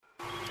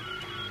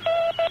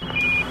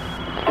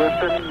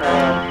Houston,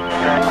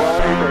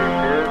 Tranquility Base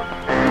here.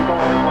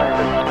 Eagle has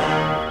landed.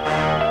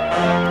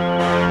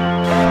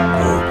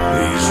 Oh,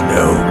 please,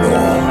 no,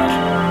 Lord.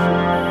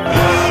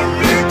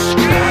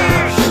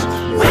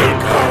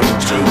 Welcome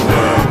to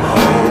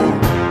Wormhole.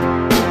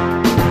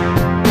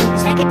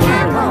 Second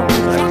time home.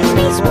 Second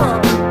space war.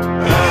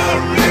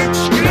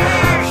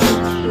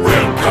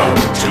 Welcome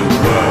to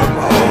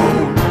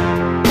Wormhole.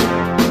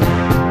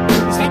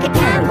 Second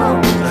time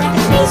home.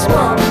 Second space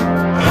war.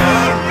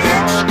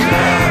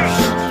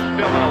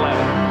 Bill 11.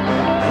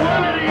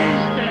 One of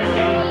these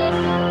days,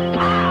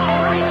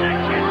 power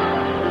rejection.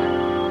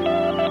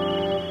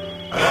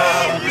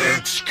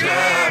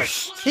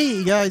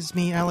 Hey guys, it's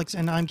me, Alex,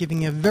 and I'm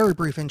giving you a very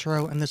brief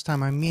intro, and this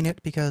time I mean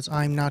it because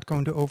I'm not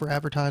going to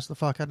over-advertise the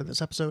fuck out of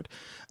this episode.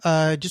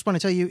 Just want to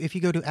tell you, if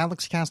you go to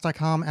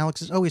alexcast.com,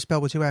 Alex is always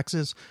spelled with 2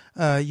 X's,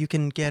 you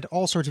can get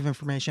all sorts of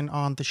information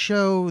on the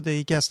show,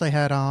 the guests I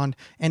had on,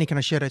 any kind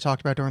of shit I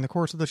talked about during the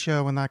course of the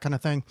show, and that kind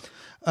of thing.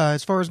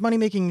 As far as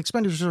money-making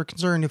expenditures are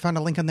concerned, you found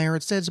a link in there.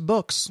 It says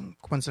books.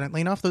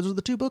 Coincidentally enough, those are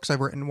the 2 books I've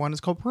written. One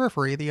is called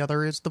Periphery, the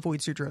other is The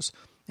Void Sutras.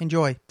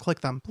 Enjoy.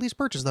 Click them. Please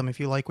purchase them if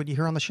you like what you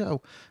hear on the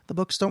show. The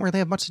books don't really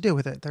have much to do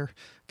with it. They're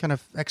kind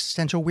of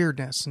existential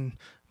weirdness, and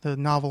the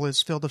novel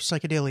is filled with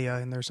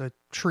psychedelia, and there's a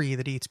tree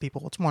that eats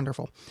people. It's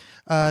wonderful.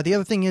 The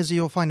other thing is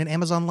you'll find an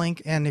Amazon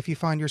link, and if you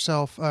find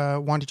yourself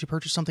wanting to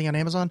purchase something on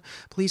Amazon,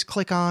 please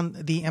click on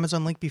the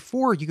Amazon link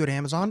before you go to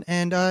Amazon,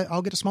 and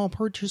I'll get a small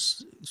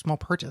purchase. Small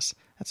purchase.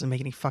 That doesn't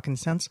make any fucking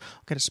sense.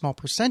 I'll get a small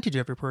percentage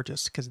of your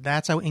purchase, because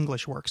that's how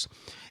English works.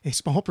 A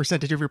small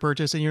percentage of your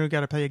purchase, and you don't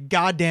got to pay a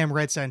goddamn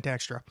red cent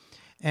extra.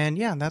 And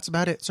yeah, that's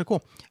about it. So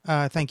cool.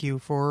 Thank you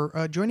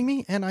for joining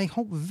me, and I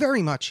hope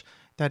very much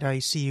that I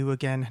see you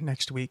again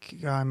next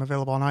week. I'm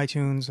available on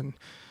iTunes and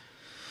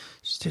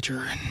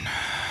Stitcher and...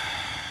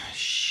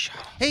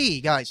 Hey,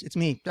 guys, it's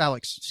me,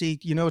 Alex. See,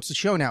 you know it's the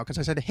show now because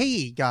I said,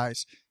 hey,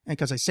 guys. And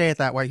because I say it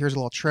that way, here's a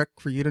little trick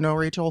for you to know,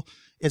 Rachel,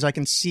 is I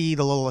can see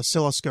the little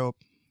oscilloscope,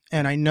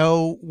 and I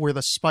know where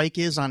the spike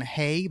is on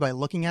hey by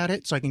looking at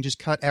it, so I can just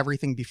cut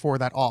everything before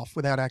that off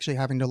without actually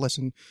having to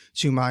listen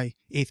to my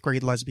 8th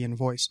grade lesbian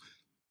voice.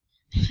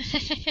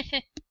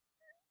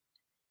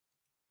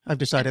 I've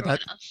decided that...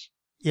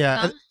 Yeah,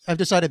 huh? I've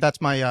decided that's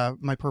my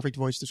my perfect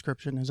voice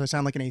description, is I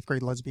sound like an 8th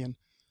grade lesbian.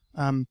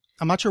 I'm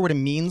not sure what it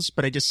means,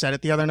 but I just said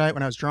it the other night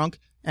when I was drunk,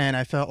 and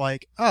I felt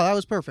like, oh, that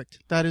was perfect.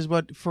 That is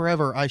what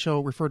forever I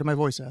shall refer to my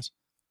voice as.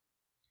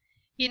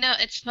 You know,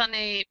 it's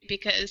funny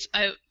because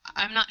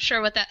I'm not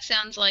sure what that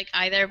sounds like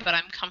either, but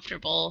I'm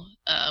comfortable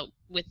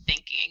with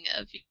thinking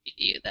of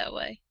you that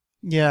way.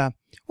 Yeah.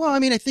 Well, I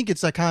mean, I think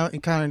it's a kind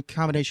of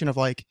combination of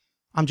like,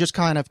 I'm just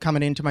kind of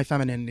coming into my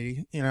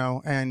femininity, you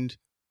know, and...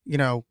 You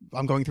know,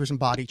 I'm going through some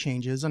body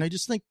changes, and I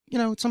just think, you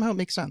know, somehow it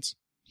makes sense.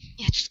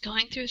 Yeah, just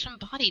going through some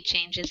body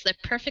changes. They're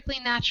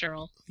perfectly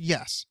natural.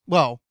 Yes.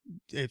 Well,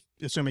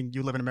 assuming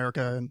you live in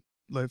America and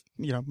live,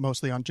 you know,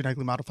 mostly on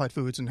genetically modified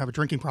foods and have a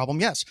drinking problem,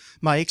 yes,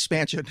 my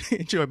expansion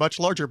into a much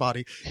larger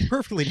body,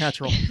 perfectly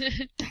natural.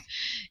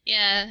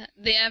 Yeah,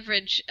 the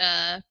average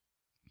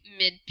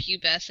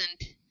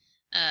mid-pubescent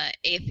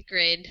 8th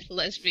grade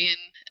lesbian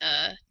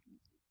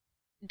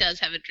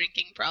does have a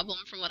drinking problem,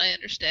 from what I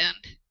understand.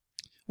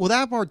 Well,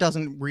 that part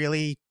doesn't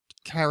really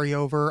carry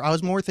over. I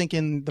was more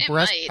thinking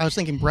I was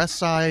thinking breast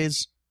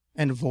size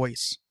and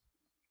voice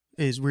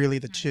is really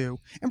the two.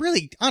 And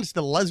really, honestly,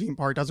 the lesbian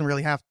part doesn't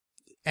really have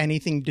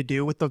anything to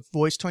do with the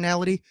voice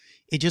tonality.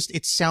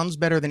 It sounds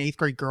better than 8th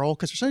grade girl,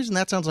 because for some reason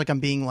that sounds like I'm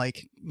being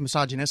like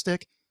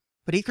misogynistic.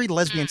 But 8th grade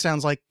lesbian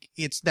sounds like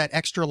it's that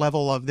extra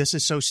level of this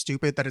is so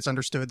stupid that it's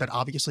understood that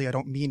obviously I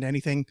don't mean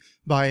anything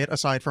by it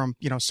aside from,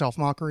 you know,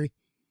 self-mockery.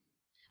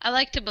 I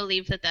like to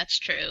believe that that's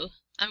true.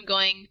 I'm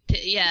going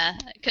to, yeah,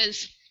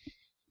 because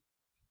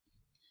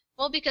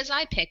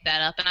I picked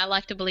that up, and I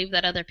like to believe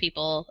that other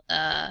people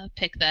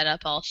pick that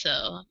up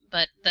also.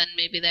 But then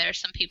maybe there are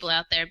some people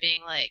out there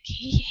being like,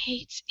 he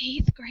hates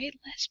 8th grade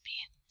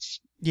lesbians.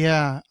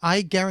 Yeah,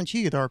 I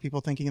guarantee you there are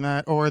people thinking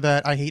that, or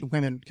that I hate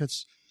women,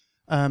 because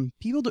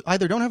people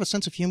either don't have a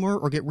sense of humor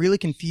or get really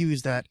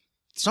confused that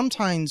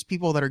sometimes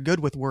people that are good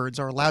with words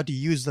are allowed to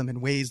use them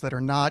in ways that are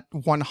not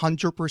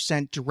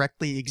 100%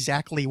 directly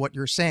exactly what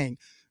you're saying.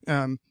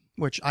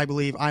 Which I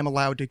believe I'm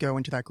allowed to go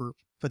into that group,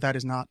 but that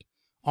is not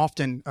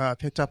often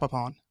picked up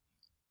upon.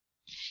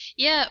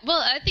 Yeah, well,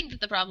 I think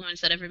that the problem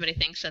is that everybody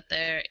thinks that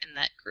they're in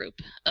that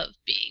group of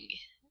being,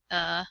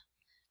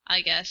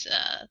 I guess,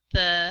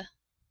 the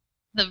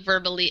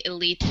verbally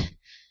elite.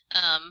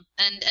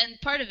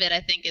 And part of it,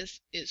 I think,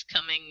 is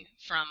coming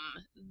from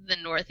the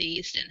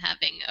Northeast and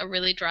having a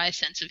really dry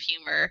sense of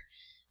humor.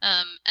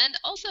 And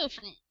also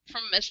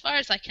from as far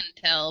as I can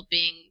tell,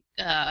 being,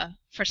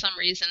 for some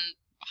reason,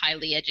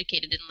 highly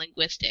educated in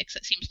linguistics.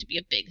 That seems to be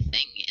a big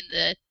thing in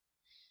the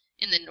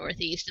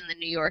Northeast, in the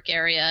New York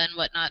area and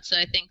whatnot. So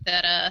I think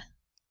that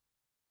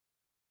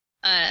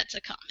it's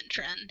a common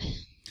trend.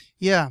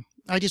 Yeah,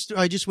 I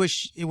just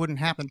wish it wouldn't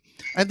happen.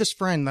 I have this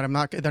friend that I'm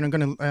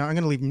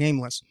gonna leave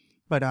nameless,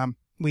 but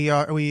we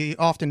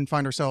often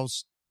find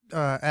ourselves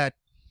at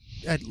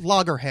at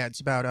loggerheads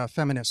about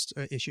feminist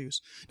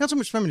issues. Not so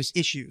much feminist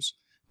issues,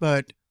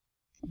 but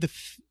the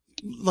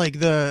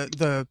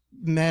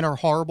men are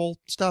horrible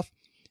stuff.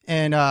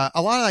 And a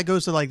lot of that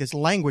goes to like this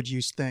language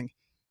use thing.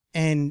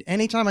 And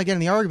anytime I get in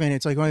the argument,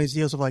 it's like one of these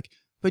deals of like,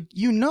 but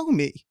you know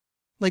me.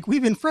 Like,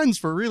 we've been friends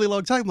for a really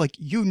long time. Like,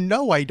 you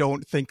know I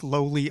don't think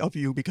lowly of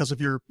you because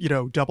of your,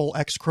 double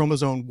X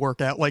chromosome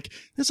workout. Like,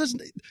 this is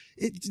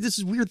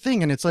a weird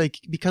thing. And it's like,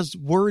 because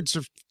words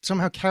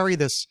somehow carry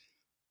this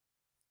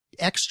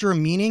extra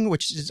meaning,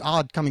 which is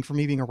odd coming from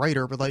me being a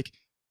writer, but like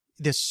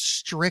this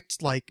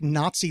strict, like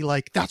Nazi,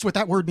 like, that's what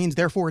that word means,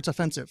 therefore it's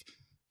offensive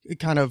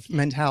kind of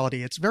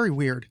mentality. It's very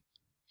weird.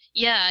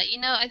 Yeah,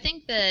 I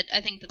think that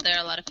there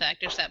are a lot of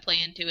factors that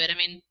play into it. I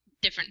mean,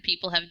 different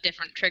people have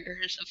different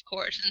triggers, of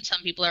course, and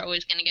some people are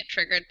always going to get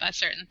triggered by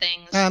certain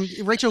things.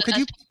 Rachel,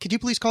 could you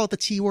please call it the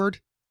T word?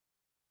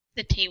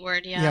 The T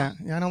word, yeah.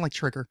 Yeah, I don't like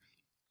trigger.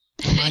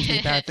 Reminds me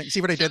of bad thing.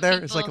 See what I did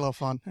there? It's like a little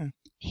fun.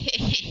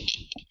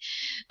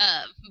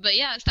 Yeah. But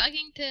yeah, I was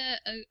talking to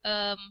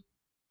a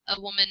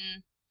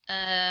woman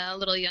a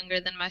little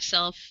younger than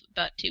myself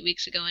about 2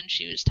 weeks ago, and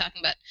she was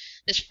talking about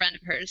this friend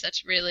of hers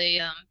that's really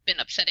been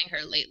upsetting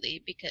her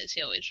lately because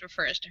he always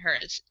refers to her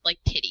as like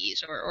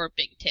titties or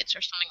big tits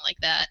or something like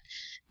that.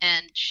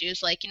 And she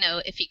was like,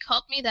 if he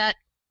called me that,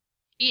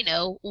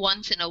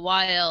 once in a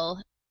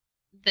while,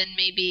 then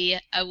maybe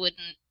I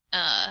wouldn't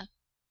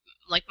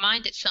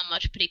mind it so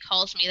much, but he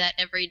calls me that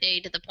every day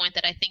to the point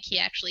that I think he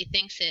actually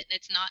thinks it, and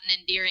it's not an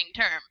endearing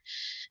term.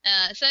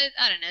 So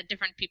I don't know,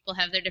 different people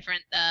have their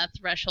different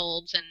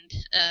thresholds,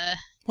 and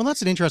well,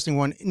 that's an interesting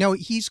one. No,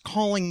 he's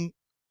calling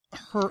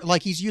her,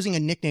 like, he's using a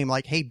nickname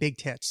like, hey, big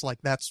tits, like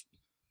that's,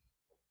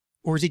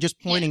 or is he just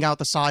pointing out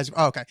the size of,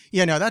 okay.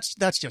 Yeah, no, that's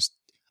just,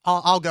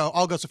 I'll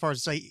go so far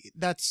as to say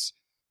that's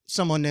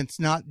someone that's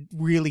not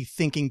really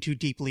thinking too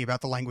deeply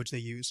about the language they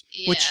use.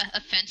 Yeah, which,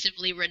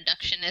 offensively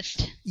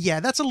reductionist. Yeah,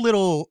 that's a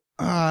little,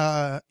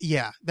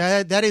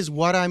 that is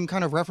what I'm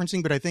kind of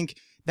referencing, but I think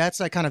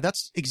that's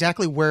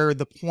exactly where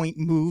the point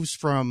moves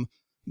from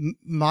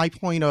my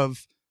point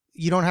of,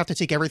 you don't have to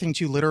take everything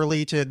too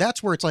literally to,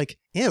 that's where it's like,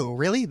 ew,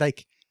 really?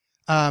 Like,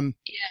 yeah,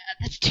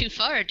 that's too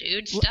far,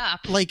 dude.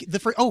 Stop. Like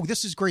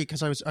this is great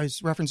because I was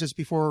referencing this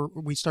before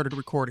we started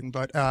recording,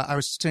 but I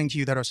was saying to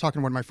you that I was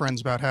talking to one of my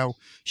friends about how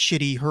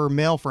shitty her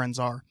male friends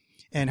are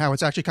and how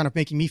it's actually kind of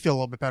making me feel a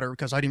little bit better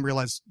because I didn't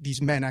realize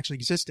these men actually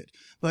existed.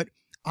 But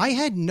I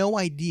had no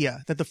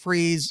idea that the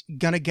phrase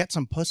 "gonna get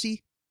some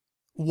pussy"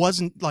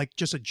 wasn't like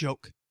just a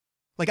joke.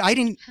 Like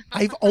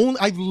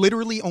I've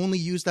literally only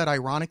used that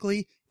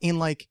ironically in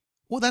like,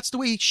 well, that's the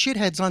way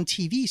shitheads on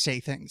TV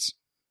say things.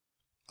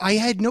 I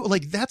had no,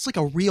 like, that's like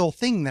a real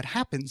thing that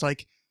happens.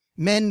 Like,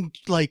 men,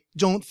 like,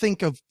 don't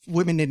think of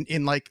women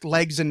in like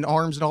legs and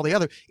arms and all the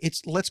other.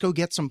 It's let's go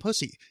get some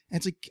pussy.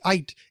 And it's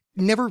like,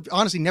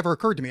 honestly never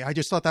occurred to me. I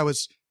just thought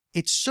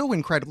it's so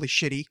incredibly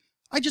shitty.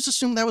 I just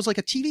assumed that was like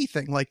a TV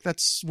thing. Like,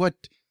 that's what,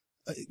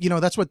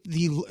 that's what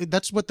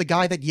the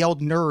guy that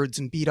yelled nerds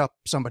and beat up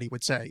somebody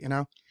would say,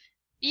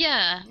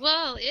 Yeah,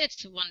 well,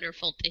 it's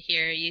wonderful to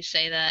hear you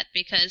say that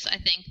because I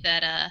think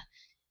that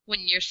when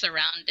you're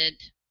surrounded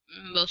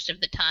most of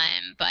the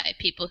time by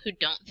people who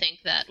don't think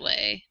that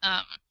way,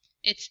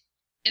 it's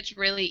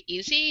really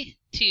easy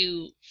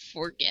to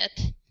forget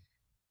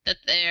that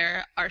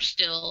there's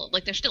still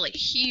a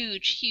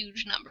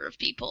huge number of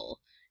people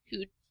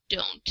who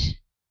don't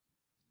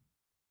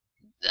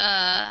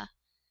I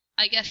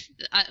guess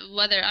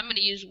whether I'm going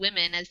to use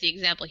women as the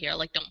example here,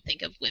 like don't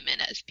think of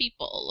women as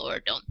people, or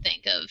don't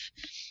think of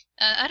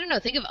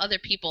think of other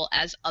people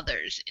as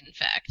others, in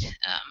fact,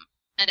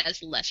 and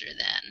as lesser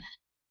than.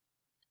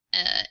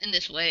 In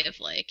this way of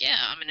like, yeah,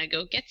 I'm gonna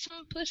go get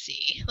some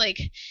pussy, like,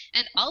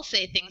 and I'll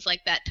say things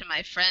like that to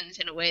my friends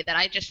in a way that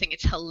I just think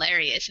it's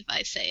hilarious if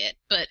I say it,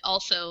 but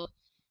also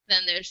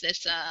then there's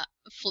this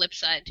flip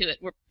side to it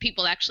where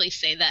people actually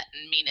say that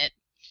and mean it,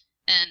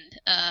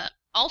 and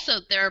also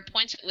there are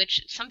points at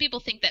which some people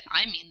think that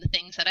I mean the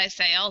things that I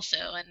say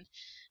also, and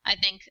I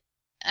think,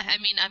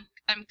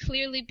 I'm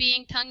clearly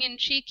being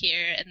tongue-in-cheek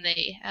here, and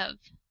they have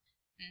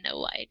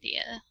no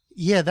idea.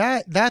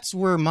 Yeah, that's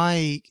where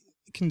my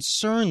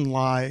concern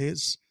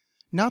lies,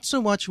 not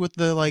so much with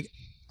the, like,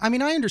 I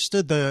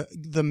understood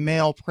the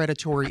male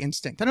predatory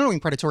instinct. I don't mean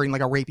predatory in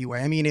like a rapey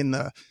way. I mean in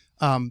the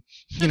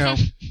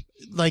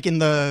like in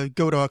the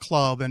go to a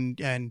club and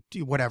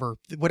do whatever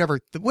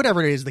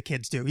it is the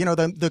kids do,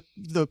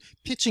 the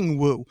pitching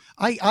woo.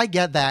 I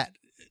get that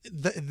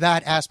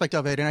aspect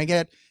of it, and I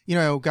get,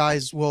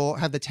 guys will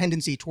have the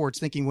tendency towards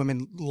thinking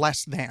women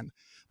less than,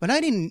 but I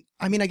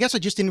guess I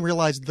just didn't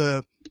realize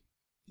the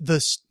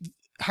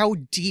how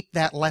deep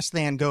that less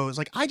than goes.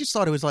 Like, I just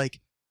thought it was like,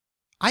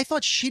 I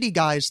thought shitty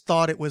guys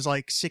thought it was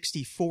like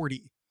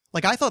 60-40.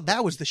 Like, I thought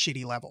that was the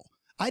shitty level.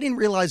 I didn't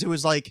realize it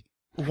was like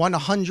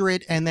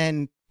 100 and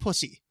then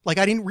pussy. Like,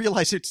 I didn't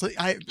realize it's like,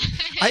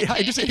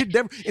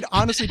 it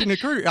honestly didn't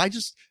occur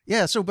to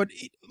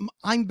me.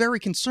 I'm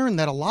very concerned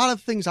that a lot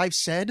of things I've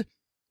said,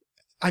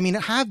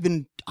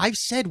 I've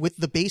said with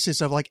the basis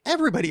of like,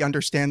 everybody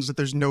understands that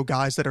there's no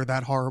guys that are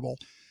that horrible.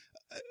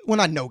 well,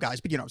 not no guys,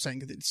 but you know what I'm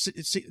saying,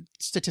 it's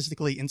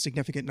statistically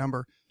insignificant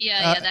number.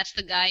 Yeah, that's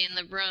the guy in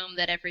the room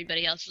that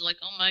everybody else is like,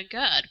 oh my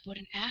god, what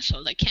an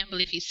asshole, I can't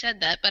believe he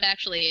said that, but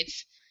actually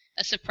it's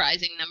a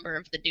surprising number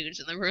of the dudes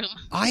in the room.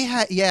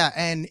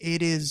 And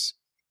it is,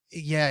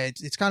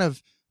 it's kind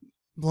of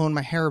blown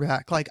my hair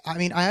back. Like, I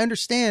mean, I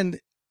understood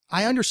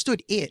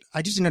it,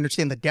 I just didn't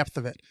understand the depth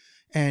of it.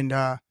 And,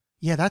 but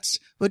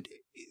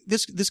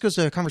this goes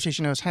to a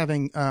conversation I was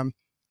having,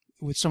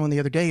 with someone the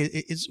other day,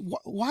 is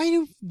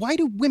why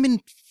do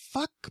women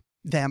fuck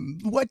them?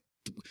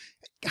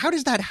 How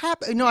does that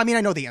happen? No, I mean,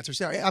 I know the answer.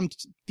 So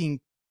it's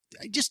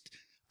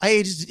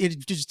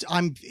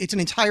an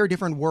entire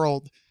different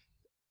world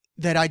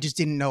that I just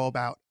didn't know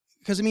about.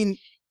 Because I mean,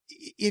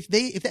 if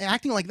they're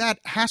acting like that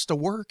has to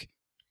work.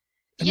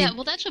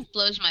 Well, that's what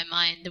blows my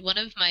mind. One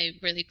of my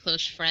really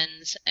close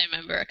friends, I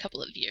remember a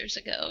couple of years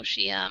ago,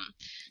 she had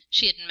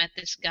met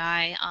this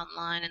guy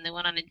online, and they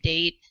went on a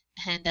date,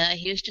 and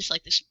he was just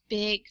like this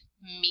big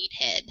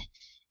meathead.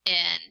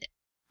 And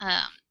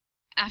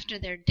after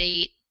their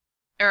date,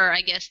 or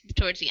I guess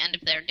towards the end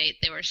of their date,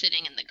 they were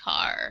sitting in the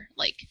car.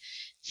 Like,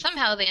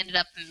 somehow they ended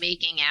up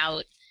making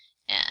out,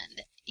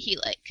 and he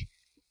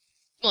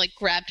like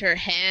grabbed her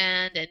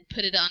hand and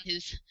put it on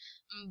his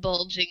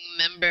bulging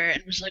member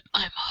and was like,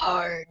 I'm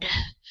hard.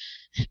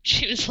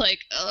 She was like,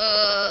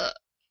 all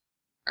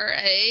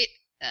right.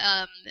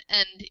 And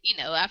you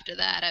know, after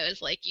that I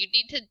was like, you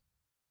need to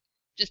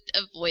just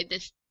avoid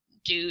this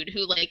dude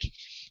who, like,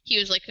 he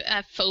was like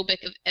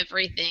phobic of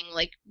everything,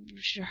 like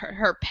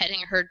her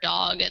petting her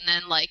dog and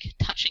then like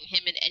touching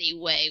him in any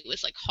way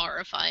was like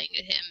horrifying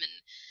to him.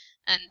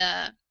 And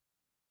I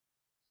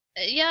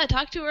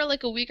talked to her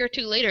like a week or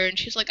two later, and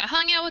she's like, I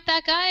hung out with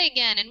that guy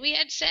again and we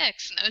had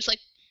sex. And I was like,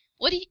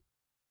 what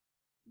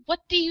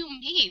do you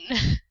mean?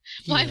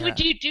 Why would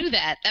you do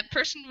that? That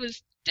person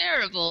was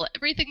terrible.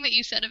 Everything that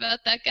you said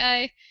about that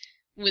guy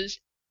was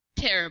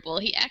terrible.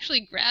 He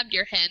actually grabbed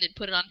your hand and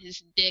put it on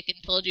his dick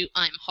and told you,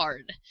 I'm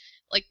hard.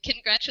 Like,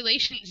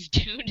 congratulations,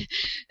 dude.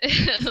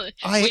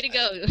 Way to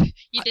go.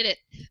 You did it.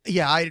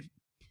 Yeah,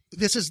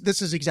 this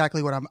is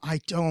exactly what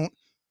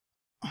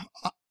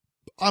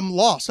I'm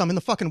lost. I'm in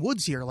the fucking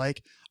woods here.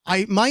 Like,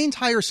 my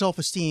entire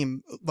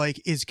self-esteem,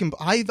 like,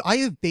 I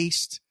have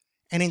based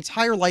an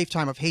entire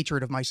lifetime of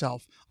hatred of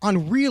myself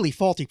on really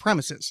faulty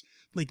premises.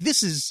 Like,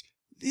 this is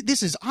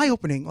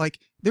eye-opening. Like,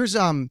 there's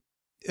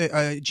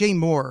Jay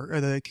Moore,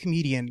 the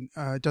comedian,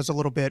 does a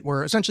little bit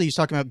where essentially he's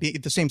talking about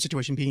the same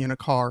situation, being in a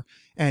car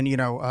and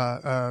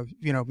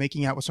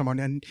making out with someone,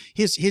 and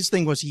his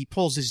thing was he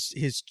pulls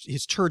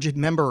his turgid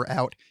member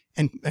out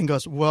and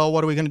goes, well,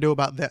 what are we going to do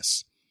about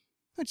this?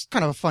 It's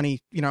kind of a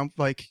funny,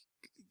 like,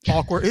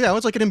 awkward. Yeah,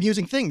 it's like an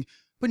amusing thing.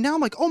 But now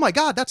I'm like, oh my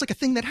god, that's like a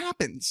thing that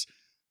happens.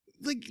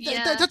 Like,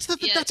 that's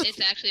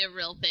it's actually a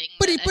real thing.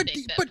 But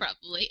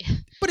probably.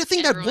 But a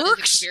thing that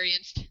works.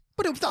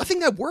 But a thing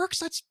that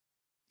works.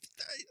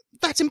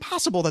 That's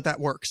impossible that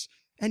works.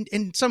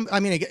 And some, I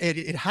mean,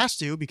 it has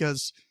to,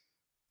 because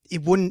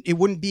it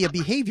wouldn't be a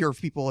behavior of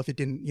people if it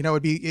didn't.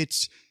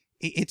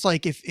 It's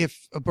like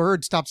if a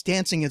bird stops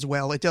dancing as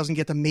well, it doesn't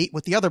get to mate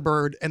with the other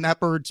bird, and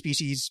that bird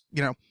species,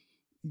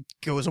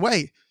 goes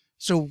away.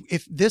 So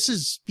if this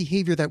is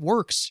behavior that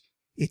works,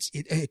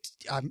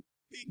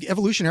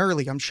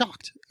 evolutionarily, I'm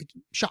shocked.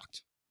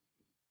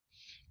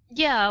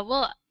 Yeah,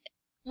 well,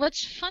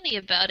 what's funny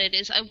about it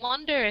is I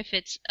wonder if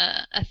it's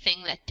a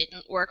thing that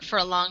didn't work for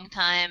a long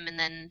time and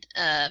then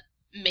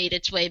made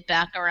its way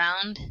back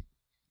around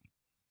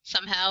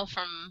somehow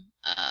from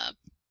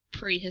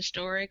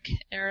prehistoric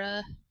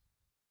era.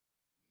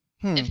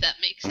 If that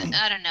makes sense.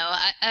 I don't know.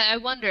 I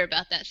wonder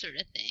about that sort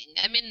of thing.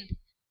 I mean,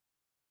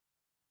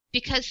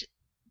 because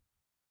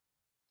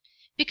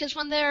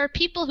when there are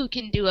people who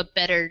can do a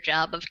better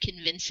job of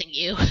convincing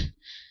you,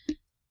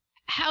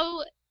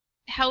 how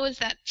does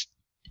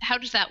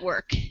that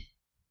work?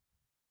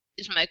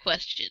 Is my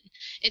question.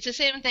 It's the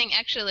same thing,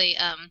 actually.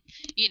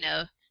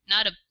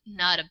 Not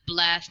a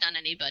blast on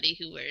anybody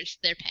who wears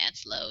their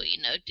pants low.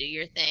 Do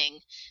your thing.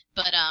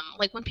 But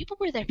like when people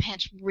wear their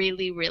pants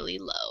really, really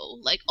low,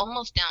 like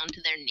almost down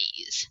to their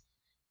knees,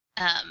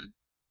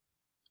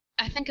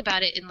 I think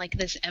about it in like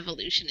this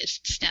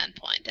evolutionist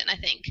standpoint, and I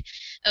think,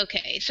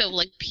 okay, so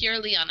like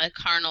purely on a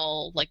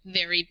carnal, like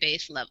very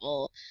base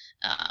level,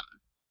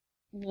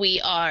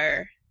 we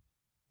are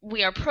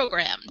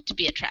programmed to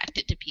be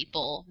attracted to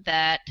people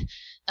that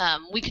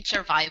we could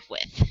survive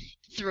with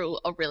through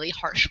a really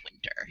harsh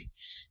winter,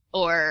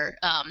 or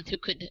who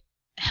could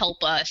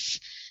help us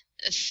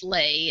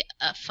slay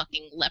a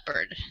fucking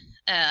leopard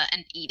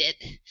and eat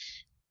it.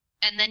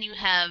 And then you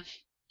have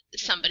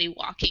somebody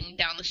walking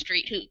down the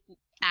street who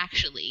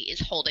actually is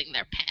holding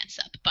their pants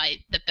up by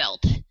the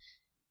belt.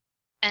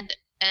 And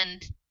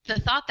the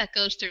thought that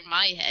goes through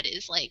my head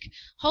is like,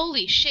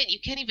 holy shit, you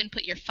can't even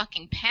put your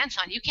fucking pants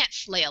on. You can't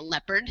slay a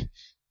leopard.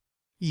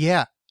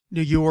 Yeah.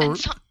 And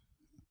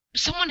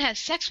someone has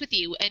sex with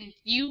you, and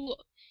you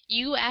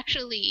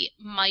actually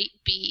might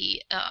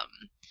be, I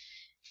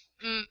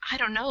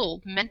don't know,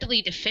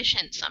 mentally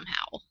deficient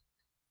somehow.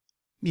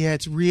 Yeah,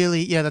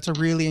 that's a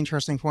really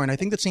interesting point. I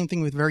think the same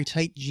thing with very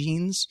tight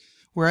jeans,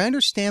 where I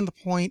understand the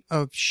point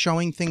of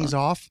showing things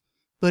off,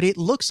 but it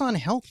looks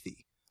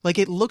unhealthy. Like,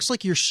 it looks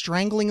like you're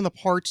strangling the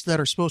parts that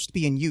are supposed to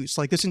be in use.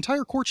 Like, this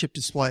entire courtship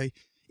display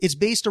is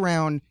based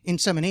around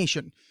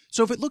insemination.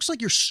 So if it looks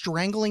like you're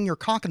strangling your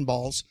cock and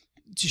balls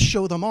to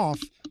show them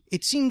off,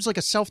 it seems like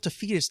a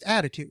self-defeatist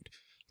attitude.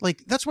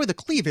 Like, that's why the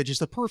cleavage is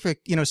the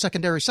perfect,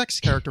 secondary sex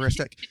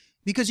characteristic.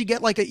 Because you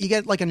get like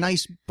a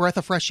nice breath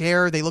of fresh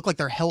air. They look like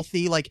they're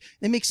healthy. Like,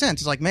 it makes sense.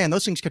 It's like, man,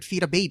 those things could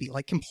feed a baby.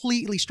 Like,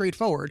 completely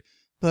straightforward.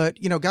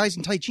 But, guys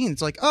in tight jeans,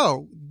 it's like,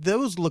 oh,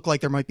 those look like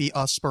there might be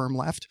a sperm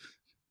left.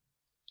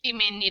 You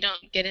mean you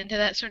don't get into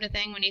that sort of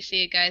thing when you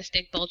see a guy's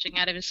dick bulging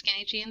out of his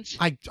skinny jeans?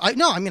 I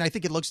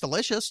think it looks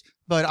delicious,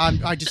 but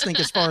I just think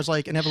as far as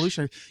like an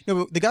evolutionary,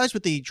 the guys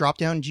with the drop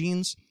down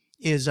jeans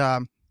is, I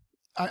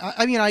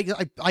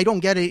don't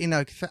get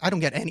it I don't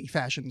get any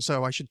fashion,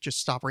 so I should just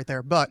stop right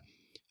there. But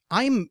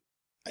I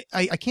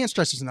can't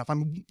stress this enough.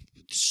 I'm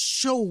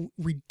so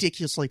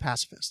ridiculously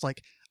pacifist.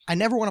 Like, I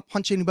never want to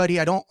punch anybody.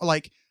 I don't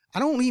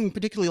even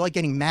particularly like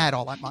getting mad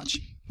all that much.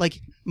 Like,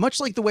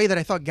 much like the way that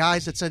I thought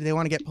guys that said they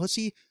want to get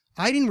pussy,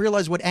 I didn't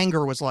realize what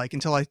anger was like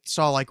until I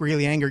saw like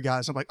really angry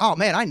guys. I'm like, oh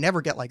man, I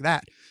never get like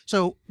that.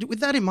 So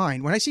with that in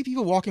mind, when I see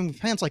people walking with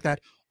pants like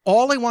that,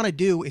 all I want to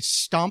do is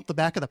stomp the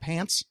back of the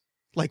pants.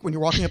 Like when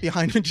you're walking up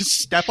behind them and just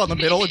step on the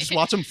middle and just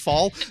watch them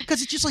fall.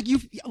 Cause it's just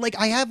like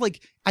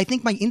I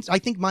think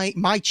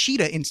my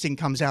cheetah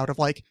instinct comes out of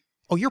like,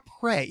 oh, you're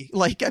prey.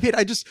 Like, I mean,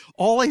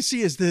 all I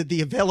see is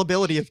the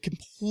availability of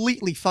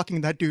completely fucking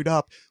that dude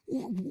up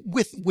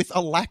with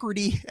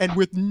alacrity and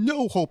with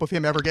no hope of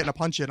him ever getting a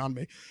punch in on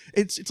me.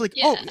 It's like,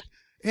 yeah. Oh,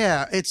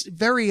 yeah, it's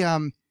very,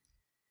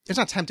 it's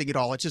not tempting at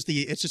all. It's just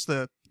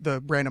the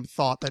random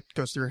thought that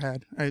goes through your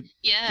head.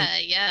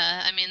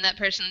 Yeah. I mean, that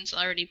person's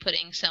already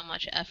putting so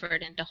much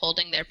effort into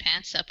holding their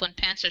pants up when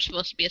pants are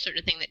supposed to be a sort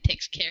of thing that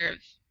takes care of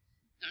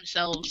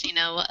themselves,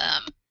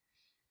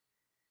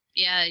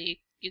 Yeah,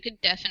 you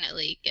could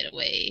definitely get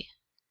away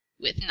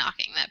with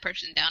knocking that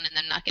person down and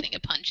them not getting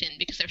a punch in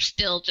because they're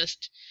still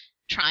just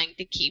trying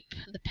to keep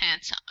the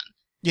pants on.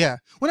 Yeah.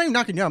 When I'm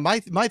knocking down, my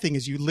thing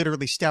is you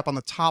literally step on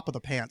the top of the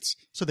pants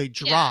so they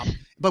drop. Yeah.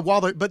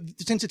 But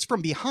since it's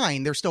from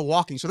behind, they're still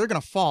walking, so they're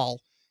gonna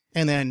fall,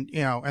 and then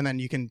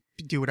you can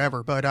do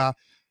whatever. But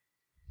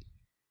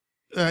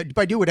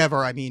by do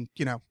whatever, I mean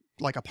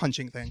like a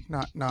punching thing,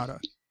 not a.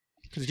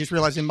 Because I just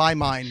realized in my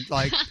mind,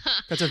 like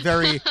that's a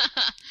very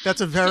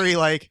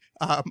like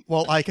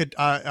well I could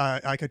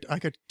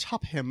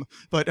top him,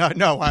 but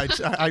no I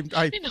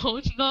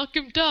knock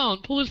him down,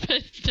 pull his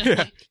pants down.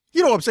 Yeah.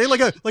 You know what I'm saying?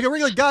 Like a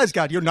regular guy's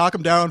got, knock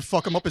him down,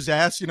 fuck him up his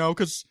ass,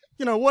 because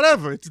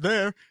whatever, it's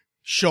there,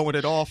 showing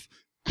it off.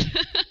 I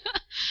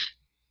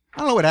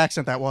don't know what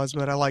accent that was,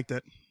 but I liked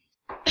it.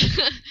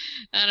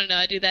 I don't know.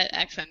 I do that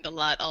accent a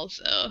lot,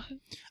 also.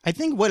 I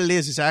think what it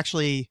is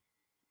actually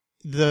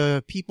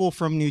the people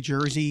from New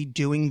Jersey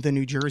doing the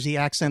New Jersey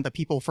accent that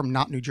people from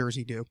not New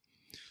Jersey do.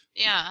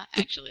 Yeah,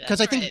 actually,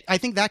 because I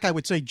think that guy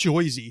would say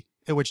Joyzy,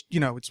 which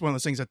it's one of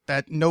those things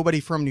that nobody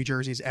from New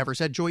Jersey has ever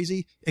said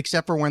Joyzy,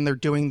 except for when they're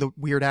doing the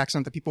weird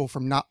accent that people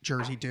from not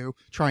Jersey do,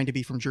 trying to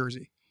be from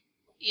Jersey.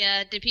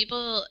 Yeah, did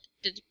people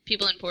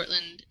in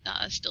Portland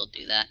still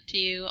do that to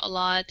you a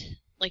lot?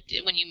 Like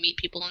when you meet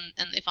people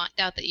and they find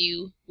out that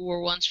you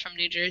were once from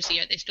New Jersey,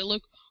 are they still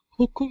like,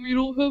 how come you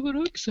don't have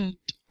an accent?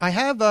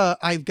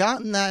 I've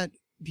gotten that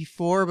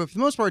before, but for the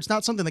most part, it's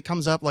not something that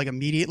comes up like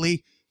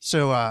immediately.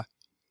 So,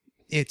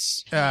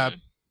 it's, but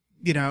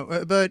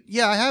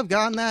yeah, I have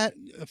gotten that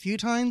a few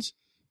times,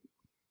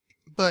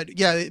 but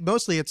yeah,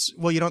 mostly it's,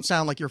 well, you don't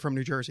sound like you're from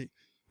New Jersey,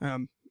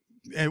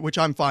 which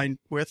I'm fine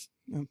with.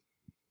 New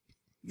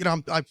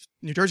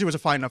Jersey was a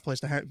fine enough place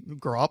to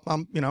grow up.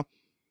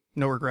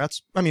 No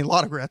regrets. I mean, a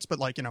lot of regrets, but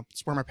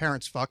it's where my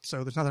parents fucked,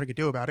 so there's nothing I could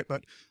do about it,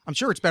 but I'm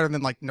sure it's better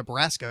than like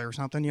Nebraska or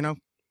something, Yeah,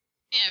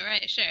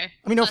 right, sure.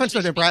 I mean, no offense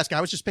to Nebraska.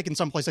 I was just picking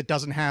some place that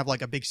doesn't have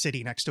like a big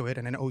city next to it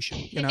and an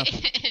ocean,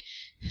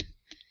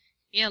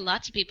 Yeah,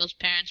 lots of people's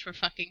parents were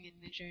fucking in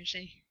New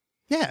Jersey.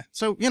 Yeah,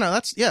 so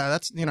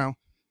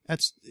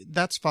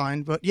that's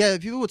fine. But yeah,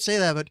 people would say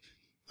that, but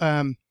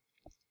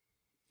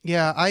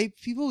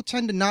people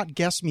tend to not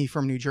guess me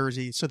from New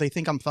Jersey, so they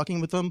think I'm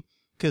fucking with them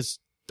because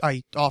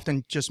I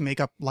often just make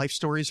up life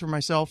stories for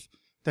myself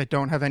that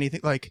don't have anything.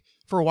 Like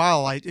for a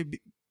while,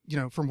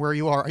 from where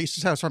you are, I used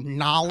to say I was from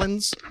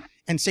Nolens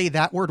and say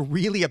that word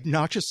really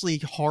obnoxiously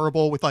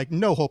horrible with like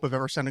no hope of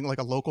ever sounding like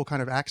a local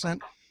kind of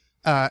accent.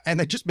 And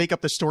then just make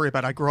up this story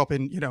about I grew up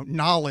in,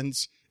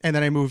 Nolens and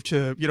then I moved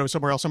to,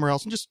 somewhere else.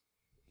 And just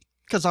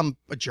because I'm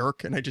a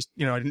jerk and I just,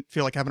 I didn't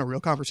feel like having a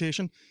real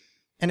conversation.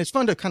 And it's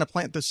fun to kind of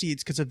plant those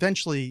seeds because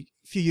eventually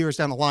a few years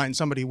down the line,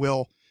 somebody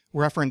will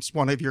reference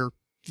one of your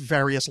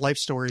various life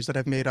stories that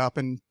I've made up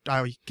and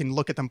I can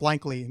look at them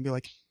blankly and be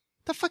like,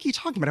 the fuck are you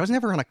talking about? I was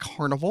never on a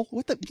carnival.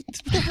 What the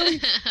hell?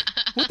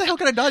 What the hell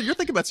can I do? You're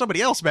thinking about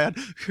somebody else, man.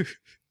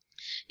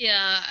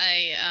 Yeah,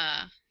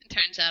 it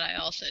turns out I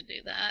also do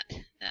that.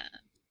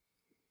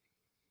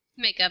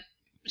 Make up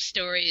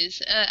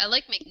stories. I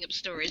like making up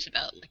stories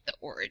about like the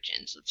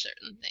origins of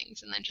certain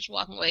things, and then just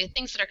walking away with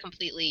things that are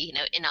completely,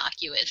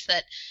 innocuous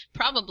that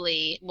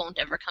probably won't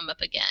ever come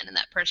up again, and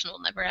that person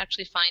will never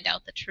actually find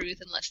out the truth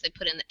unless they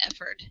put in the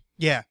effort.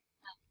 Yeah.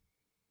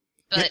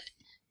 But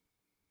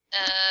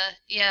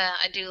yeah,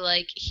 I do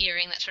like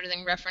hearing that sort of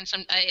thing referenced.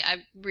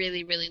 I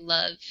really, really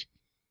love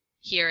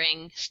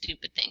hearing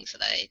stupid things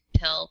that I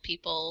tell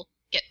people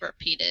get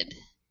repeated.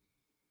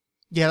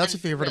 Yeah, that's a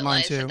And favorite of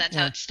mine realize too. That's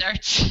Yeah. how it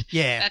starts.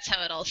 Yeah. That's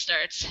how it all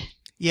starts.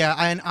 Yeah,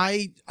 and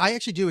I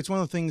actually do. It's one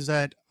of the things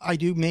that I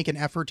do make an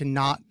effort to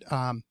not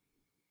kind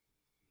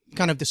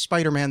of the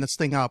Spider-Man this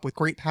thing up. With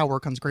great power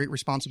comes great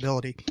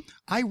responsibility.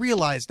 I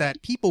realize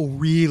that people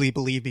really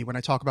believe me when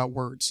I talk about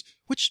words,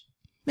 which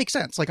makes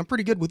sense. Like, I'm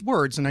pretty good with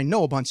words and I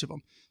know a bunch of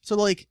them. So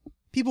like,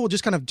 people will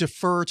just kind of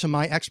defer to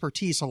my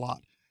expertise a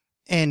lot.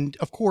 And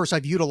of course,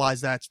 I've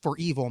utilized that for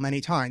evil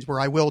many times, where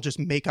I will just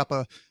make up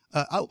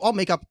I'll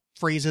make up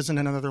phrases in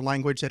another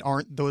language that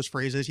aren't those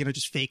phrases,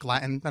 just fake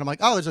Latin. And I'm like,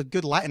 oh, there's a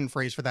good Latin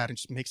phrase for that, and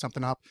just make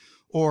something up.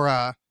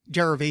 Or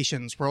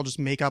derivations, where I'll just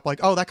make up like,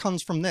 oh, that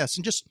comes from this.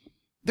 And just,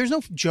 there's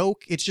no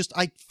joke. It's just,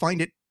 I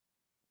find it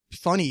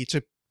funny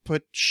to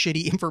put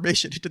shitty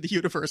information into the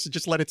universe and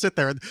just let it sit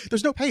there.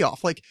 There's no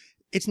payoff. Like,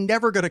 it's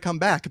never going to come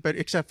back, but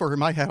except for in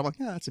my head, I'm like,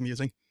 yeah, that's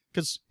amusing.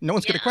 Because no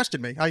one's going to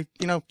question me.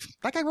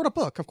 That guy wrote a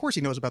book. Of course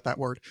he knows about that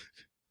word.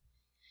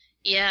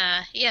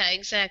 Yeah,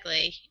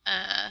 exactly.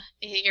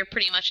 You're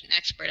pretty much an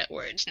expert at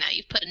words now.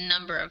 You've put a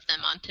number of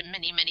them onto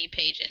many, many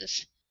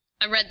pages.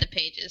 I read the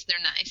pages. They're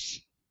nice.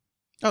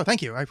 Oh,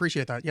 thank you. I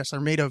appreciate that. Yes, they're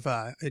made of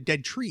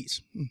dead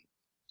trees.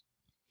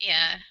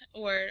 Yeah,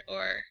 or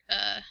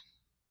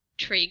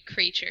tree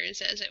creatures,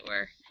 as it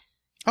were.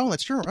 Oh,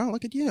 that's true. Oh,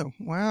 look at you.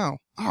 Wow.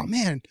 Oh,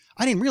 man.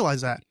 I didn't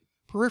realize that.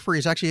 Periphery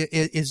is actually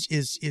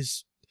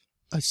is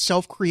a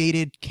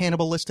self-created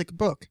cannibalistic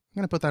book. I'm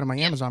going to put that in my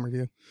Amazon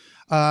review.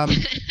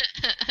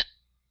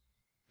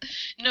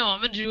 No, I'm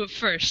going to do it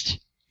first.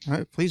 All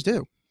right, please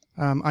do.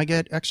 I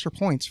get extra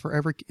points for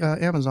every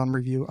Amazon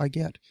review I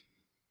get.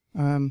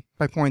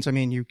 By points, I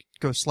mean you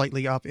go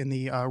slightly up in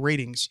the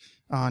ratings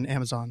on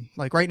Amazon.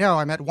 Like right now,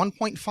 I'm at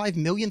 1.5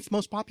 millionth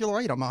most popular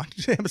item on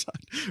Amazon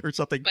or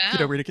something.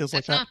 Wow, ridiculous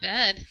like that. That's not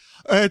bad.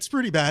 It's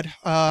pretty bad.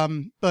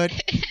 But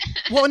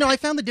well, no, I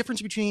found the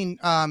difference between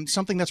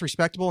something that's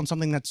respectable and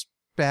something that's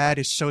bad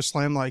is so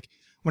slim. Like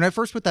when I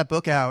first put that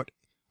book out,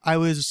 I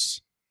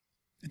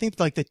think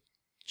like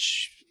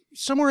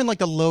somewhere in like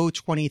the low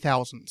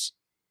 20,000s.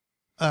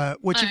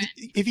 Which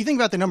if you think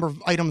about the number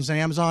of items on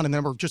Amazon and the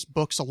number of just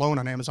books alone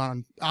on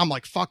Amazon, I'm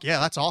like, fuck yeah,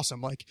 that's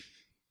awesome. Like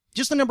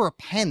just the number of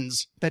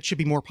pens that should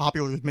be more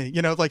popular with me,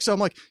 so I'm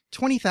like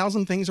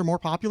 20,000 things are more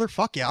popular.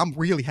 Fuck yeah. I'm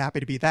really happy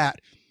to be that.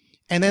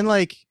 And then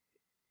the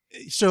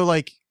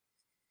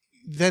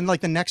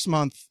next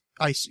month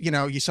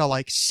you sell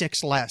like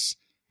 6 less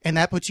and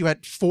that puts you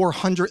at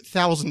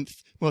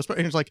 400,000th most,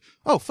 and it's like,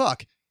 oh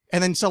fuck.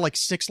 And then sell like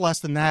 6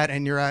 less than that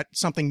and you're at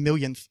something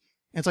millionth.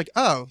 And it's like,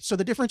 oh, so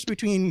the difference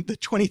between the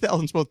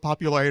 20,000th most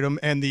popular item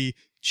and the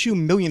 2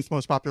 millionth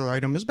most popular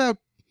item is about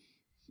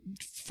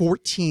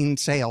 14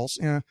 sales.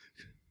 Yeah.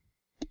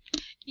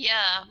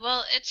 Yeah,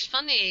 well, it's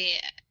funny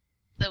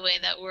the way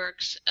that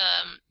works.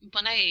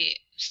 When I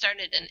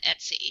started an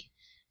Etsy,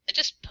 I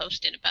just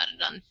posted about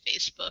it on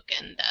Facebook,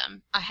 and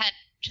I had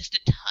just a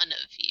ton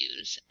of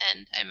views.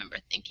 And I remember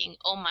thinking,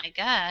 oh my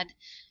God,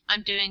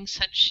 I'm doing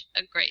such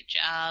a great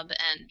job.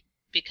 And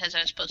because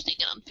I was posting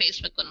it on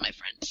Facebook, one of my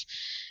friends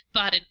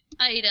bought an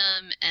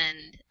item,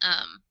 and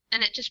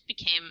it just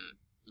became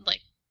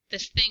like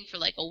this thing for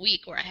like a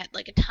week where I had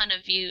like a ton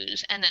of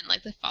views, and then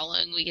like the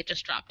following week it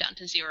just dropped down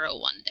to 0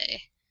 one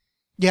day.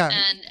 Yeah.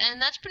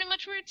 And that's pretty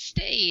much where it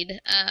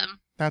stayed.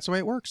 That's the way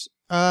it works.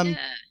 Yeah.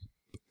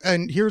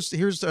 And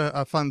here's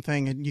a fun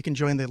thing, and you can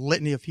join the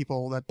litany of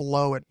people that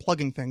blow at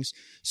plugging things.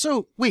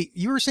 So, wait,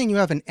 you were saying you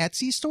have an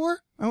Etsy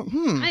store? Oh,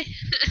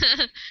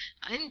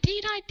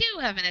 Indeed, I do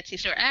have an Etsy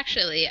store.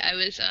 Actually, I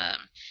was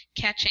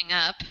catching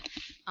up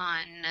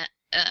on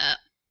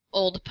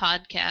old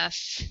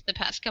podcasts the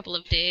past couple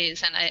of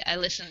days, and I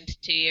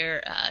listened to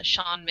your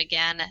Sean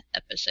McGann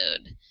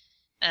episode.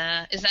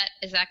 Is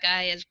that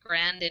guy as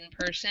grand in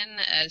person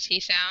as he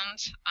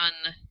sounds on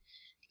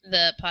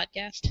the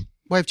podcast?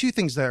 Well, I have 2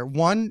 things there.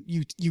 One,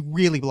 you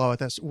really blow at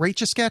this.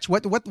 Etch-A-Sketch?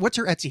 What's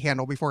your Etsy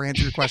handle before I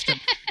answer your question?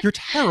 You're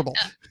terrible.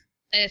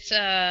 It's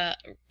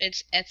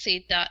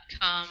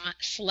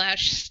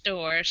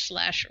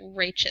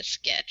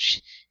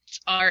etsy.com/store/Etch-A-Sketch. It's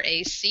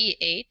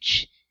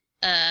RACHASKETCH.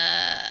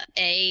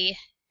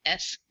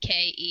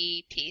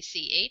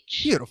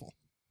 Beautiful.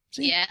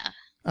 See? Yeah.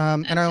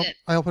 And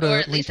I'll put a or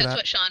link at least to that's that.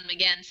 what Sean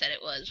McGann said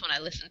it was when I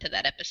listened to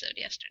that episode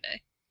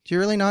yesterday. Do you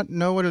really not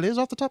know what it is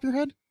off the top of your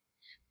head?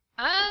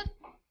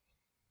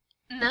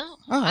 No.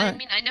 Oh, I right.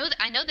 mean, I know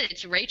that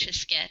it's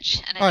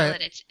Etch-A-Sketch, and I All know right.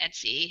 that it's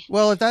Etsy.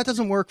 Well, if that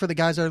doesn't work for the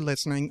guys that are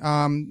listening,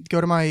 go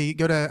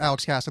to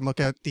Alex Cast and look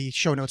at the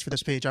show notes for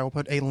this page. I will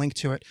put a link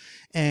to it.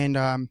 And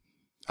I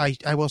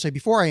will say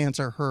before I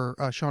answer her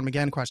Sean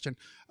McGann question,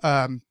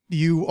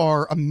 you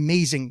are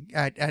amazing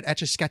at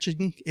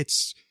Etch-A-Sketching.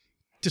 It's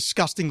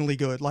disgustingly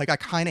good. Like, I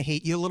kind of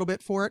hate you a little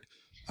bit for it.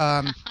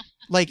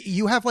 Like,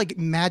 you have like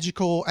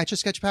magical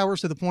Etch-A-Sketch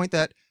powers to the point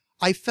that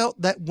I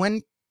felt that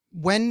when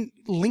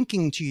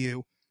linking to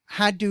you,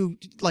 had to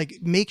like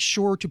make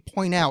sure to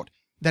point out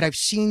that I've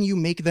seen you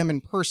make them in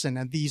person,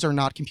 and these are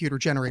not computer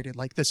generated.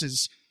 Like, this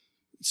is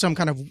some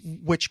kind of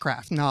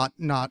witchcraft, not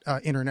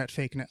internet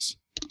fakeness.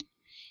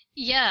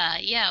 Yeah.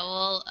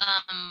 Well,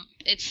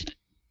 it's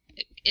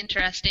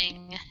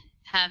interesting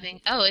having.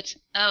 It's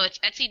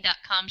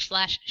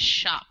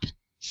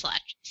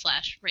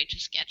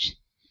etsy.com/shop/Etch-A-Sketch.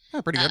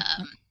 Oh, pretty good.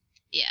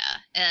 Yeah.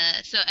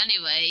 So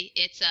anyway,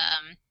 it's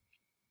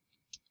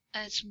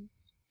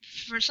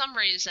for some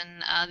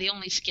reason the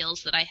only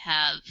skills that I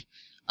have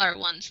are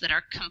ones that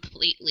are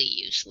completely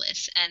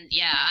useless. And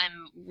yeah,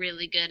 I'm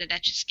really good at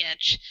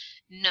Etch-A-Sketch.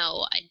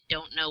 No, I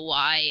don't know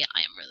why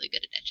I am really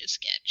good at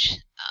Etch-A-Sketch,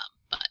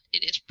 but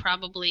it is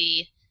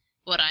probably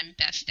what I'm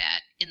best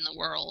at in the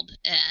world,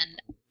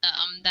 and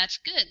that's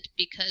good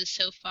because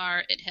so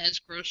far it has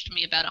grossed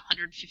me about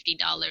 $150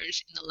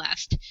 in the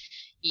last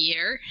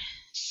year,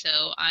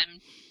 so I'm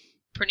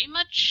pretty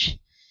much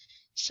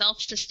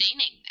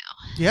self-sustaining now.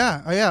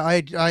 Yeah.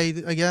 I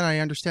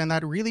understand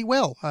that really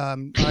well.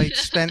 I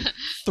spent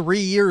 3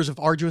 years of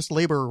arduous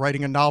labor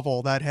writing a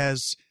novel that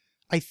has,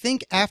 I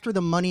think, after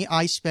the money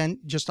I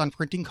spent just on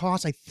printing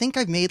costs, I think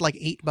I've made like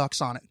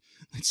 $8 on it.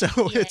 So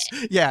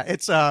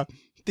it's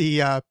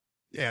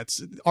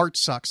art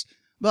sucks.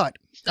 But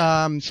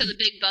so the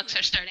big bucks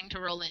are starting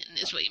to roll in,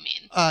 is what you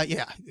mean?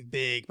 Yeah,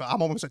 big. But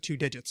I'm almost at 2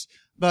 digits.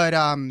 But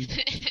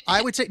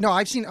I would say no.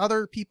 I've seen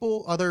other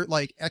people, other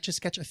like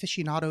Etch-A-Sketch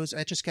aficionados,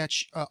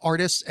 Etch-A-Sketch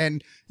artists,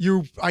 and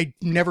I've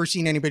never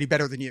seen anybody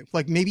better than you.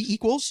 Like maybe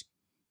equals,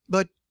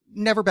 but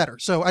never better.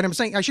 So, and I'm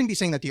saying I shouldn't be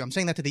saying that to you. I'm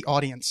saying that to the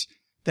audience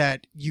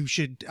that you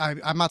should.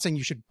 I'm not saying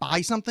you should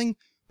buy something,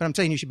 but I'm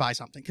saying you should buy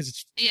something because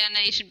it's. Yeah, no,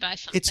 you should buy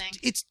something.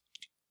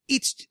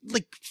 It's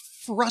like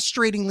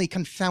frustratingly,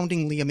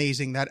 confoundingly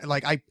amazing that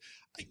like I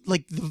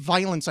like the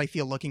violence I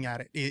feel looking at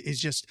it is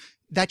just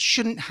that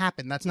shouldn't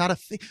happen. That's not a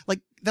thing.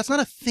 Like that's not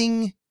a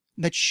thing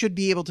that should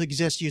be able to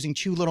exist using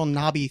 2 little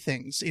knobby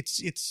things.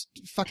 It's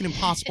fucking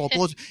impossible.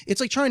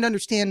 It's like trying to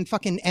understand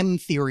fucking M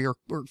theory or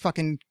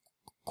fucking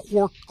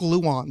quark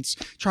gluons,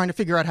 trying to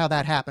figure out how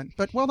that happened.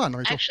 But well done,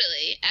 Rachel.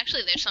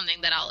 Actually, there's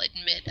something that I'll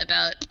admit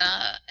about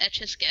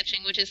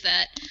Etch-A-Sketching, which is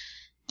that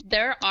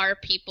there are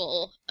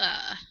people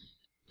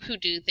who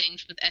do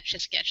things with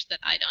Etch-A-Sketch that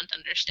I don't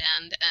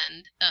understand.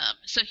 And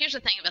so here's the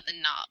thing about the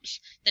knobs.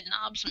 The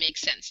knobs make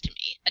sense to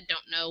me. I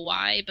don't know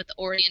why, but the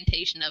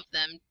orientation of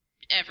them,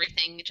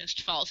 everything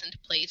just falls into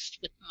place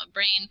with my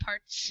brain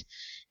parts.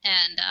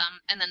 And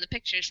then the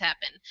pictures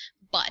happen.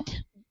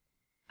 But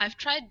I've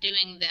tried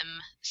doing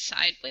them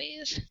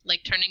sideways,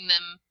 like turning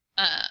them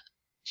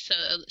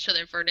so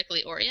they're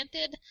vertically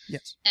oriented.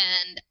 Yes.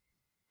 And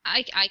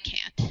I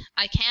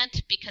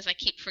can't because I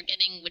keep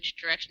forgetting which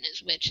direction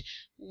is which,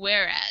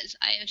 whereas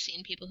I have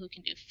seen people who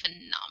can do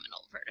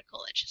phenomenal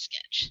vertical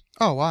Etch-A-Sketch.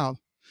 Oh, wow.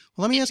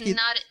 Well, let me ask you...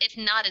 It's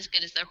not as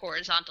good as their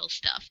horizontal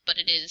stuff, but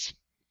it is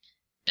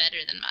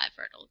better than my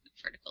vertical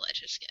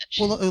Etch-A-Sketch.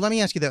 Well, let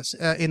me ask you this.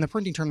 In the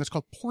printing term, that's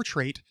called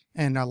portrait,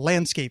 and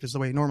landscape is the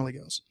way it normally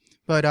goes.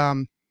 But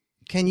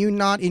can you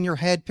not in your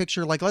head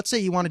picture, like, let's say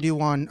you want to do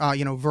one,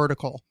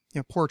 vertical,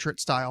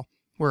 portrait style,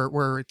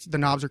 where the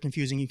knobs are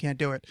confusing, you can't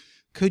do it.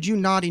 Could you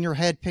not in your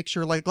head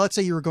picture, like, let's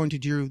say you were going to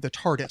do the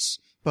TARDIS,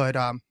 but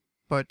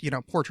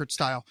portrait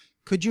style.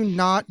 Could you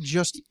not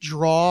just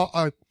draw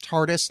a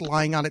TARDIS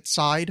lying on its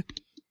side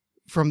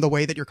from the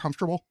way that you're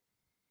comfortable?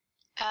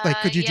 Like,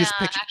 could you just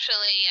picture?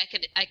 Actually,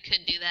 I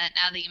could do that.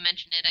 Now that you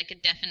mention it, I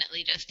could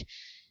definitely just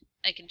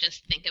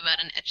think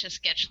about an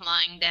Etch-A-Sketch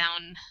lying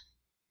down.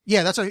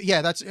 Yeah, that's.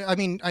 I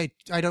mean, I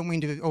don't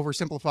mean to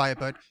oversimplify it,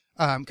 but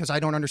because I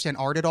don't understand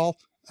art at all.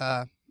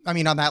 I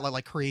mean, on that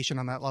like creation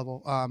on that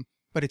level.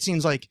 But it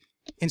seems like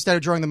instead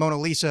of drawing the Mona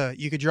Lisa,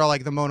 you could draw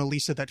like the Mona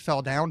Lisa that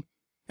fell down.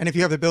 And if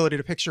you have the ability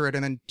to picture it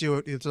and then do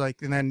it, it's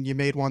like, and then you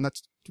made one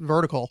that's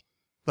vertical,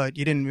 but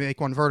you didn't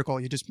make one vertical.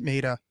 You just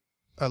made a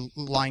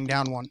lying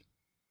down one.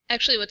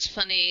 Actually, what's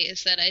funny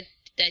is that I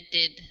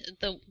did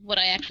what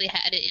I actually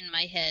had in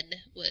my head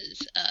was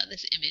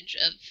this image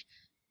of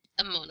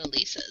a Mona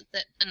Lisa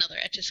that another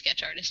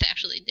Etch-A-Sketch artist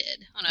actually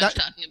did when I was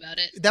talking about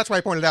it. That's why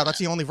I pointed out. That's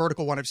the only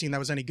vertical one I've seen that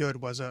was any good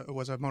was a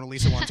Mona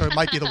Lisa one. So it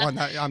might be the one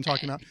that I'm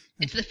talking about.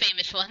 It's the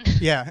famous one.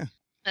 Yeah.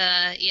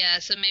 Yeah.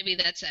 So maybe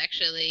that's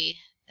actually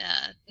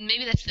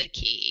maybe that's the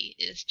key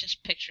is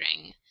just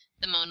picturing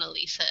the Mona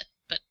Lisa,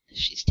 but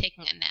she's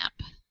taking a nap.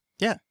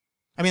 Yeah.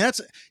 I mean,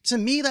 to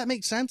me that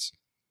makes sense.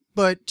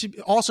 But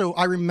also,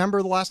 I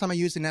remember the last time I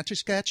used an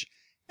Etch-A-Sketch,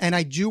 and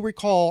I do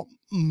recall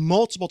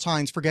multiple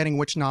times forgetting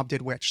which knob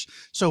did which.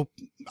 So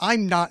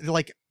I'm not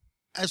like,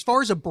 as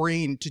far as a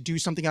brain to do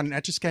something on an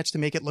Etch-A-Sketch to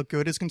make it look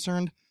good is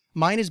concerned,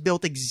 mine is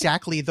built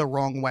exactly the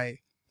wrong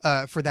way.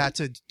 For that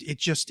to,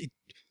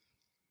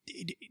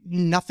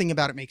 nothing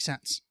about it makes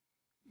sense.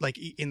 Like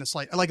in the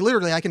slight, like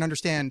literally I can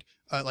understand,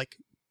 like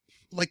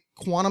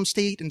quantum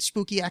state and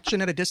spooky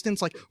action at a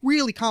distance, like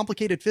really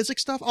complicated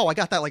physics stuff. Oh, I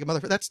got that like a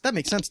motherfucker. That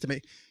makes sense to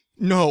me.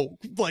 no,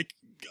 like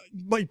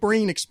my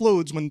brain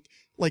explodes when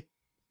like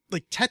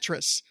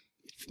Tetris.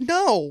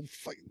 No,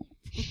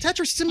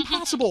 Tetris is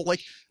impossible.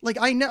 like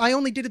I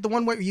only did it the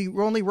one way.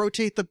 You only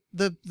rotate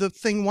the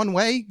thing one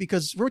way,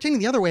 because rotating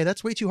the other way,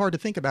 that's way too hard to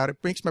think about. It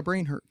makes my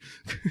brain hurt.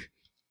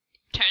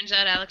 Turns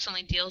out Alex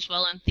only deals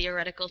well in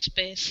theoretical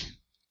space.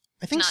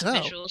 I think not so.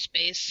 Visual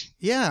space.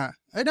 Yeah,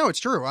 I know it's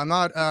true. I'm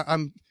not.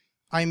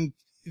 I'm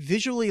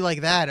visually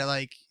like that.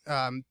 I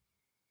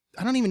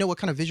don't even know what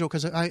kind of visual,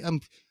 because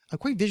I'm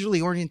quite visually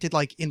oriented.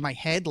 Like in my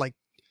head, like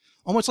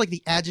almost like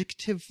the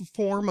adjective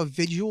form of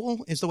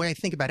visual is the way I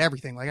think about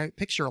everything. Like I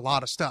picture a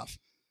lot of stuff.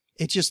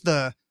 It's just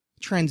the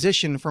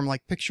transition from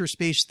like picture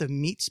space to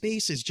meat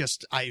space is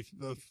just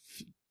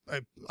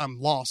I'm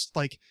lost.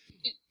 Like,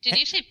 did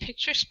you say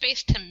picture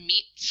space to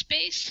meat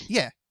space?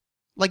 yeah.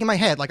 Like in my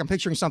head, like I'm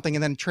picturing something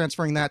and then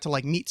transferring that to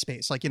like meat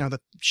space, like, you know, the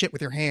shit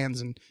with your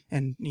hands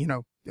and you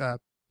know,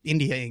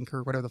 India ink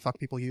or whatever the fuck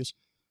people use.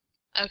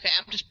 Okay,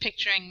 I'm just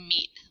picturing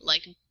meat,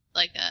 like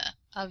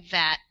a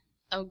vat,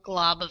 a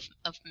glob of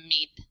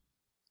meat.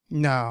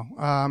 No,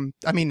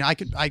 I mean, I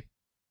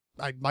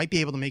might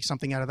be able to make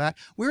something out of that.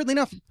 Weirdly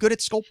enough, good at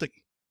sculpting.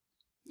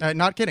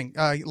 Not kidding.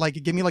 Like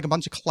give me like a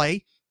bunch of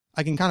clay,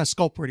 I can kind of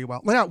sculpt pretty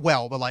well. Well, not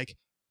well, but like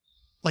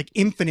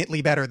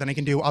infinitely better than I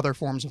can do other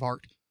forms of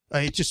art.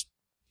 It just,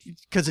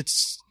 because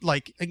it's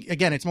like,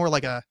 again, it's more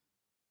like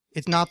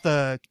it's not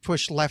the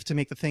push left to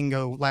make the thing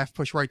go left,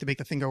 push right to make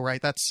the thing go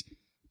right. That's,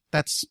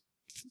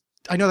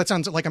 I know that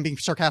sounds like I'm being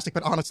sarcastic,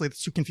 but honestly,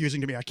 it's too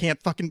confusing to me.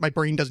 My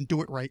brain doesn't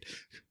do it right.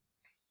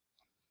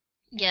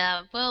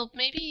 Yeah, well,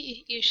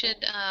 maybe you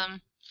should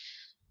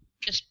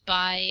just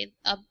buy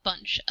a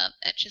bunch of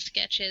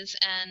Etch-A-Sketches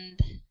and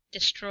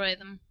destroy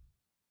them.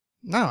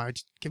 No, I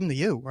just give them to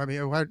you. I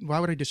mean, why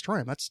would I destroy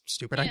them? That's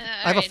stupid.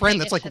 Yeah, I have a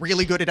friend that's like that's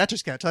really good at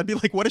Etch-A-Sketch. I'd be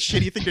like, what a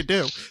shitty thing to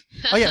do.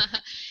 Oh yeah.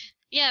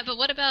 Yeah, but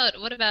what about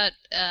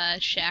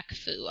Shaq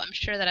Fu? I'm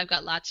sure that I've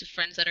got lots of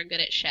friends that are good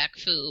at Shaq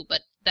Fu,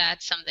 but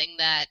that's something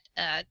that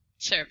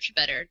serves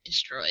better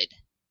destroyed.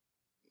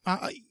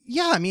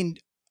 Yeah, I mean,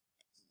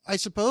 I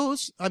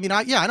suppose. I mean,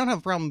 I don't have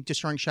a problem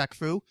destroying Shaq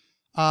Fu.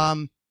 I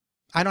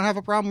don't have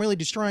a problem really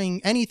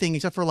destroying anything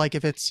except for like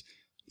if it's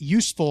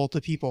useful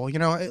to people, you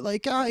know,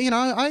 like, you know,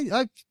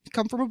 I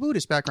come from a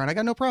Buddhist background. I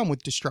got no problem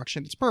with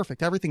destruction. It's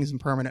perfect. Everything is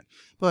impermanent.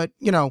 But,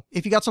 you know,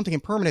 if you got something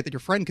impermanent that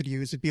your friend could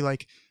use, it'd be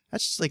like,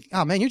 that's just like,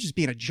 oh man, you're just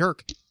being a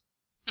jerk.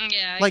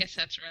 Yeah, I like, guess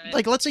that's right.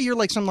 Like, let's say you're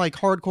like some like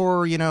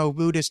hardcore, you know,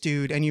 Buddhist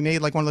dude, and you made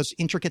like one of those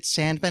intricate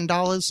sand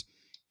mandalas,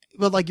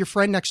 but like your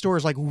friend next door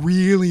is like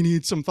really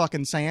needs some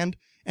fucking sand,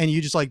 and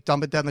you just like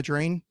dump it down the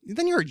drain,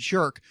 then you're a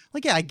jerk.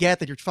 Like, yeah, I get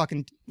that you're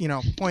fucking, you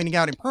know, pointing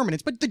out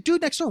impermanence, but the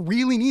dude next door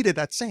really needed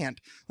that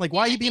sand. Like,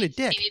 why are you being a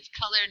dick? He needs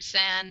colored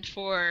sand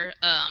for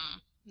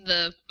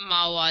the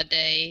Mawa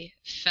Day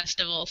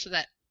festival so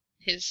that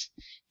his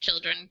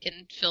children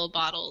can fill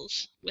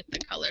bottles with the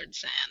colored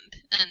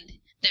sand. And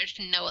there's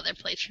no other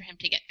place for him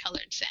to get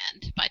colored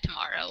sand by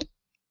tomorrow.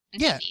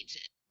 And Yeah. he needs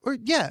it. Or,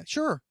 yeah,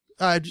 sure.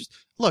 Just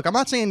look, I'm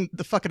not saying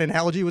the fucking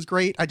analogy was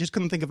great. I just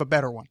couldn't think of a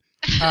better one.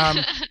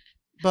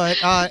 But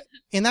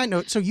in that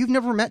note, so you've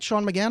never met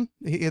Sean McGann?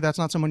 That's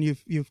not someone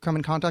you've come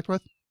in contact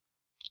with?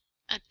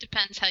 It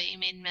depends how you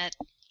mean met.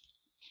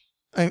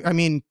 I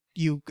mean,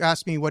 you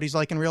asked me what he's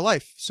like in real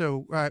life.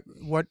 So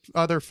what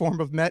other form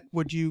of met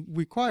would you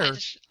require?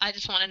 I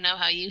just want to know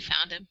how you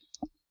found him.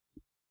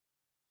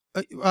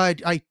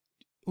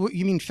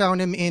 You mean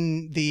found him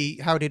in the,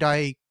 how did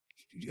I,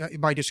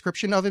 my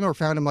description of him, or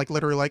found him like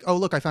literally like, oh,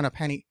 look, I found a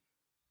penny?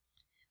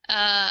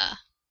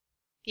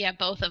 Yeah,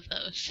 both of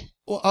those.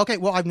 Well, okay,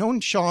 well, I've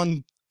known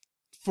Sean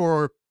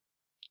for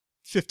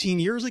 15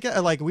 years ago.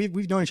 Like,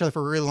 we've known each other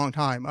for a really long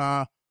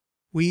time.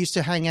 We used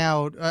to hang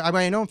out, I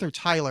mean, I know him through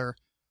Tyler,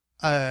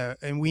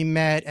 and we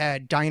met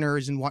at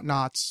diners and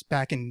whatnots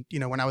back in, you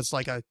know, when I was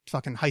like a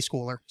fucking high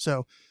schooler.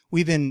 So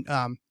we've been,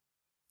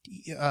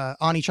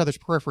 on each other's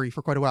periphery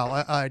for quite a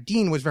while.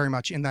 Dean was very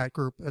much in that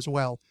group as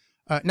well.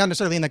 Not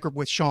necessarily in that group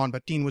with Sean,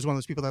 but Dean was one of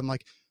those people that I'm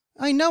like,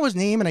 I know his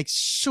name and I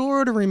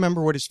sort of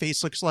remember what his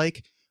face looks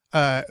like.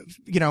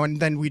 You know,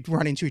 and then we'd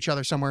run into each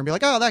other somewhere and be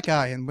like, oh, that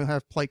guy, and we'll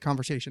have polite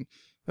conversation.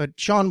 But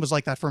Sean was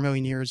like that for a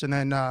million years. And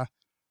then, I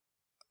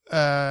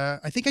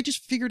think I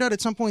just figured out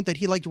at some point that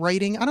he liked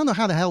writing. I don't know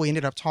how the hell we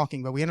ended up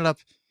talking, but we ended up,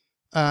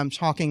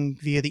 talking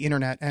via the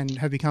internet and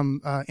have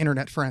become,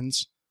 internet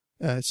friends,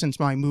 since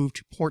my move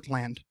to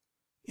Portland.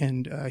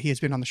 And, he has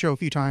been on the show a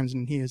few times,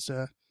 and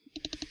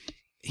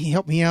he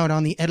helped me out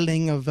on the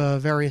editing of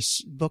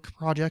various book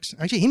projects.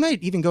 Actually, he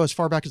might even go as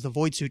far back as the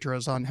Void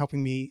Sutras on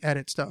helping me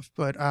edit stuff.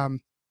 But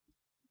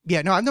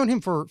yeah, no, I've known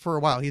him for a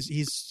while.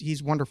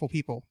 He's wonderful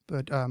people.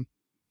 But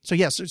so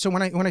yes, so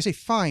when I say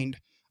find,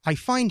 I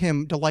find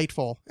him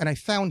delightful, and I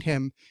found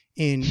him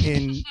in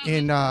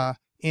a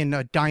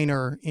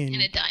diner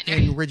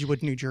in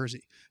Ridgewood, New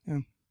Jersey.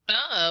 Yeah.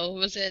 Oh,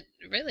 was it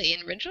really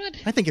in Ridgewood?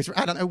 I think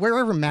I don't know,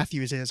 wherever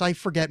Matthews is. I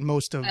forget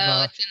most of.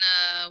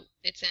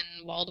 It's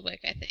in Waldwick,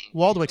 I think.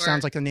 Waldwick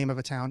sounds like the name of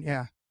a town.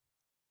 Yeah.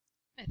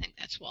 I think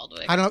that's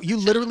Waldwick. I don't know. You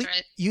That literally, sounds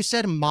right. you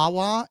said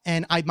Mawa,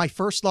 and my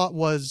first thought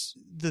was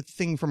the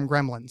thing from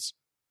Gremlins.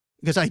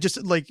 Because I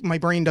just, like, my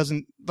brain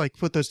doesn't, like,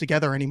 put those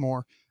together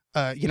anymore.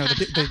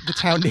 The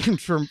town name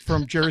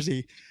from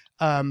Jersey.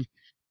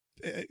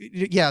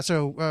 Yeah,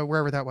 so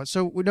wherever that was.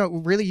 So, no,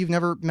 really, you've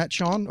never met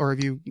Sean? Or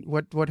have you,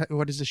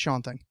 what is this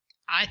Sean thing?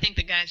 I think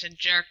the guy's a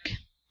jerk.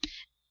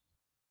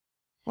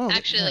 Well,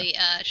 Actually,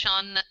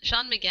 Sean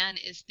McGann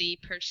is the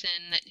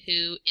person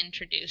who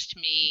introduced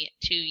me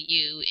to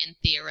you in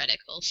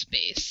theoretical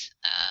space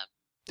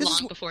This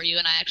is long before you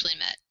and I actually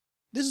met.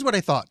 This is what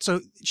I thought. So,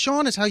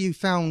 Sean is how you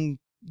found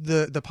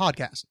the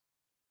podcast.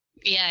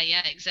 Yeah,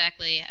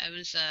 exactly. I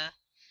was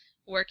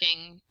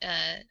working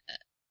a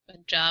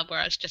job where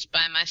I was just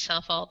by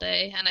myself all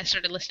day, and I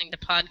started listening to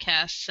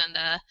podcasts, and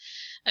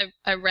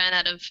I ran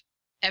out of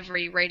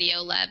every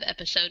Radiolab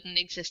episode in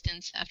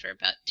existence after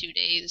about 2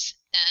 days,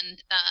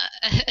 and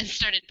I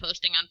started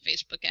posting on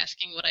Facebook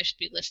asking what I should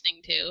be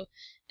listening to,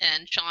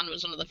 and Sean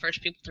was one of the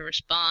first people to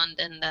respond,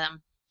 and I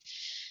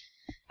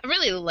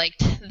really liked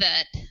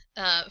that.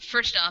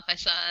 First off, I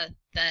saw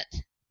that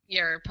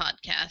your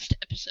podcast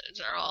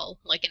episodes are all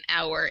like an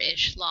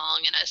hour-ish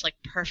long, and I was like,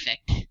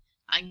 perfect.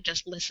 I can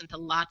just listen to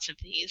lots of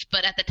these.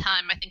 But at the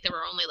time, I think there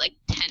were only like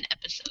 10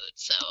 episodes,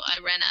 so I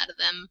ran out of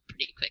them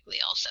pretty quickly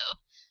also.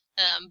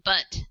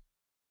 But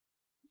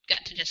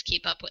got to just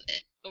keep up with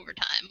it over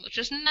time, which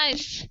was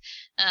nice.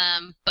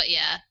 But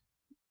yeah,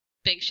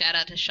 big shout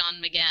out to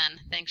Sean McGann.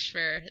 Thanks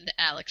for the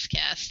Alex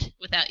cast.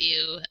 Without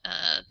you,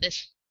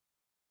 this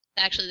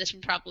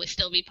would probably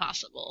still be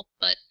possible,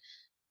 but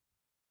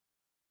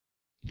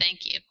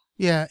thank you.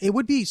 Yeah, it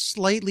would be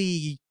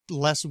slightly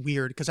less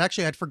weird, because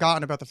actually I'd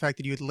forgotten about the fact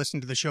that you had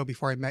listened to the show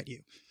before I met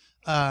you.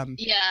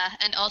 Yeah,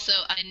 and also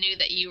I knew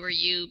that you were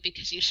you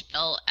because you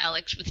spell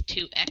Alex with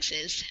 2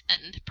 X's,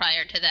 and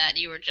prior to that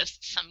you were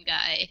just some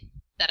guy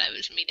that I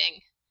was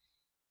meeting.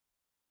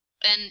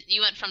 And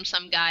you went from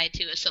some guy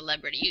to a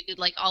celebrity.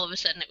 Like, all of a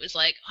sudden it was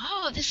like,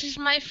 oh, this is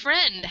my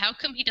friend. How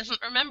come he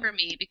doesn't remember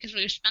me? Because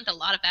we've spent a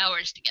lot of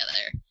hours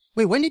together.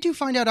 Wait, when did you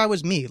find out I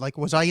was me? Like,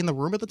 was I in the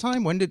room at the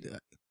time? When did...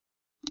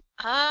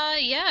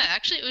 Yeah,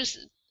 actually it was,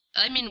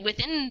 I mean,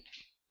 within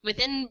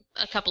within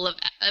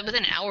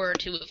an hour or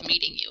two of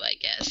meeting you, I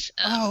guess.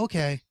 Oh,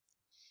 okay.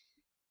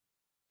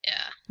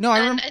 Yeah. No, I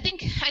And remember.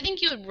 I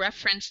think you had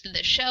referenced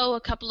the show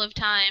a couple of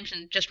times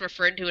and just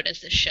referred to it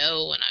as the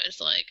show, and I was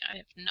like, I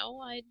have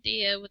no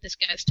idea what this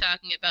guy's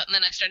talking about. And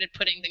then I started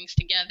putting things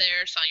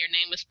together, saw your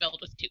name was spelled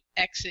with 2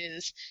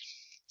 X's,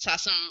 saw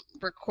some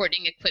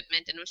recording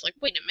equipment, and was like,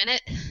 wait a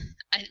minute,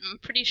 I'm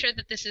pretty sure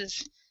that this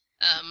is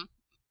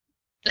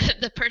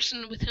the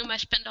person with whom I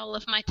spend all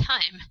of my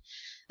time.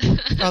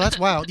 Oh, that's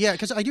wild. Yeah,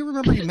 because I do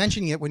remember you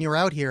mentioning it when you were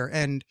out here,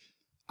 and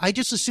I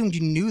just assumed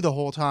you knew the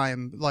whole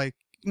time. Like,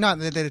 not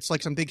that it's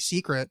like some big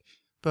secret,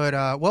 but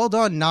well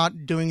done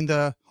not doing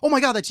the, oh my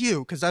god, that's you,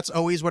 because that's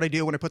always what I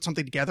do when I put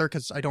something together,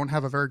 because I don't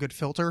have a very good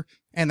filter,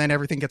 and then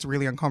everything gets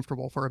really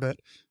uncomfortable for a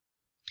bit.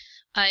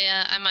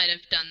 I might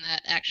have done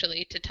that,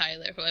 actually, to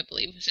Tyler, who I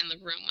believe was in the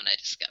room when I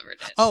discovered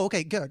it. Oh,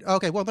 okay, good.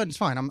 Okay, well, then it's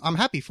fine. I'm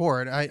happy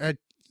for it.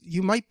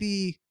 You might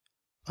be,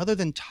 other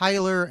than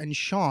Tyler and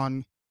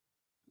Sean,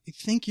 I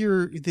think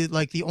you're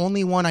the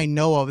only one I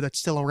know of that's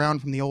still around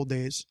from the old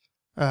days.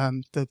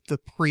 The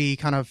pre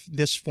kind of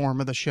this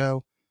form of the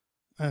show.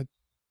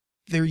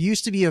 There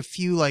used to be a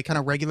few like kind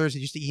of regulars that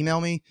used to email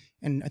me,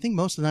 and I think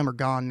most of them are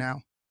gone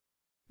now.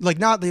 Like,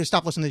 not they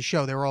stopped listening to the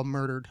show; they were all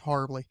murdered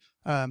horribly.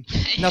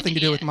 Nothing to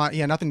do with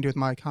nothing to do with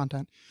my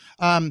content.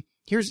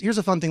 Here's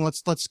a fun thing.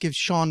 Let's give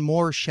Sean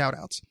more shout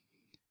outs.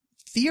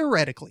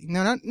 Theoretically,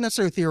 now not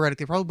necessarily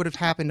theoretically, probably would have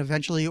happened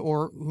eventually,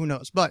 or who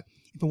knows. But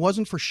if it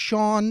wasn't for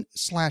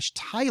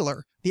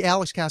Sean/Tyler, the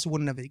Alex cast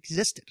wouldn't have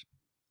existed.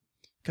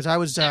 Because I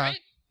was, Right?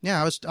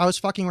 I was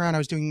fucking around. I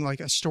was doing like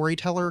a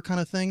storyteller kind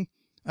of thing.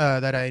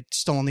 That I'd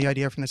stolen the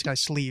idea from this guy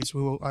Sleeves,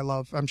 who I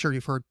love. I'm sure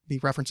you've heard me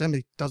reference him.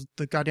 He does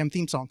the goddamn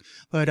theme song.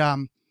 But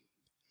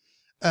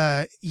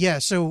yeah.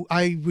 So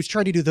I was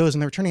trying to do those,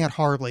 and they were turning out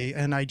horribly.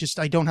 And I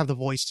don't have the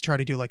voice to try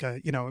to do like a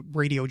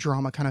radio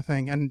drama kind of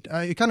thing. And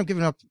I kind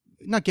of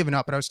not given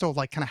up, but I was still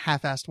like kind of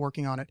half-assed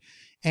working on it.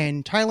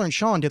 And Tyler and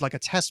Sean did like a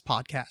test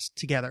podcast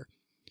together.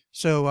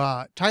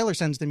 So Tyler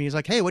sends to me, he's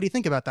like, hey, what do you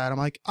think about that? I'm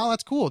like, oh,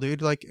 that's cool,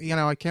 dude. Like,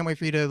 I can't wait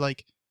for you to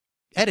like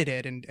edit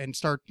it and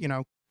start,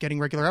 getting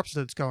regular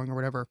episodes going or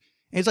whatever.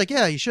 And he's like,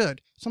 yeah, you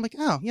should. So I'm like,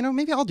 oh,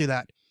 maybe I'll do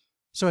that.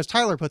 So as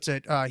Tyler puts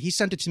it, he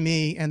sent it to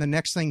me, and the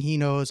next thing he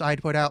knows,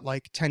 I'd put out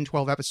like 10,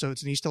 12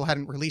 episodes, and he still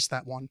hadn't released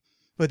that one.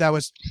 But that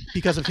was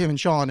because of him and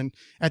Sean. And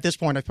at this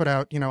point, I've put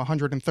out,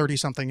 130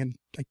 something, and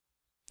I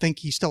think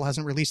he still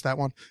hasn't released that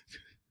one.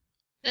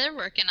 They're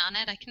working on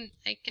it. I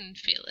can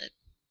feel it.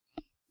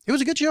 It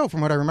was a good show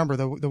from what I remember,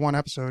 the one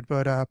episode,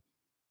 but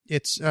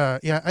it's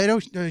yeah, I know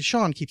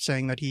Sean keeps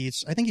saying that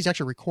I think he's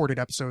actually recorded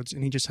episodes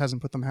and he just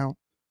hasn't put them out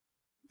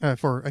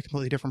for a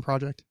completely different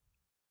project.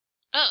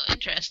 Oh,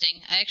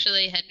 interesting. I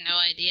actually had no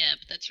idea,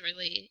 but that's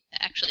really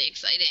actually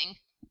exciting.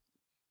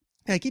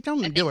 Yeah, I keep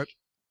telling him to do it.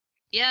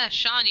 Yeah,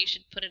 Sean, you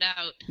should put it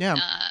out. Yeah.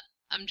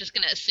 I'm just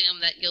gonna assume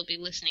that you'll be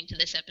listening to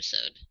this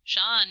episode.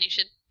 Sean, you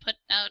should put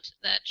out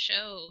that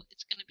show.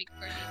 It's gonna be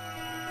great.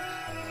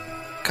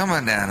 Come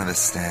on down to the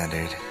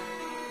Standard.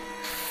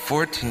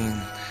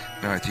 14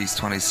 Northeast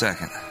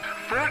 22nd.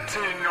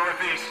 14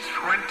 Northeast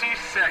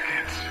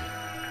 22nd.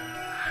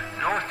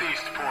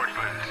 Northeast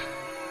Portland.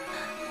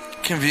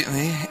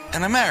 Conveniently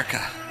in America.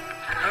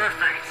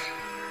 Perfect.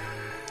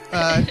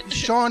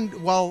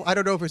 Sean, well, I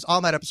don't know if it was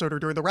on that episode or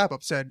during the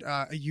wrap-up, said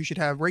you should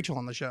have Rachel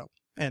on the show.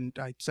 And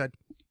I said,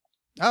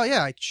 oh,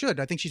 yeah, I should.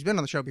 I think she's been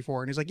on the show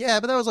before. And he's like, yeah,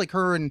 but that was like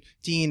her and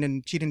Dean,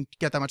 and she didn't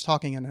get that much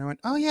talking. And I went,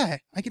 oh, yeah,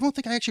 I don't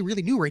think I actually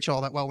really knew Rachel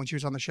all that well when she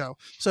was on the show.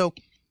 So,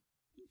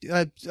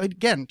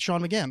 again,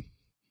 Sean McGann.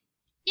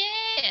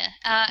 Yeah.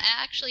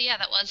 Actually, yeah,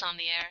 that was on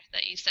the air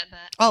that you said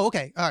that. Oh,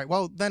 okay. All right.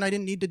 Well, then I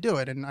didn't need to do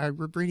it, and I'm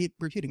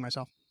repeating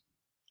myself.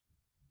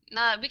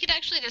 Nah, we could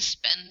actually just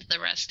spend the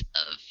rest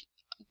of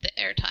the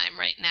airtime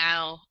right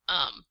now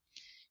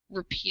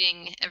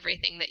repeating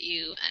everything that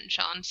you and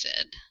Sean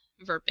said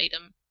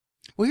verbatim.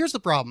 Well, here's the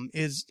problem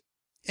is,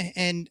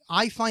 and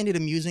I find it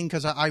amusing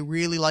because I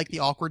really like the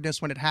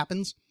awkwardness when it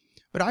happens,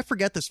 but I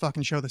forget this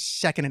fucking show the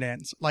second it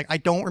ends. Like, I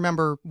don't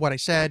remember what I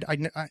said.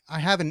 I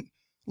haven't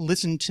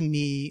listened to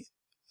me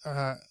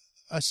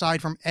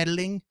aside from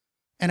editing,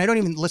 and I don't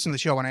even listen to the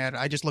show when I edit.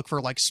 I just look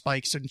for like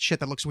spikes and shit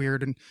that looks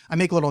weird, and I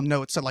make little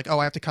notes that like, oh,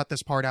 I have to cut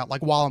this part out,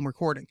 like while I'm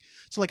recording.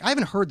 So like, I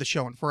haven't heard the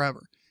show in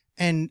forever,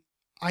 and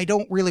I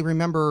don't really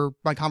remember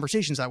my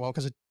conversations that well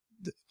because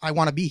I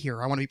want to be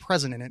here. I want to be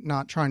present in it,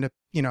 not trying to,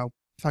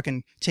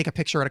 fucking take a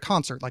picture at a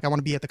concert. Like, I want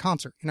to be at the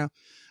concert,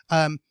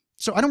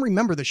 So I don't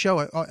remember the show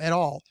at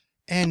all.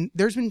 And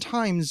there's been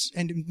times,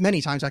 and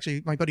many times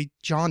actually, my buddy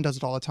John does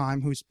it all the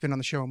time, who's been on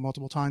the show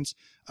multiple times,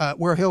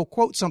 where he'll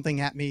quote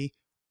something at me,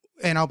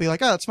 and I'll be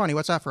like, oh, that's funny.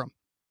 What's that from?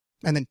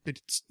 And then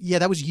yeah,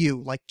 that was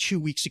you, like 2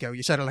 weeks ago.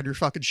 You said it on your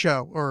fucking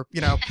show, or,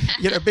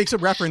 make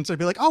some reference and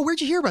be like, oh,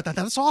 where'd you hear about that?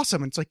 That's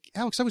awesome. And it's like,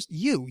 Alex, that was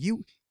you.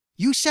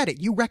 You said it.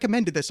 You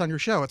recommended this on your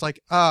show. It's like,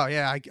 oh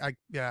yeah, I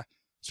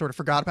sort of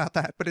forgot about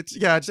that. But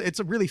it's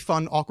a really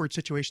fun, awkward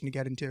situation to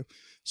get into.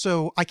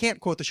 So I can't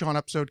quote the Sean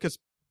episode because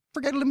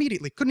forget it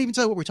immediately. Couldn't even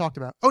tell you what we talked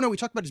about. Oh no, we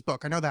talked about his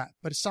book. I know that.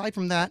 But aside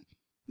from that,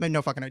 I had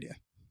no fucking idea.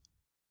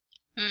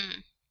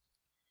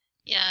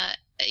 Yeah,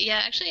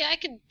 actually, I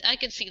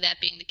could see that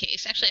being the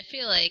case. Actually, I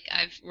feel like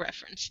I've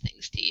referenced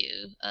things to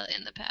you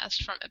in the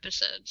past from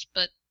episodes,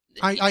 but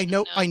I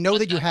know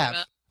that you have.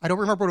 About. I don't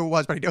remember what it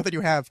was, but I know that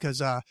you have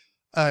because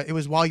it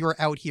was while you were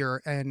out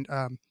here, and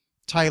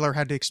Tyler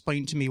had to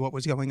explain to me what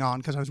was going on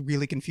because I was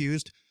really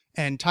confused.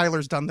 And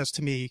Tyler's done this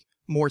to me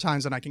more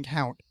times than I can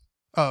count,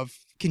 of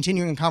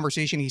continuing a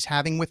conversation he's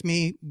having with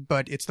me,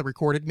 but it's the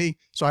recorded me,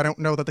 so I don't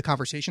know that the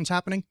conversation's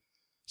happening.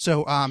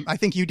 So I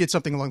think you did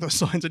something along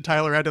those lines, and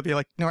Tyler had to be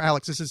like, no,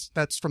 Alex,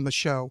 that's from the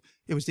show.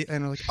 It was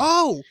and I'm like,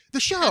 oh, the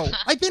show.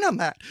 I've been on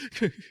that.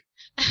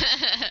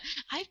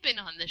 I've been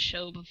on the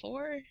show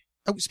before.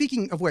 Oh,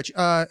 speaking of which,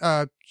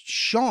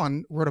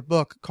 Sean wrote a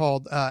book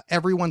called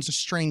Everyone's a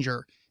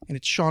Stranger, and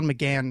it's Sean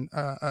McGann,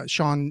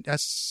 Sean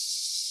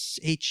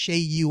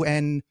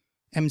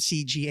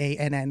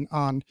SHAUNMCGANN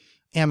on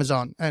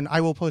Amazon, and I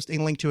will post a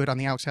link to it on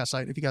the Alex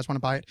site if you guys want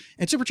to buy it.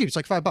 And it's super cheap. It's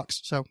like $5,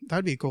 so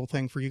that'd be a cool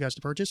thing for you guys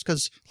to purchase.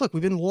 Because look,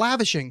 we've been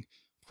lavishing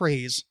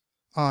praise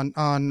on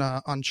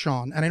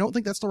Sean, and I don't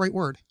think that's the right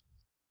word.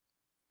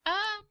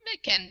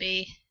 It can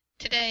be.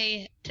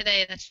 Today,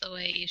 that's the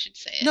way you should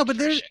say it. No, but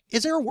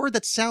is there a word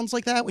that sounds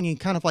like that when you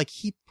kind of like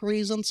heap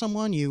praise on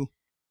someone? Can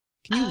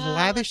you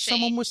lavish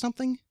someone with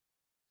something?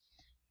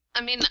 I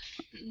mean,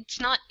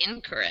 it's not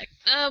incorrect.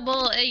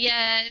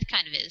 Yeah, it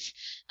kind of is.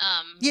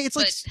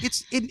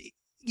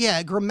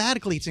 Yeah,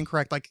 grammatically it's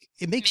incorrect. Like,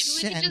 it makes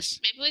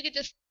sense. Maybe we could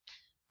just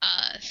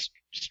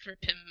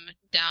strip him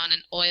down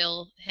and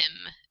oil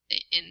him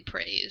in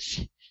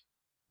praise.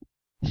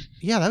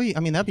 Yeah,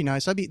 that'd be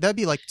nice. That'd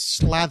be like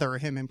slather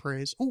him in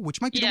praise. Oh, which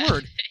might be the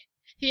word.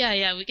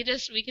 Yeah, we could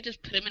just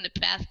put him in a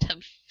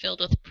bathtub filled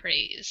with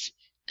praise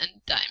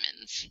and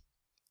diamonds.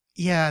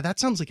 Yeah, that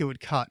sounds like it would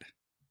cut.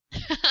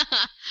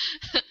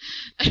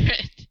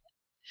 Alright.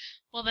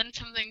 Well, then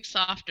something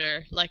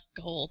softer, like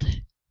gold.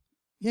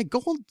 Yeah,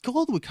 gold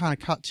would kind of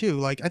cut too.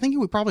 Like, I think you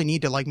would probably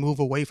need to like move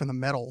away from the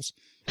metals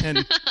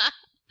and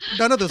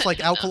none of those like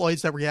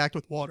alkaloids that react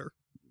with water.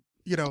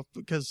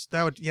 Because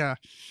that'd be awkward.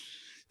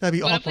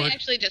 What if we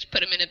actually just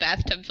put him in a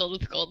bathtub filled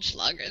with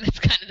Goldschlager? That's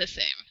kind of the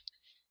same.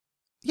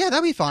 Yeah,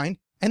 that'd be fine.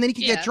 And then he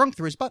could get drunk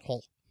through his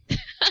butthole.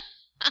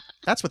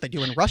 That's what they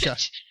do in Russia.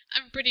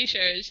 I'm pretty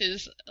sure it's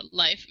his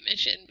life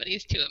mission, but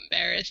he's too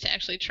embarrassed to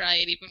actually try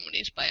it even when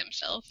he's by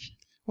himself.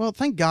 Well,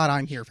 thank God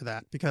I'm here for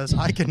that, because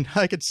I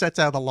can set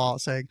out the law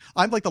saying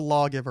I'm like the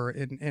lawgiver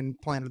in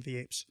Planet of the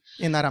Apes,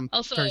 in that I'm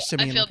also, very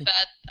simian looking.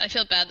 I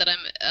feel bad that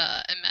I'm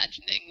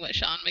imagining what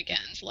Sean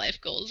McGann's life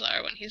goals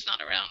are when he's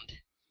not around.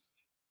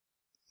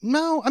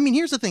 No, I mean,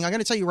 here's the thing. I'm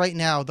going to tell you right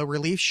now, the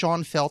relief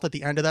Sean felt at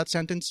the end of that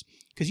sentence,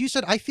 because you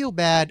said, I feel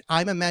bad,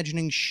 I'm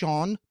imagining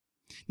Sean.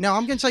 Now,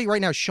 I'm going to tell you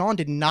right now, Sean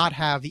did not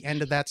have the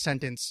end of that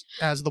sentence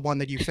as the one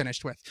that you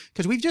finished with,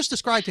 because we've just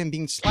described him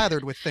being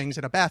slathered with things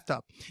in a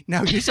bathtub.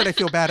 Now, you said I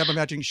feel bad. I'm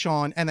imagining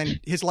Sean and then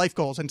his life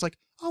goals, and it's like,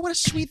 oh, what a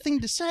sweet thing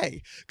to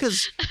say.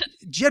 Because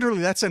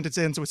generally that sentence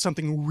ends with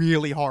something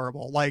really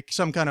horrible, like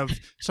some kind of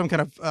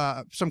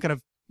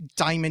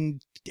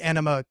diamond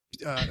enema,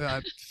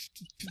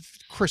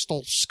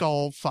 crystal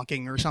skull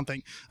fucking or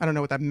something. I don't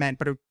know what that meant,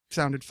 but it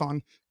sounded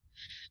fun.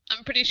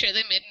 I'm pretty sure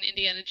they made an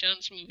Indiana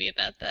Jones movie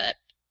about that.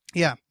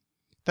 Yeah,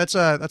 that's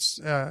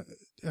I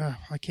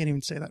can't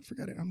even say that.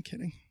 Forget it. I'm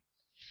kidding.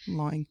 I'm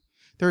lying.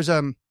 There's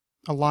a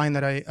line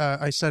that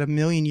I said a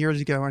million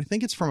years ago. I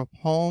think it's from a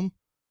poem.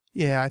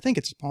 Yeah, I think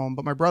it's a poem,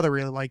 but my brother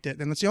really liked it,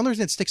 and that's the only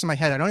reason it sticks in my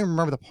head. I don't even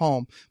remember the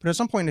poem, but at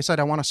some point I said,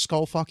 "I want to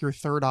skull fuck your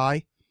third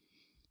eye,"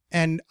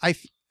 and I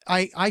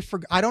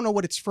don't know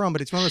what it's from,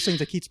 but it's one of those things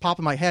that keeps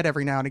popping in my head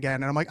every now and again.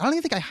 And I'm like, I don't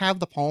even think I have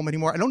the poem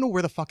anymore. I don't know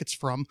where the fuck it's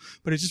from,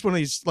 but it's just one of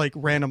these like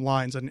random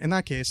lines. And in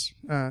that case,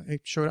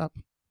 it showed up.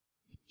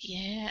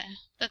 Yeah,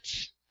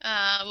 that's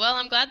well,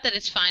 I'm glad that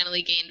it's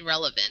finally gained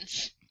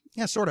relevance.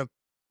 Yeah, sort of.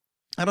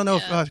 I don't know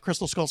if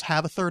crystal skulls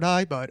have a third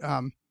eye, but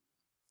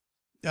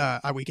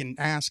we can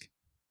ask.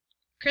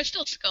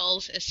 Crystal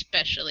skulls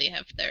especially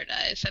have third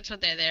eyes. That's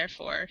what they're there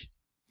for.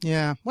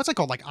 Yeah. What's it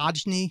called? Like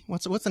Ajni?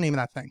 What's the name of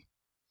that thing?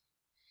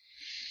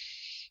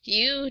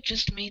 You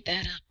just made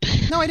that up.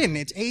 No, I didn't.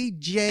 It's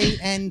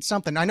AJN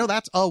something. I know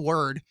that's a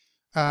word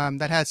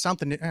that has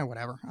something.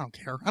 Whatever. I don't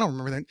care. I don't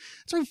remember that.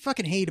 That's what I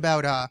fucking hate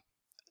about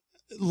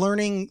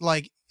learning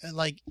like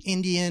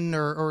Indian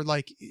or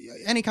like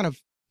any kind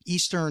of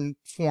Eastern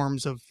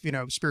forms of,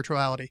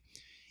 spirituality,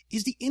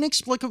 is the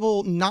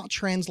inexplicable not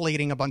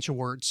translating a bunch of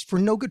words for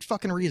no good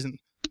fucking reason.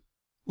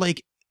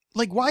 Like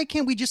why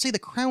can't we just say the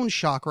crown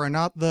chakra,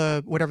 not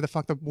the whatever the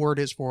fuck the word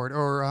is for it,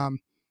 or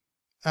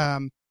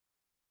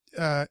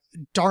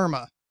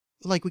dharma?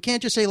 Like, we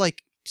can't just say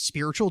like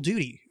spiritual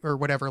duty or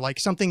whatever, like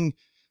something.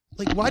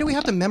 Like, why do we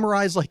have to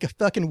memorize like a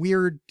fucking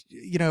weird,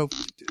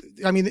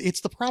 I mean,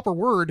 it's the proper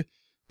word,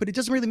 but it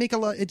doesn't really make a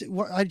lot.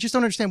 I just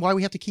don't understand why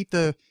we have to keep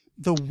the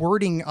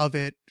wording of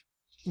it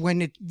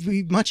when it'd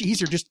be much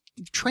easier just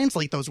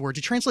translate those words.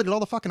 You translated all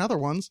the fucking other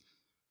ones.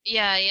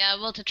 Yeah.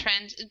 Well,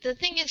 the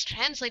thing is,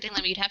 translating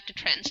them, you'd have to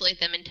translate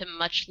them into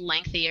much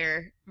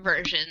lengthier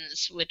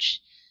versions,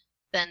 which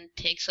then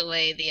takes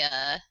away the,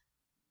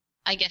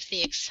 I guess,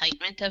 the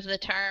excitement of the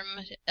term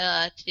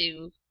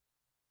to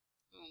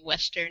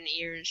Western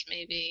ears,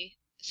 maybe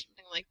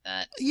something like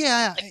that.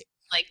 Yeah,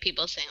 like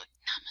people saying like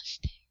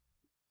namaste.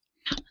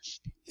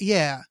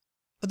 Yeah,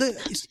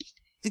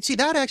 see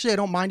that actually I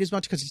don't mind as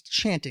much because it's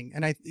chanting,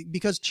 and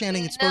because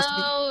chanting it's supposed to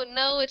be.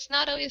 No, it's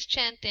not always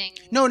chanting.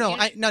 No,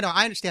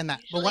 I understand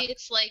that. Usually But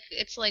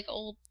it's like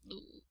old.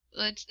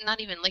 It's not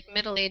even like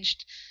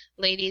middle-aged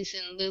ladies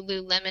in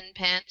Lululemon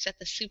pants at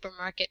the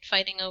supermarket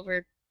fighting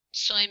over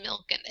soy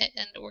milk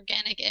and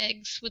organic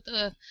eggs with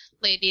a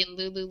lady in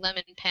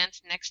Lululemon pants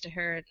next to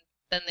her, and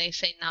then they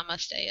say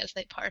namaste as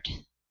they part.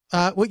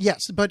 Well,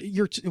 yes, but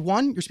you're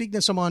speaking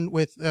to someone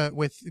with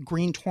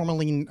green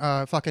tourmaline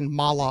fucking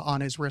mala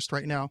on his wrist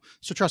right now.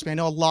 So trust me, I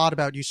know a lot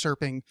about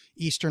usurping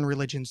Eastern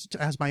religions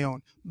as my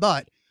own.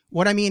 But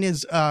what I mean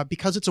is,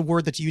 because it's a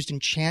word that's used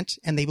in chant,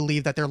 and they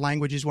believe that their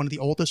language is one of the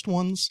oldest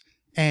ones,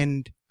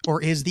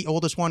 or is the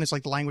oldest one, it's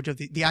like the language of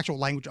the actual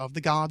language of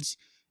the gods,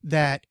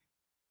 that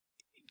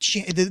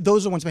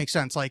those are the ones that make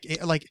sense. Like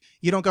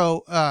you don't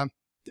go, I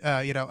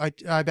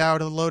bow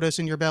to the lotus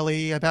in your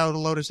belly. I bow to the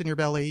lotus in your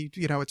belly.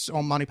 It's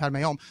Om Mani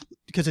Padme Om,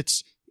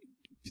 because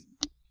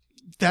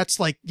that's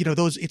like,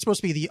 those, it's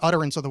supposed to be the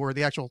utterance of the word.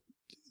 The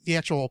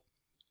actual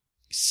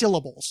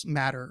syllables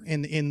matter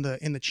in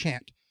the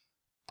chant.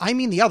 I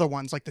mean, the other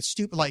ones, like the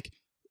stupid, like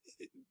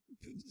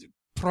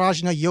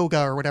Prajna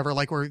Yoga or whatever,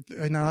 like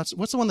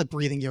what's the one that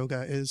breathing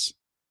yoga is?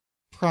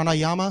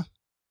 Pranayama?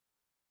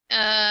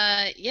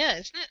 Yeah,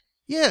 isn't it?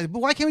 Yeah, but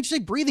why can't we just say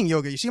breathing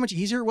yoga? You see how much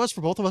easier it was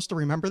for both of us to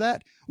remember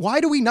that?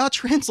 Why do we not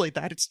translate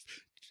that? It's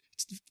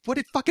what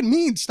it fucking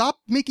means. Stop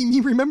making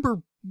me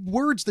remember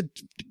words that...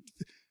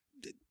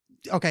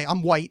 Okay,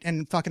 I'm white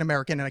and fucking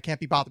American and I can't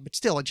be bothered, but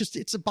still,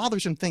 it's a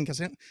bothersome thing,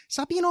 because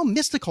stop being all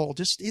mystical.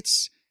 Just,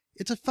 it's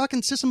a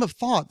fucking system of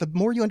thought. The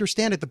more you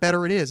understand it, the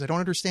better it is. I don't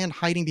understand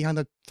hiding behind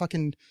the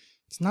fucking...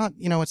 It's not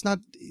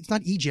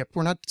Egypt.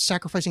 We're not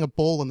sacrificing a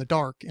bull in the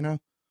dark,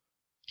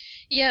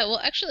 Yeah, well,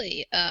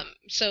 actually,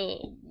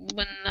 so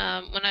when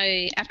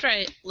after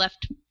I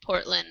left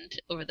Portland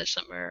over the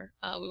summer,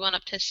 we went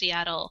up to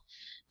Seattle,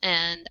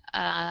 and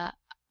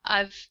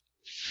I've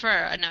for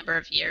a number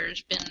of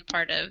years been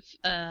part of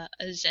a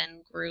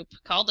Zen group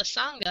called a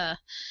Sangha,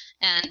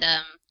 and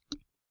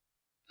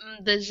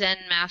the Zen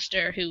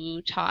master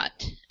who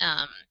taught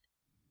at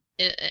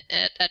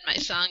my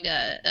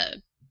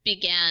Sangha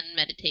began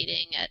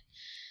meditating at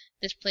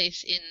this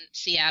place in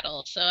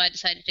Seattle, so I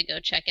decided to go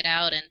check it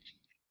out, and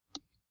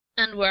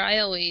where I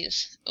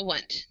always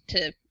went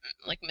to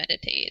like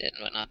meditate and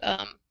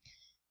whatnot,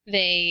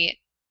 they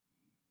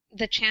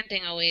the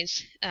chanting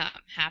always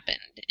happened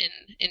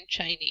in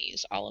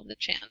Chinese. All of the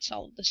chants,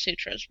 all of the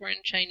sutras were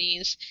in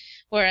Chinese.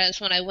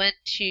 Whereas when I went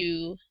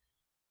to,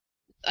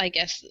 I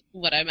guess,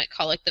 what I might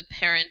call like the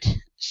parent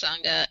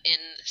Sangha in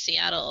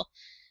Seattle,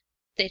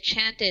 they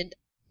chanted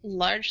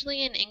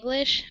largely in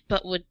English,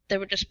 but there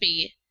would just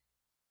be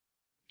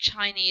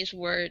Chinese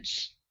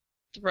words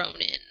thrown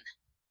in,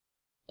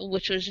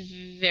 which was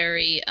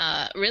very,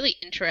 really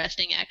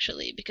interesting,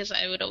 actually, because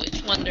I would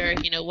always wonder,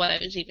 what I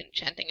was even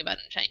chanting about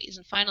in Chinese.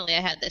 And finally,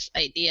 I had this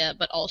idea,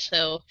 but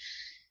also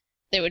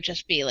there would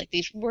just be like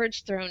these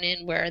words thrown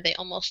in where they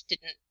almost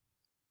didn't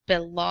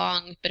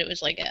belong, but it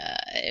was like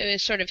it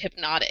was sort of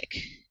hypnotic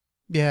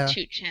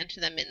to chant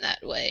them in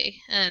that way.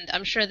 And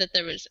I'm sure that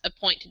there was a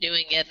point to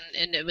doing it,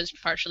 and it was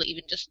partially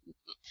even just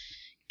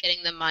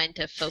getting the mind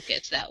to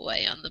focus that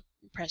way on the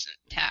present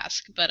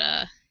task. But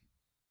I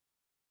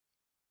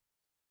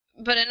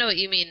know what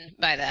you mean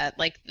by that,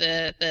 like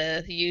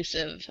the use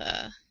of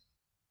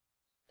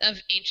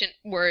ancient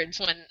words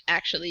when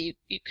actually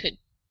you could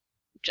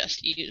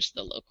just use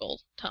the local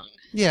tongue.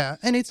 Yeah,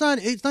 and it's not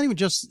even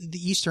just the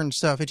Eastern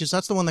stuff. It's just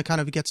that's the one that kind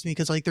of gets me,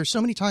 because like there's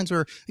so many times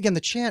where, again, the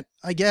chant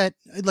I get,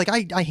 like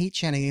I hate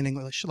chanting in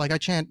English. Like I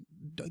chant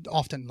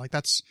often. Like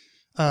that's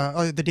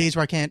the days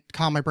where I can't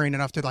calm my brain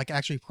enough to like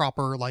actually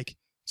proper like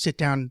sit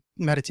down,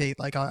 meditate.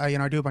 Like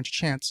I do a bunch of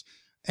chants,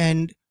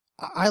 and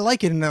I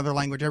like it in another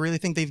language. I really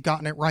think they've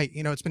gotten it right.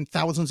 It's been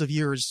thousands of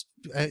years.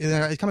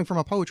 Coming from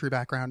a poetry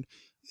background,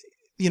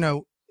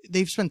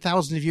 they've spent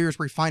thousands of years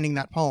refining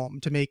that poem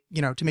to make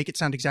it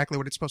sound exactly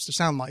what it's supposed to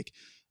sound like.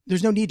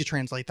 There's no need to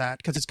translate that,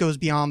 because it goes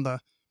beyond the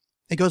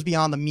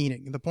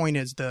meaning. The point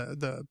is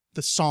the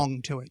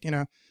song to it,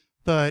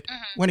 But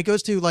when it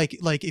goes to like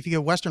if you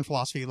go Western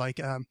philosophy, like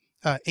a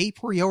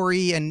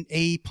priori and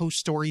a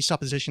posteriori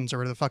suppositions, or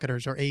whatever the fuck it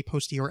is, or a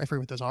posteriori, I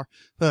forget what those are.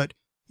 But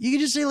you can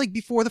just say like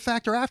before the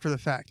fact or after the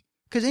fact,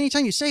 because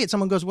anytime you say it,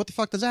 someone goes, "What the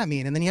fuck does that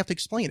mean?" And then you have to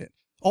explain it.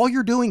 All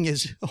you're doing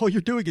is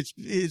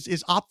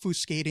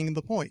obfuscating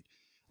the point.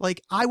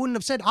 Like I wouldn't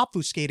have said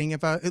obfuscating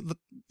if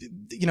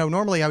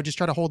normally I would just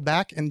try to hold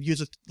back and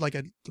use like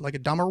a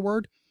dumber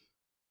word.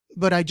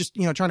 But I just,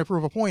 trying to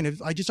prove a point.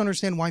 I just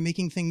understand why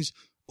making things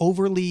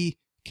overly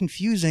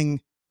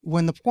confusing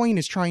when the point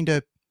is trying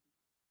to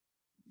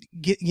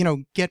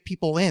get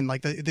people in.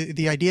 Like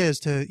the idea is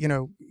to,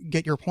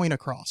 get your point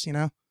across,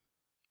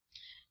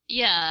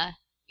 Yeah.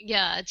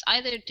 Yeah. It's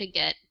either to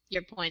get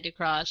your point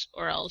across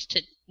or else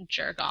to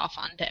jerk off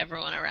onto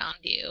everyone around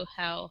you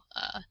how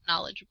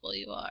knowledgeable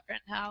you are and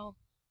how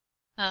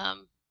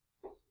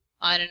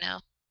I don't know,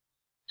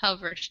 how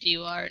versed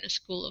you are in a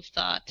school of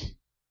thought.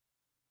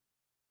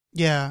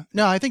 Yeah.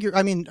 No, I think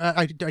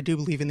I do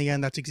believe in the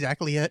end that's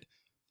exactly it.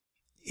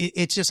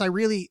 It's just I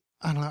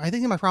don't know. I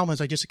think my problem is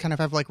I just kind of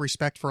have like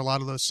respect for a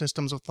lot of those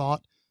systems of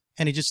thought,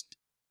 and it's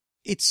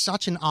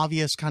such an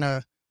obvious kind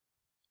of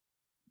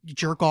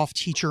jerk off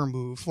teacher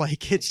move.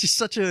 Like it's just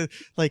such a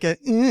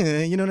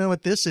you don't know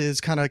what this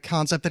is kind of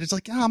concept, that it's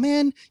like, oh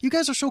man, you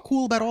guys are so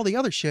cool about all the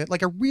other shit.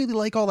 Like I really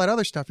like all that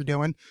other stuff you're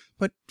doing,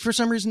 but for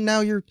some reason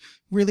now you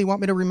really want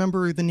me to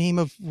remember the name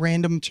of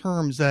random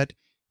terms that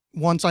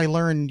once I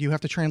learned you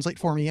have to translate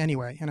for me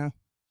anyway, I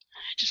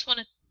just want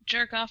to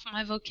jerk off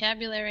my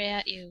vocabulary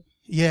at you.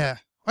 Yeah.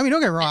 I mean,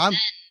 don't get me wrong.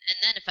 And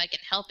then if I can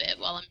help it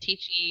while I'm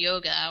teaching you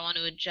yoga, I want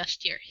to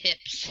adjust your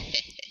hips.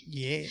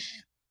 Yeah.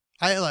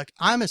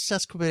 I'm as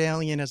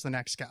sesquipedalian as the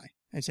next guy.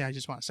 I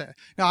just want to say it.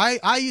 Now,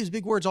 I use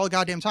big words all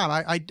goddamn time.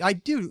 I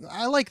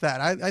like that.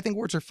 I think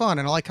words are fun,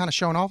 and I like kind of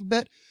showing off a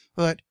bit,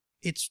 but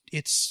it's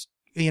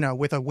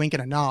with a wink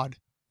and a nod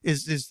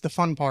is the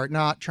fun part,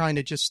 not trying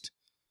to just,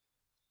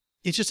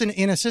 it's just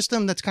in a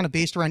system that's kind of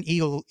based around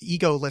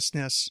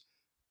egolessness,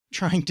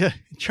 trying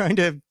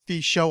to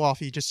be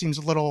show-offy just seems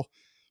a little,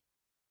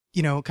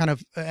 kind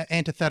of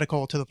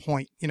antithetical to the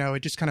point. It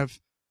just kind of,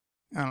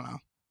 I don't know.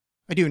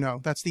 I do know.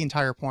 That's the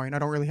entire point. I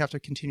don't really have to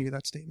continue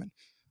that statement.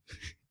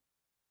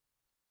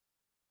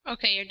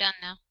 Okay, you're done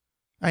now.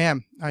 I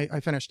am. I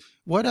finished.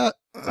 What,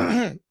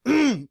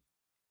 pardon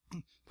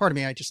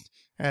me, I just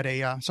had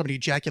somebody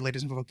ejaculated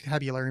some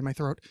vocabulary in my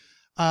throat.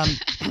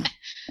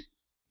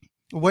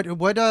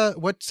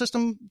 What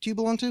system do you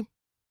belong to?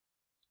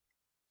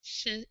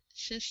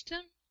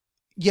 System?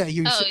 Yeah,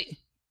 the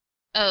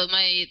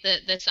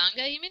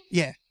Sangha, you mean?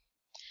 Yeah.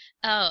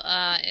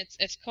 Oh,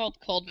 it's called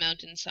Cold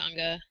Mountain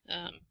Sangha,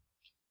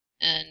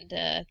 and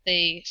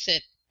they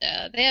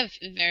have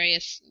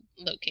various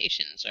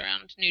locations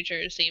around New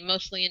Jersey,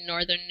 mostly in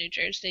northern New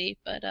Jersey,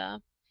 but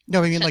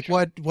no, I mean central.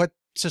 Like what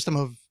system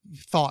of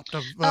thought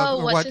of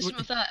what system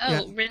of thought? Oh,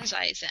 yeah.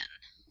 Rinzai Zen.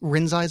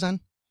 Rinzai Zen?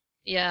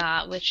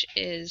 Yeah, which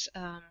is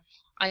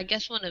I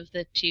guess one of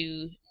the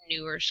two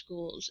newer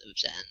schools of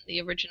Zen.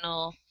 The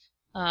original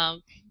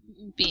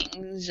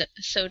being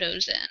Soto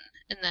Zen,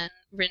 and then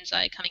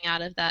Rinzai coming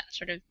out of that and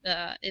sort of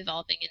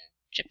evolving in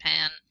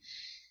Japan.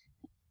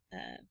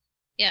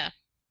 Yeah.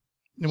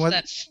 And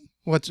what's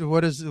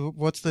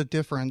the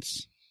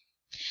difference?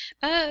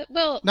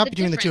 Well, not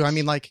between the two. I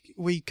mean, like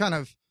we kind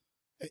of,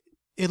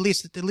 at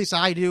least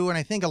I do, and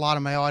I think a lot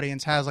of my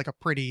audience has like a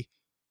pretty,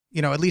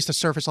 at least a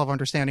surface level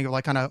understanding of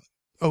like kind of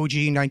OG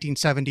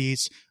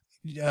 1970s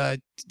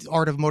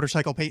art of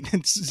motorcycle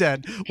paint.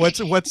 Zed, what's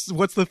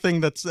the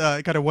thing that's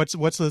kind of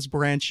what's this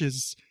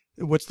branch's,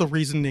 what's the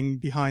reasoning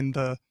behind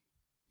the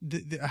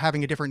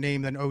having a different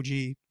name than OG?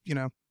 You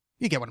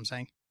get what I'm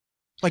saying.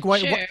 Like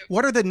what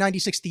are the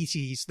 96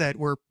 theses that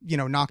were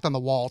knocked on the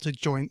wall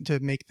to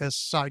make this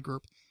side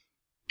group?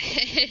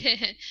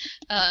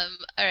 All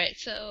right,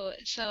 so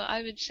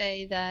I would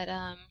say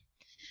that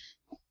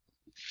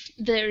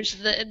there's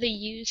the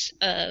use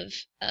of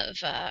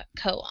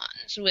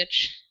koans,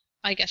 which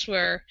I guess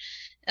were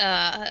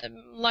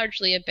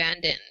largely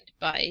abandoned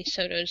by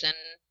Sotozen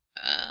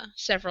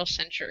several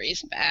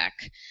centuries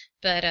back.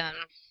 But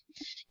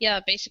yeah,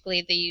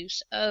 basically the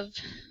use of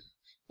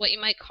what you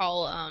might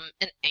call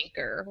an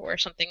anchor, or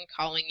something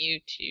calling you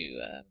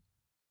to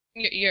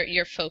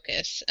your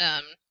focus,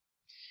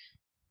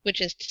 which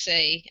is to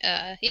say,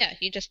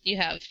 you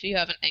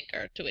have an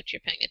anchor to which you're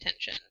paying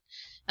attention.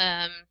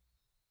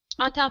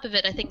 On top of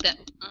it, I think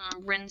that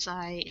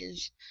Rinzai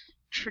is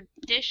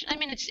tradition. I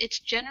mean, it's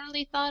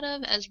generally thought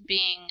of as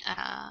being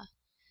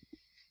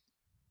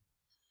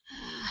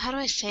how do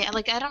I say it?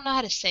 Like, I don't know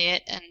how to say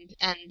it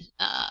and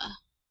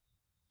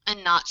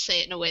not say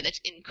it in a way that's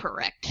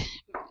incorrect.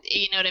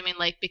 You know what I mean?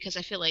 Like, because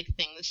I feel like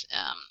things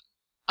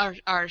are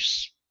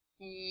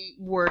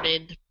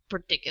worded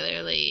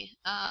particularly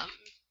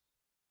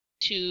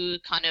to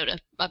connote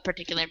a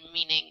particular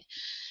meaning.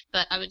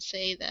 But I would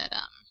say that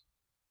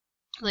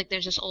like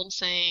there's this old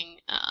saying,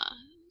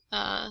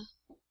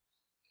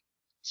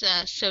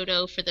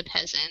 Soto for the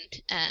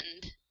peasant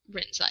and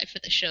Rinzai for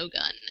the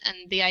shogun,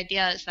 and the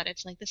idea is that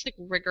it's like this like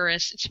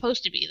rigorous, it's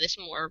supposed to be this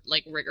more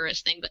like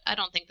rigorous thing, but I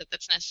don't think that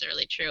that's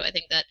necessarily true. I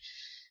think that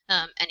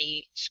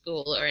any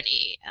school or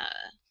any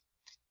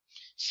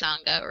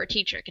sangha or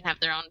teacher can have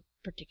their own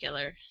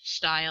particular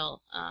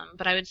style,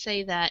 but I would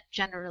say that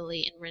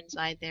generally in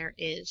Rinzai there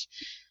is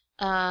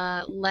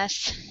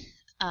less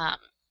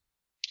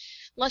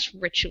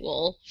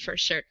ritual for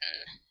certain,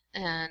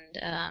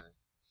 and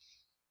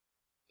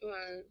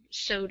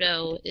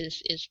Soto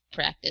is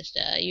practiced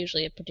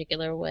usually a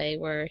particular way,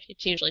 where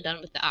it's usually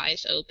done with the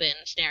eyes open,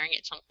 staring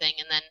at something,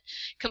 and then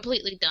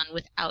completely done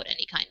without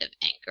any kind of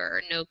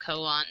anchor, no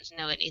koans,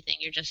 no anything.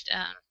 You're just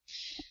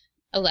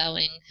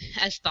allowing,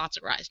 as thoughts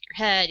arise in your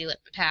head, you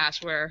let them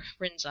pass. Where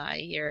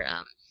Rinzai,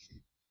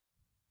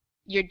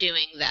 you're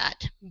doing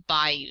that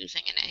by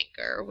using an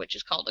anchor, which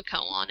is called a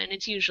koan, and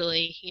it's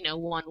usually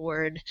one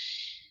word,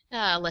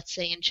 let's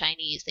say in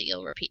Chinese, that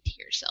you'll repeat to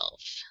yourself.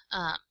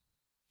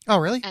 Oh,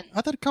 really? And,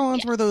 I thought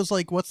koans were those,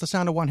 like, what's the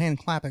sound of one hand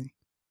clapping?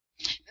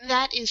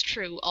 That is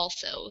true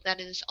also. That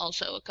is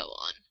also a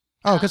koan.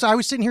 Oh, because I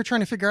was sitting here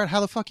trying to figure out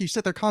how the fuck you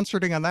sit there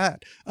concentrating on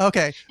that.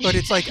 Okay, but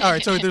it's like, all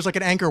right, so there's like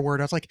an anchor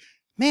word. I was like,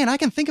 man, I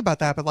can think about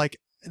that, but like,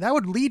 that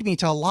would lead me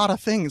to a lot of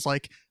things.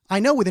 Like, I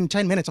know within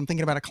 10 minutes I'm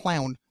thinking about a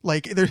clown.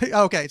 Like,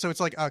 okay, so it's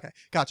like, okay,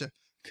 gotcha.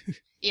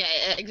 Yeah,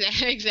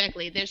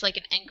 exactly. There's like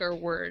an anchor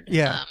word,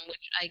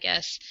 which I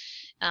guess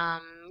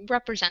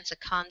represents a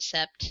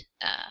concept,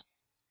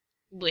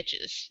 which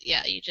is,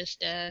 you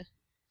just,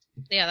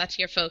 that's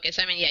your focus.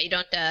 I mean, you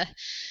don't, I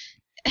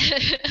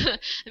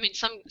mean,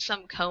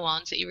 some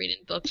koans that you read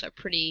in books are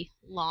pretty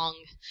long,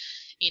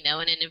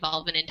 and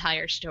involve an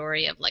entire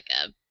story of like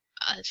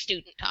a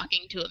student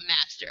talking to a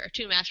master, or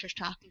two masters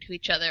talking to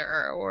each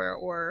other,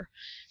 or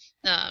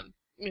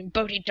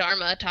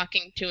Bodhidharma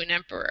talking to an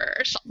emperor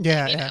or something.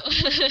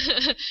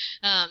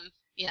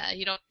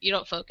 You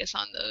don't focus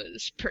on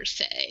those per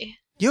se.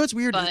 It's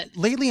weird. But,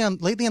 lately on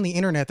the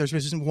internet, there's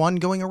this one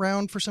going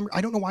around for some.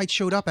 I don't know why it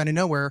showed up out of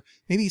nowhere.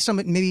 Maybe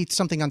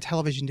something on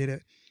television did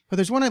it. But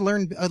there's one I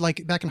learned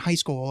like back in high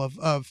school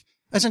of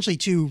essentially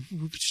two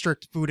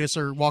strict Buddhists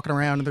are walking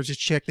around, and there's this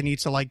chick that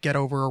needs to like get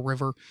over a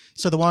river.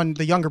 So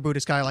the younger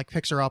Buddhist guy like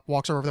picks her up,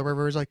 walks her over the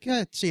river, is like,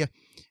 yeah, see ya.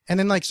 And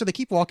then like, so they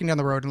keep walking down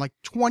the road, and like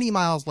 20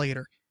 miles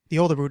later, the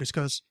older Buddhist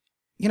goes,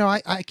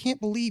 I can't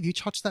believe you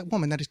touched that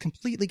woman. That is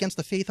completely against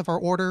the faith of our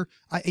order.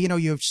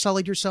 You have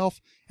sullied yourself.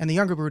 And the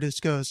younger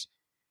Buddhist goes,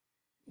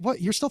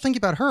 what? You're still thinking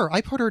about her?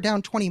 I put her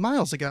down 20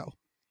 miles ago.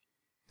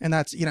 And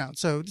that's,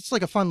 so it's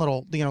like a fun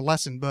little,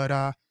 lesson.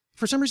 But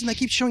for some reason that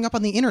keeps showing up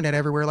on the internet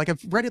everywhere. Like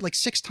I've read it like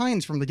 6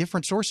 times from the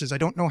different sources. I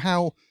don't know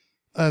how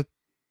a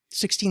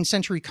 16th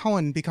century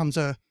koan becomes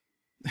a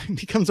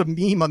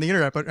meme on the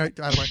internet, but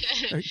either way.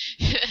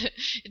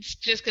 It's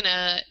just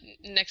gonna,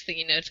 next thing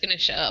you know, it's gonna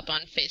show up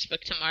on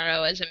Facebook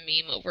tomorrow as a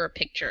meme over a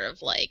picture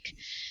of like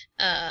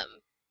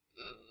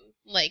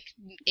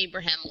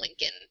Abraham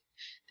Lincoln.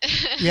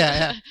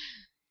 Yeah.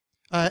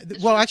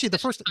 Well, actually, the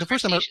first time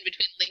between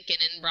Lincoln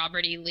and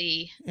Robert E.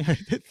 Lee.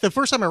 The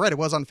first time I read it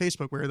was on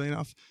Facebook, weirdly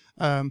enough.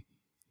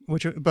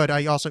 But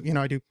I also,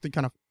 I do the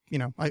kind of,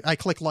 I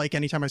click like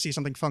anytime I see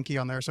something funky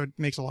on there, so it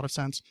makes a lot of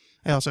sense.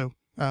 I also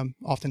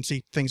often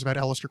see things about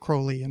Aleister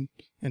Crowley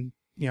and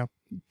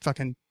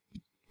fucking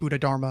Buddha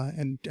Dharma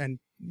and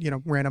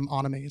random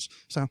animes.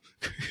 So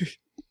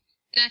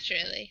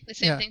Naturally, the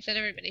same Yeah. things that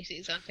everybody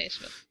sees on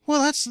Facebook.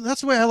 Well, that's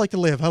the way I like to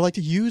live. I like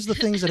to use the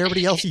things that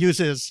everybody else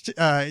uses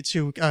I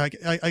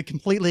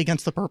completely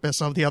against the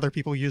purpose of the other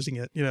people using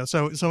it.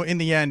 So in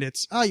the end,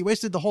 it's you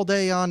wasted the whole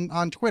day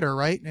on Twitter,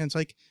 right? And it's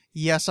like,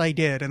 yes, I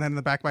did. And then in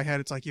the back of my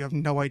head, it's like, you have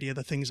no idea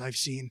the things I've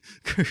seen.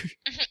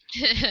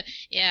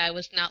 Yeah, I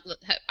was not.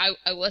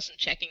 I wasn't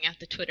checking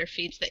out the Twitter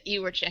feeds that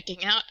you were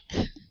checking out.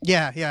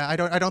 Yeah. I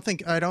don't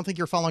think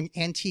you're following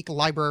antique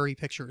library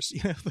pictures.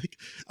 Like,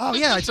 oh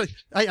yeah, it's like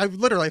I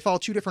literally follow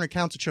 2 different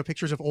accounts that show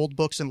pictures of old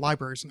books in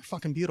libraries, and they're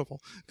fucking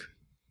beautiful.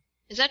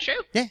 Is that true?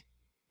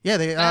 Yeah.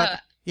 They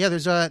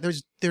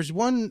there's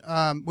one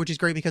which is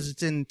great because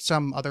it's in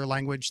some other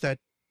language that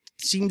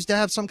seems to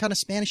have some kind of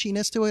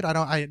Spanishiness to it.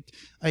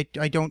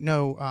 I don't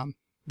know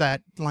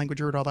that language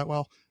root all that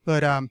well,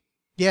 but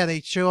yeah, they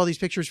show all these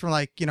pictures from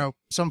like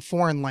some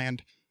foreign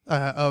land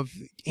of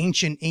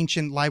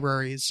ancient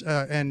libraries,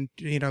 and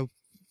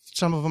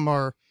some of them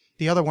are.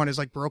 The other one is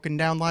like broken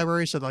down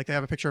libraries, so like they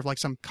have a picture of like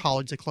some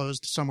college that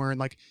closed somewhere in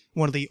like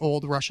one of the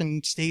old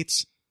Russian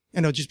states,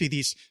 and it'll just be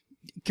these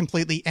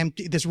completely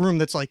empty, this room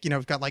that's like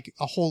got like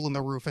a hole in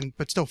the roof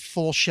but still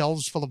full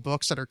shelves full of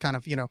books that are kind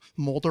of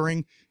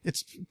moldering.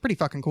 It's pretty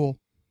fucking cool.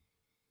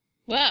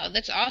 Wow,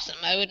 that's awesome.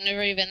 I would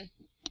never even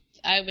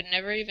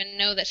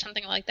know that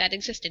something like that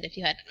existed if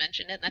you hadn't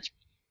mentioned it. That's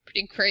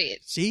pretty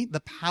great. See the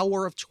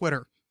power of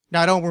Twitter.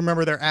 Now I don't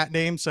remember their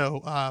 @name,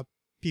 so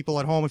people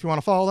at home, if you want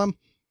to follow them,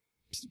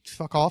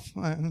 fuck off.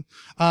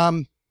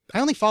 I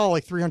only follow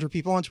like 300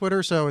 people on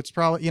Twitter, so it's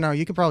probably,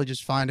 you can probably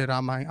just find it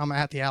on I'm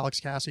at the Alex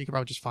Cast, so you can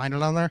probably just find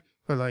it on there.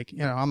 But like,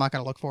 I'm not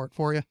going to look for it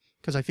for you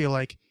because I feel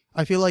like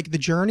the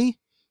journey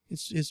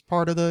is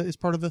part of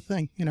the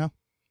thing,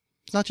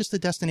 It's not just the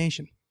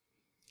destination.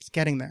 It's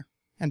getting there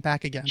and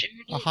back again.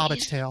 Journey A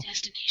hobbit's is tale.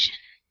 Destination.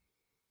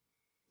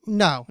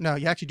 No,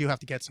 you actually do have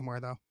to get somewhere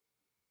though.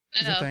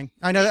 Is the Oh. thing.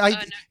 I know, Oh, no,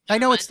 I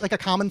know never it's mind. like a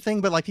common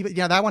thing, but like people,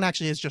 that one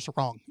actually is just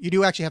wrong. You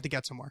do actually have to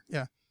get somewhere.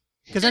 Yeah.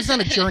 Because that's not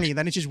a journey.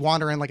 Then it's just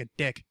wandering like a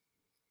dick.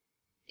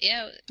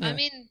 Yeah, Yeah. I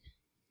mean,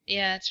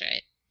 yeah, that's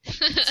right.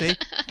 See?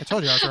 I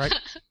told you I was right.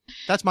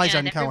 That's my Yeah,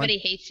 Zen and Cohen. everybody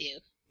hates you.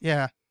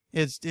 Yeah.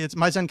 It's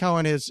my Zen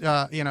Cohen is,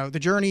 the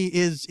journey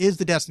is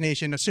the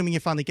destination, assuming you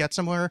finally get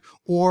somewhere,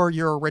 or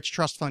you're a rich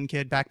trust fund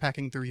kid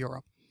backpacking through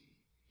Europe.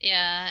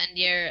 Yeah, and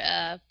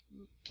you're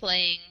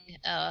playing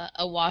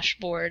a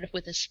washboard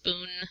with a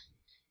spoon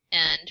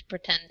and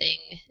pretending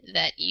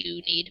that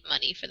you need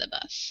money for the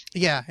bus.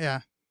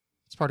 Yeah.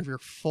 It's part of your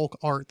folk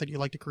art that you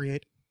like to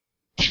create.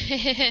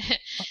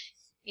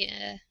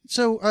 Yeah.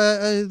 So,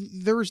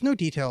 there was no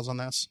details on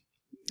this.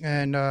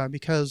 And,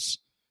 because,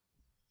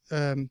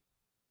 well,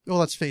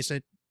 let's face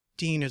it,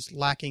 Dean is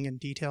lacking in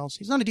details.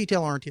 He's not a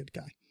detail-oriented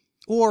guy.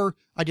 Or,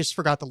 I just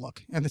forgot to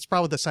look. And it's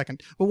probably the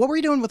second. But what were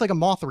you doing with, like, a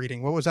moth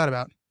reading? What was that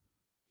about?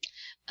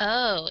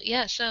 Oh,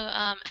 yeah, so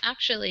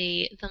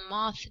actually the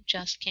Moth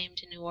just came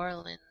to New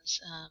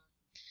Orleans,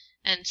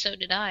 and so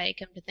did I,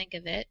 come to think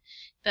of it.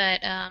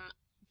 But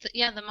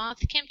yeah, the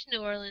Moth came to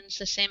New Orleans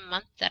the same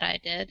month that I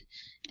did,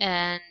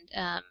 and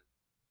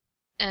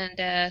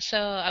so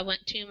I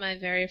went to my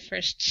very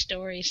first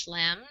story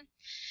slam,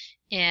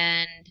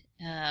 and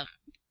yeah,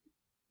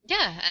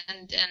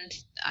 and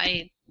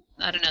I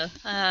don't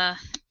know,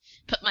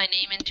 put my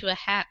name into a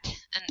hat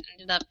and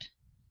ended up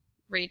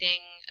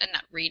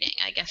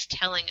I guess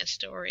telling a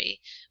story,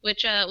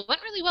 which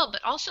went really well.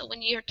 But also,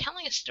 when you're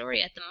telling a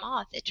story at the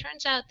Moth, it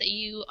turns out that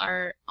you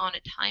are on a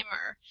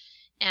timer,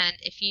 and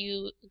if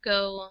you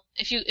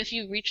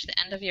reach the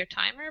end of your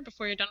timer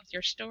before you're done with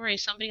your story,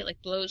 somebody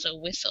like blows a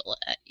whistle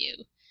at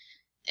you,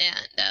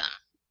 and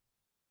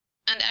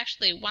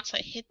actually, once I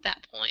hit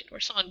that point where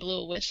someone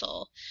blew a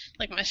whistle,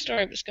 like my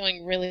story was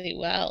going really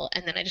well,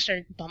 and then I just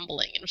started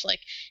bumbling and was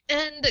like,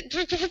 and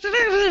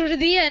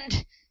the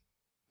end.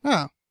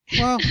 Oh.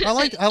 Well,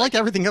 I liked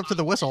everything up to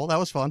the whistle. That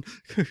was fun.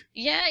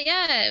 Yeah,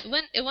 it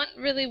went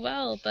really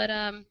well, but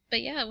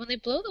yeah, when they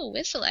blow the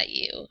whistle at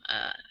you,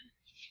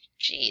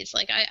 geez,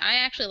 like I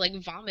actually like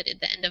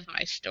vomited the end of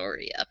my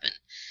story up, and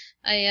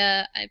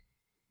I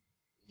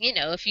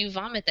if you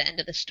vomit the end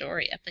of the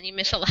story up, then you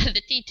miss a lot of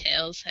the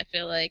details, I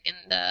feel like,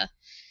 and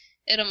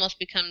it almost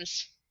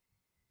becomes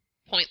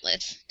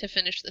pointless to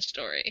finish the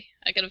story.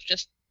 I could have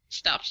just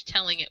stopped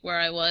telling it where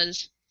I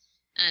was,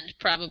 and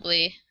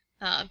probably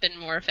been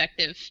more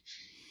effective.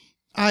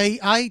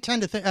 I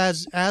tend to think,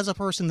 as a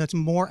person that's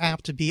more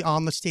apt to be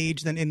on the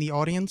stage than in the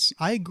audience,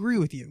 I agree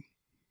with you.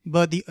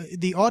 But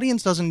the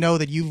audience doesn't know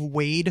that you've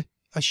weighed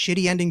a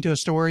shitty ending to a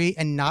story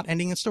and not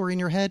ending a story in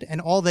your head,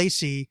 and all they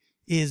see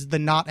is the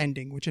not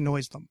ending, which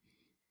annoys them.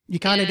 You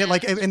kind of get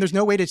like, and there's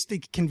no way to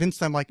convince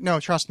them, like, no,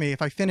 trust me,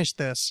 if I finish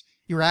this,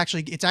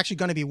 it's actually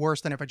going to be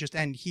worse than if I just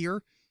end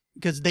here.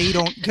 Because they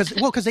don't,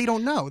 because they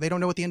don't know. They don't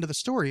know what the end of the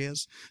story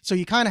is. So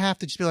you kind of have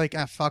to just be like,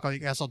 fuck, I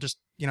guess I'll just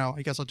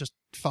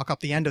fuck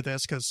up the end of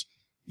this, because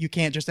you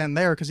can't just end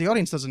there, because the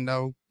audience doesn't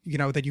know,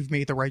 that you've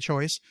made the right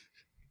choice.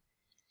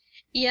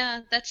 Yeah,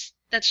 that's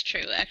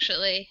true,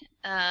 actually.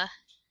 I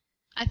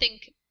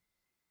think,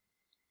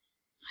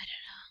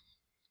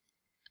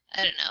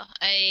 I don't know.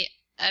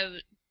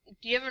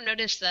 Do you ever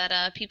notice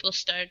that people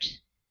start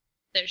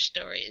their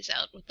stories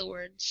out with the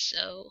word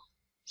so?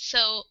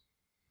 So,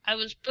 I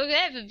was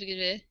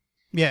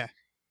Yeah,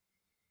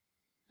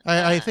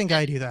 I think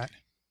I do that.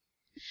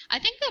 I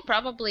think that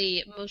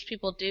probably most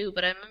people do,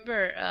 but I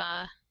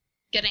remember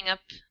getting up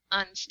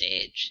on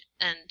stage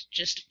and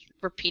just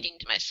repeating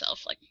to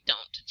myself, like,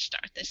 don't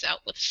start this out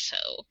with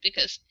so,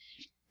 because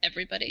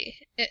everybody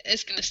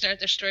is going to start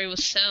their story with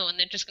so, and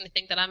they're just going to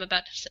think that I'm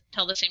about to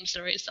tell the same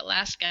story as the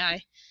last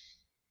guy.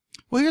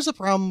 Well, here's the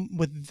problem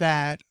with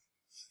that,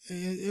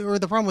 or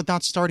the problem with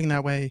not starting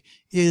that way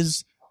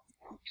is,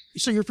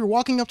 so if you're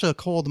walking up to a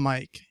cold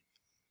mic,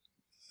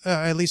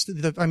 at least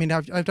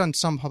I've done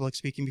some public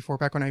speaking before,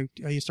 back when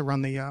I used to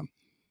run the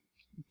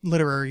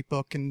literary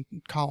book in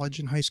college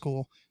and high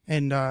school,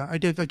 and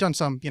I've done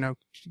some,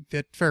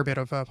 fair bit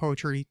of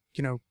poetry,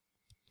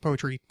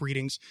 poetry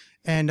readings,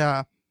 and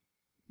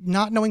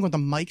not knowing what the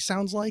mic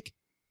sounds like,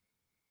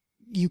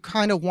 you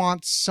kind of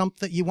want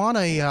something, you want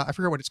I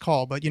forget what it's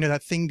called, but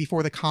that thing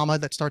before the comma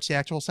that starts the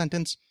actual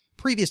sentence,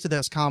 previous to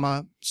this,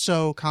 comma,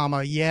 so,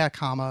 comma, yeah,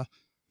 comma,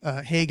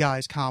 hey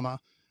guys, comma.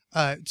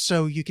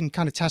 So you can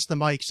kind of test the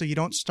mic, so you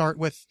don't start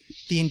with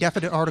the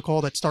indefinite article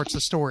that starts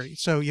the story.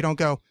 So you don't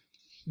go,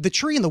 the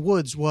tree in the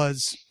woods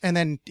was, and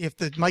then if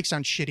the mic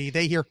sounds shitty,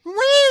 they hear,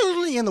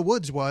 really in the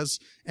woods was,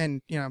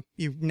 and you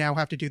now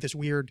have to do this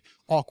weird,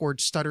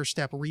 awkward stutter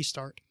step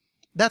restart.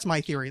 That's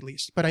my theory, at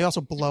least. But I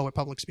also blow at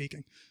public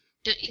speaking.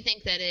 Don't you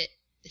think that it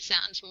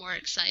sounds more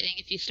exciting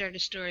if you start a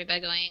story by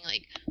going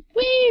like,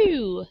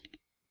 woo!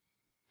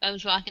 I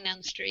was walking down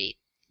the street.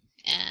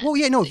 And, well,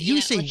 yeah, no, if you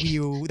say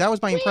woo, that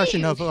was my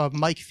impression of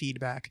mic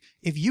feedback.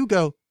 If you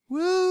go,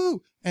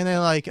 woo, and then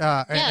like,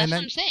 yeah, and that's then,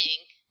 what I'm saying.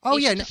 Oh,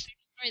 you yeah. should just start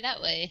a story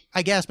that way.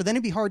 I guess, but then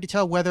it'd be hard to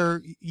tell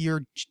whether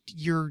you're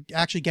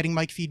actually getting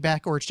mic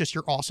feedback or it's just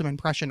your awesome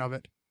impression of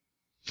it.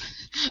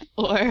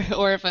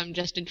 Or if I'm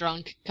just a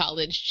drunk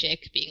college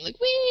chick being like,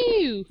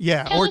 woo!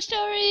 Yeah, tell the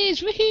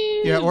stories,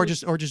 woohoo! Yeah, or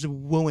just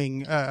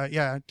wooing.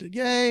 Yeah,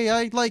 yay!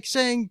 I like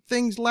saying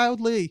things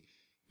loudly.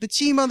 The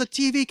team on the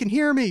TV can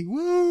hear me.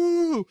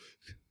 Woo!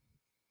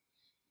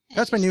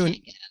 That's my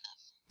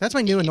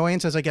new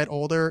annoyance as I get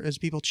older, is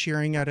people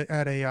cheering at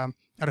a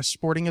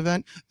sporting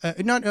event. I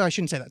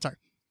shouldn't say that. Sorry,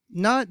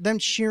 not them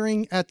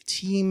cheering at the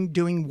team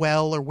doing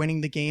well or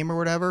winning the game or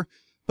whatever.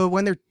 But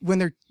when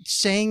they're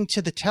saying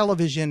to the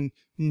television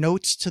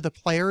notes to the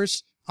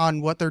players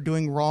on what they're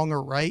doing wrong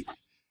or right, it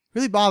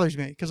really bothers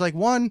me. Because, like,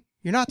 one,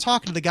 you're not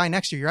talking to the guy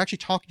next to you. You're actually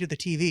talking to the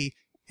TV,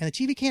 and the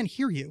TV can't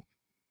hear you.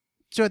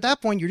 So at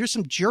that point, you're just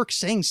some jerk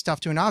saying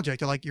stuff to an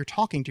object. You're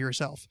talking to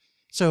yourself.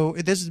 So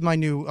this is my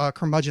new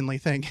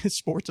curmudgeonly thing.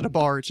 Sports at a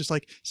bar. It's just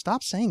like,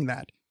 stop saying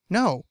that.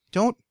 No,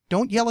 don't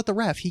yell at the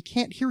ref. He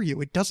can't hear you.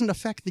 It doesn't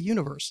affect the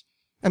universe.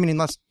 I mean,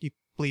 unless you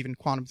believe in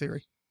quantum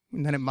theory,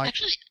 and then it might.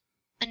 Actually,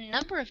 a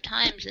number of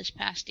times this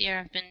past year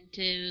I've been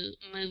to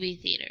movie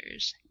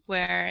theaters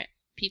where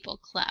people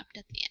clapped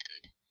at the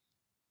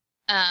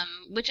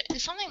end, which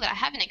is something that I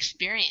haven't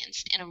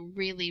experienced in a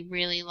really,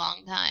 really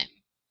long time.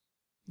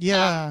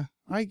 Yeah,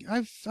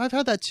 I've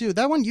had that too.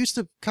 That one used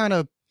to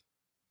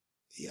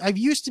I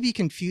used to be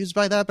confused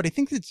by that, but I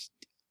think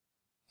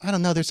I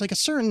don't know, there's like a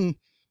certain,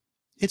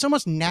 it's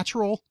almost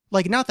natural.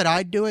 Like, not that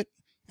I'd do it,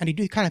 and I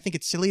do kind of think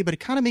it's silly, but it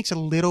kind of makes a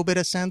little bit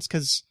of sense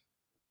because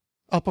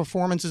a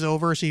performance is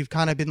over, so you've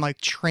kind of been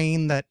like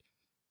trained that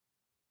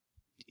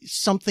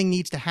something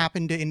needs to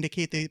happen to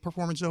indicate the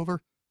performance is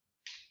over.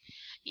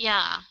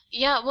 Yeah.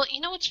 Well,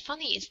 what's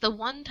funny is the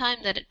one time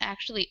that it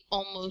actually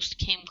almost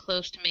came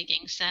close to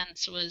making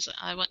sense was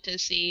I went to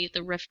see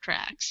the riff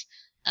tracks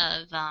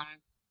of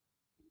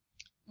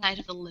Night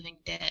of the Living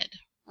Dead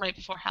right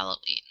before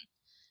Halloween,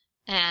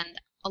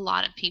 and a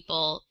lot of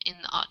people in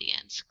the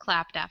audience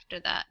clapped after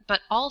that.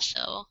 But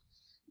also,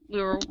 we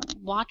were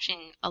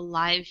watching a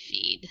live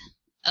feed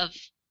of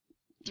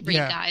three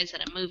guys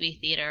at a movie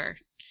theater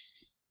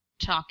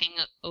talking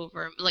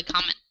over, like,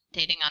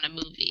 commentating on a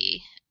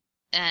movie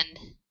and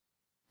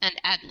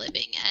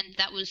ad-libbing, and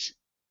that was,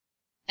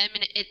 I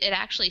mean, it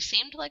actually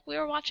seemed like we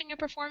were watching a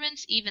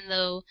performance, even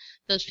though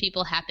those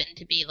people happened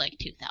to be like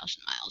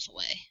 2,000 miles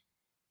away.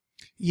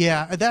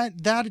 Yeah,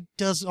 that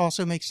does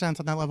also make sense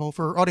on that level.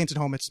 For audience at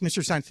home, it's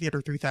Mystery Science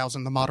Theater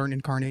 3000, the modern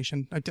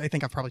incarnation. I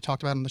think I've probably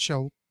talked about it on the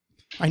show.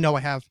 I know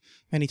I have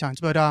many times,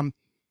 but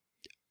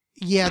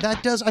yeah,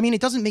 that does. I mean,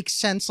 it doesn't make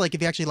sense. Like,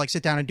 if you actually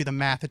sit down and do the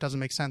math, it doesn't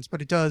make sense.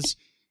 But it does,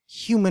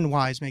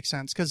 human-wise, make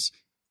sense. Because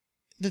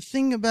the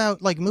thing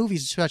about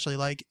movies, especially,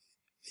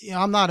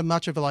 I'm not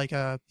much of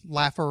a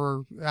laugher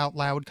or out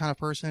loud kind of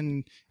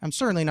person. I'm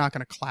certainly not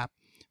going to clap,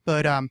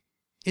 but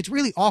it's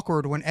really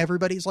awkward when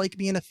everybody's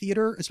me in a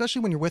theater,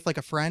 especially when you're with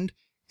a friend.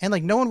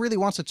 And no one really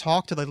wants to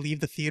talk to leave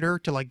the theater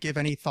to give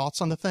any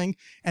thoughts on the thing.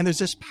 And there's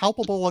this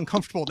palpable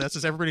uncomfortableness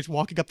as everybody's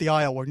walking up the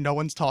aisle where no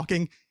one's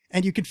talking.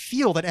 And you can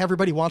feel that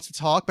everybody wants to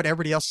talk, but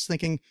everybody else is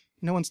thinking,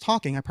 no one's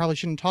talking. I probably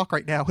shouldn't talk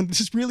right now. And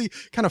this is really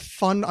kind of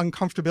fun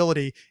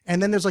uncomfortability.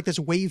 And then there's this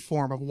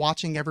waveform of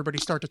watching everybody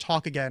start to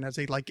talk again as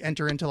they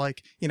enter into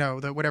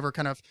the whatever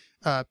kind of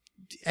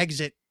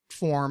exit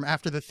form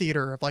after the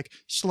theater of like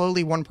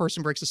slowly one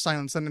person breaks the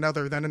silence, then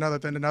another, then another,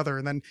 then another,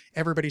 and then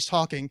everybody's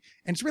talking.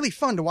 And it's really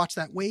fun to watch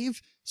that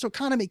wave. So it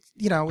kind of makes,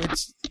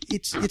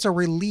 it's a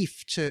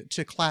relief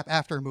to clap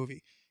after a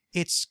movie.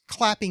 It's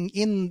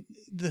clapping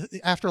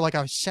after like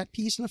a set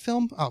piece in a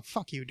film. Oh,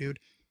 fuck you, dude.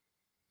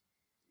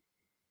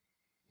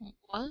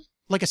 What?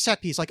 Like a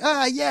set piece, like,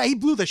 yeah, he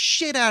blew the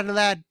shit out of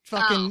that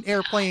fucking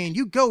airplane.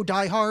 You go,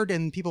 Die Hard,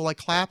 and people like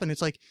clap, and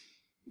it's like,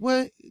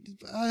 what?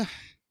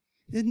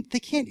 They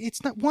can't.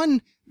 It's not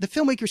one. The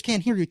filmmakers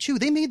can't hear you. Two,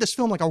 they made this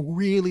film like a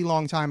really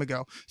long time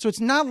ago, so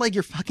it's not like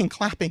your fucking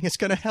clapping is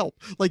gonna help.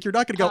 Like you're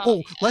not gonna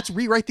go, let's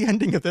rewrite the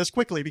ending of this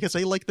quickly because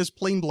they like this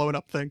plane blowing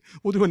up thing.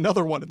 We'll do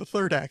another one in the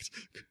third act.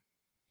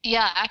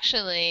 Yeah,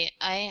 actually,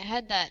 I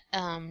had that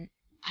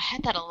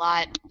a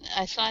lot.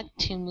 I saw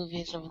 2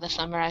 movies over the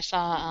summer. I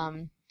saw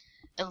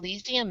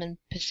Elysium and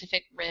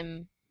Pacific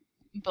Rim,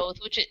 both,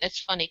 which it's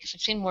funny because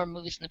I've seen more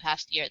movies in the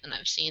past year than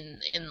I've seen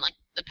in like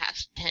the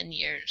past 10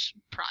 years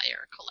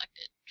prior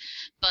collected.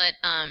 But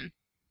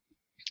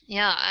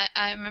yeah,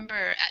 I remember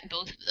at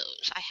both of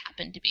those I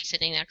happened to be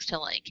sitting next to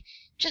like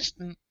just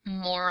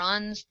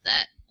morons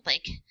that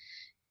like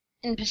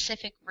in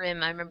Pacific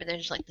Rim I remember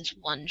there's like this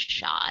one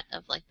shot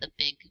of like the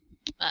big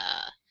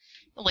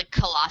like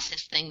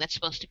Colossus thing that's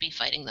supposed to be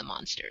fighting the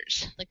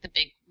monsters, like the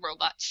big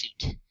robot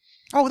suit.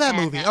 Oh, that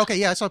movie. Okay,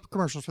 yeah, I saw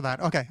commercials for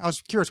that. Okay, I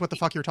was curious what the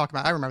fuck you were talking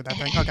about. I remember that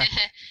thing. Okay.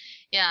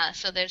 Yeah,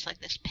 so there's like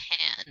this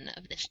pan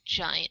of this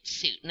giant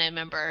suit, and I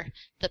remember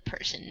the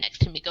person next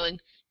to me going,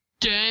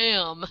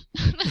 "Damn!"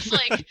 It's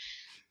like,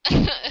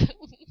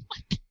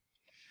 what?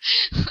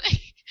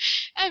 Like,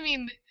 I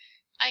mean,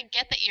 I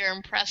get that you're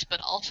impressed, but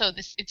also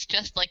it's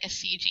just like a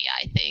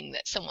CGI thing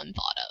that someone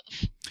thought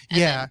of.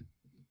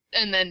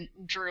 And then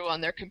drew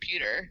on their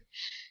computer.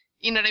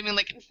 You know what I mean?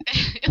 Like,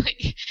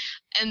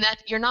 and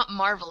that you're not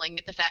marveling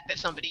at the fact that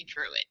somebody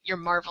drew it. You're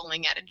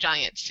marveling at a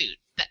giant suit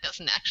that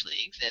doesn't actually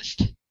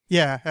exist.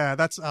 Yeah,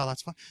 that's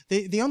fun.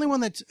 The only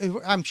one that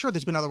I'm sure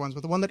there's been other ones,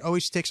 but the one that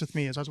always sticks with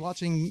me is I was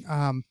watching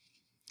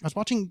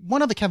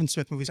one of the Kevin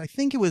Smith movies. I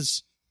think it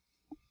was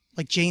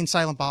like Jay and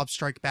Silent Bob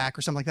Strike Back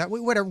or something like that.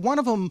 Whatever. One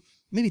of them,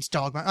 maybe it's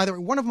Dogma. Either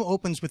one of them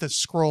opens with a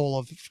scroll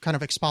of kind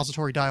of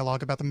expository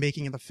dialogue about the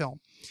making of the film.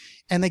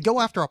 And they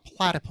go after a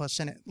platypus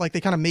in it. Like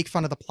they kind of make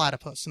fun of the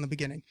platypus in the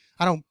beginning.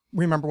 I don't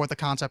remember what the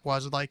concept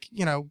was. Like,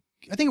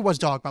 I think it was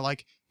Dogma.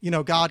 Like,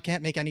 God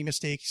can't make any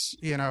mistakes,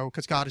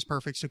 because God is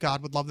perfect. So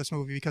God would love this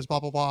movie because blah,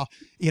 blah, blah.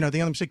 The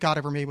only mistake God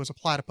ever made was a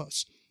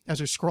platypus as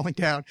they're scrolling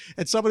down.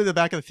 And somebody in the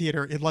back of the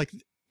theater,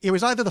 it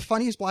was either the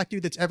funniest black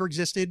dude that's ever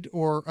existed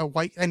or a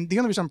white. And the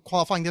only reason I'm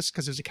qualifying this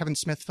because it was a Kevin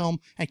Smith film.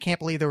 I can't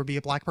believe there would be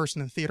a black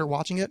person in the theater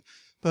watching it.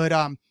 But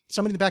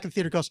somebody in the back of the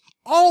theater goes,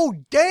 "Oh,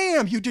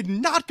 damn, you did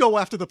not go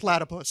after the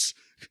platypus."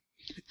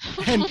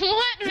 And,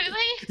 what,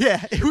 really?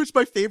 Yeah, it was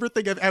my favorite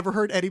thing I've ever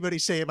heard anybody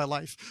say in my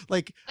life.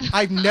 Like,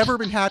 I've never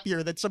been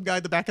happier than some guy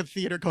in the back of the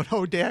theater going,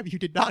 "Oh, damn, you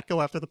did not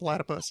go after the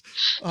platypus."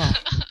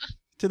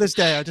 To this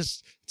day,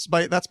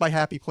 that's my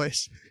happy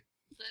place.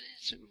 That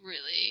is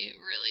really,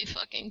 really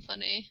fucking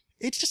funny.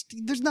 It's just,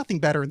 there's nothing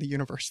better in the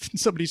universe than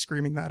somebody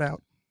screaming that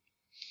out.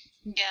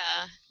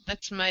 Yeah,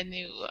 that's my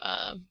new,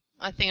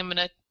 I think I'm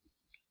gonna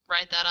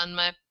write that on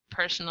my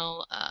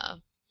personal,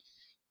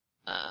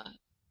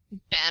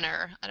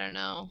 banner. I don't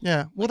know.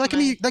 Yeah, well, like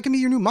that can be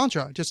your new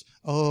mantra. Just,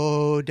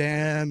 "Oh,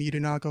 damn, you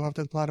did not go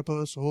after the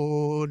platypus.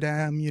 Oh,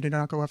 damn, you did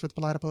not go after the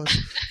platypus."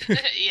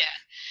 Yeah,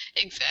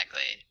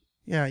 exactly.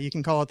 Yeah, you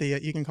can call it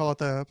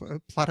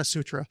the Plata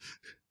Sutra.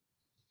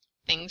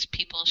 Things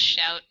people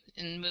shout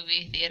in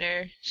movie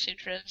theater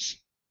sutras.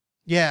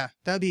 Yeah,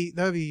 that'd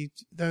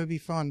be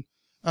fun.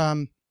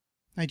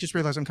 I just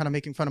realized I'm kind of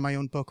making fun of my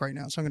own book right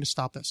now, so I'm going to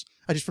stop this.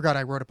 I just forgot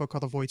I wrote a book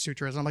called The Void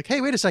Sutras. I'm like,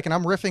 hey, wait a second,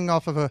 I'm riffing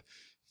off of a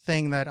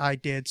thing that I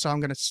did, so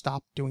I'm going to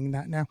stop doing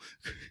that now.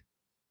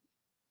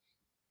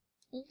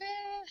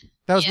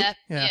 That was yeah.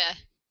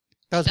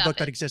 That was a Stop book it.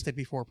 that existed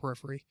before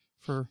Periphery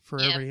for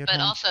everybody Yeah, at but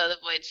home. also the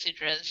Void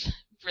Sutra's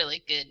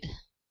really good.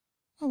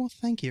 Oh, well,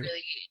 thank you.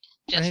 Really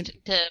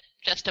good.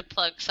 Just to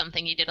plug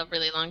something you did a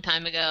really long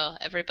time ago.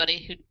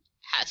 Everybody who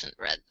hasn't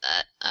read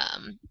that,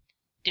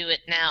 do it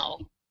now.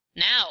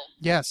 Now.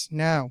 Yes,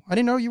 now. I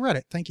didn't know you read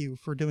it. Thank you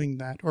for doing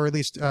that, or at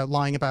least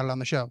lying about it on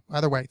the show.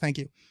 Either way, thank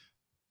you.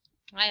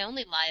 I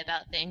only lie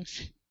about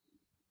things.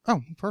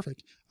 Oh,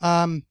 perfect.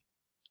 Yeah,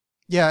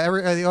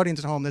 the audience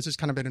at home, this has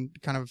kind of been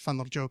kind of a fun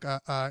little joke.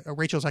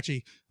 Rachel's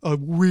actually a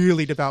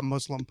really devout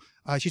Muslim.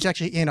 She's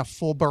actually in a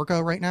full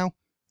burqa right now,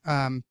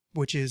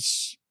 which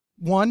is,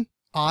 one,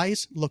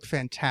 eyes look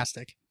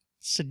fantastic.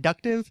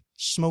 Seductive,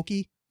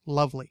 smoky,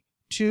 lovely.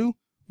 Two,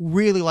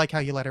 really like how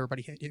you let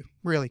everybody hit you.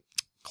 Really,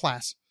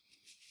 class.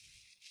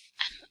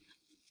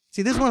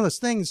 See, this is one of those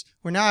things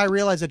where now I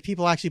realize that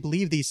people actually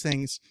believe these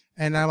things,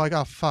 and I'm like,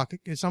 oh, fuck.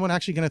 Is someone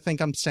actually going to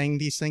think I'm saying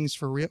these things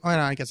for real? Oh,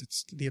 no, I guess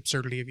it's the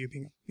absurdity of you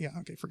being... Yeah,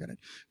 okay, forget it.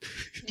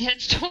 Yeah,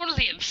 it's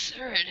totally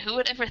absurd. Who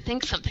would ever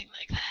think something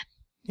like that?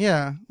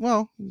 Yeah,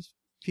 well, there's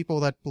people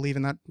that believe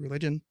in that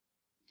religion.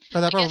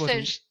 Or that I probably guess wasn't-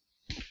 there's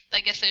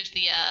I guess there's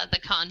the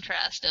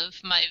contrast of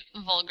my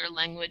vulgar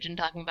language and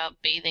talking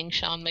about bathing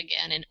Sean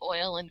McGann in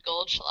oil and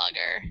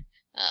Goldschlager.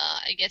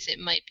 I guess it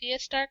might be a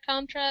stark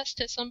contrast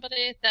to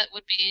somebody that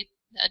would be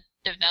a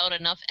devout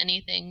enough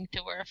anything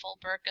to wear a full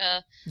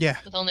burqa Yeah.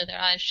 with only their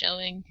eyes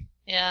showing.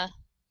 Yeah.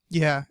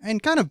 Yeah,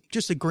 and kind of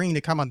just agreeing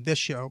to come on this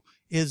show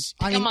is...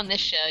 Come on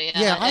this show, yeah.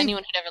 Yeah,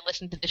 Anyone who'd ever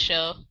listened to the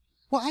show.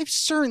 Well, I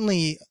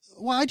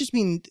just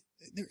mean,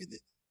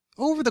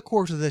 over the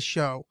course of this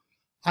show,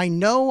 I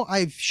know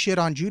I've shit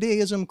on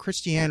Judaism,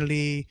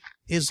 Christianity,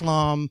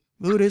 Islam,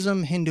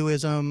 Buddhism,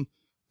 Hinduism,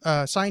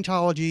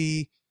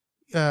 Scientology,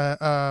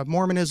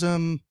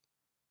 Mormonism.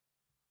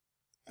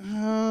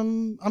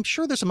 I'm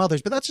sure there's some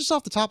others, but that's just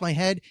off the top of my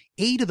head.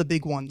 8 of the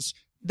big ones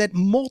that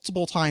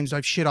multiple times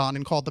I've shit on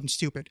and called them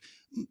stupid.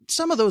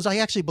 Some of those I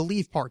actually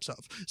believe parts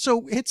of.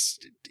 So it's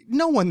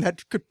no one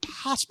that could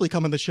possibly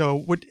come on the show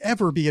would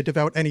ever be a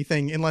devout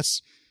anything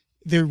unless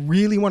they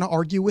really want to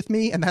argue with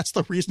me, and that's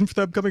the reason for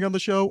them coming on the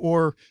show,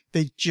 or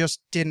they just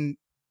didn't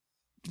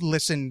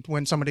listen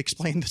when somebody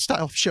explained the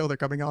style of show they're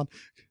coming on.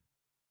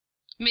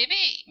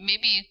 Maybe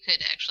you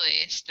could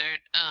actually start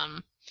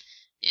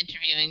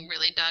interviewing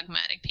really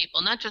dogmatic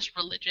people, not just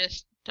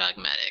religious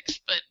dogmatics,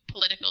 but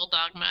political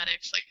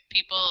dogmatics, like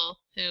people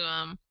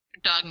who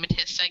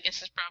dogmatists, I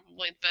guess, is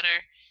probably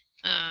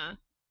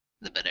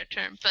the better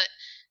term, but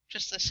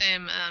just the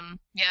same,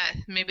 yeah,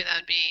 maybe that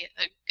would be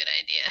a good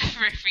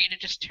idea for you to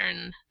just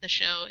turn the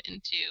show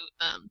into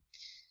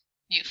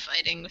you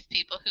fighting with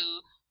people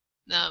who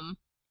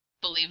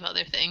believe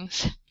other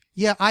things.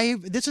 Yeah,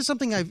 this is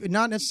something I've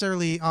not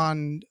necessarily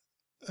on.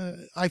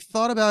 I've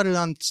thought about it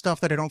on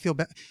stuff that I don't feel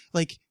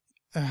like.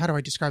 How do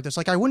I describe this?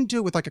 Like, I wouldn't do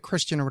it with like a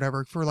Christian or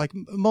whatever for like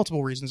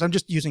multiple reasons. I'm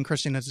just using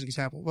Christian as an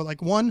example. But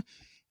like one,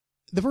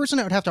 the person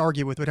I would have to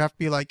argue with would have to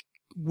be like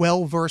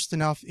well versed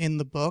enough in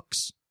the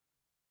books,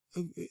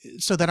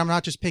 so that I'm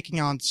not just picking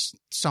on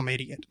some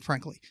idiot.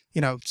 Frankly,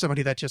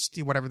 somebody that just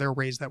whatever they're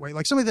raised that way.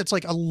 Like somebody that's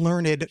like a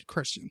learned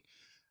Christian.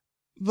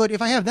 But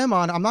if I have them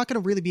on, I'm not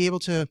going to really be able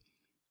to.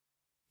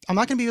 I'm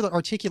not going to be able to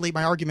articulate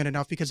my argument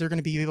enough because they're going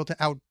to be able to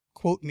out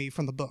quote me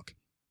from the book.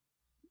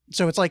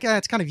 So it's like,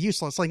 it's kind of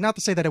useless. Like, not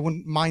to say that I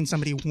wouldn't mind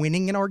somebody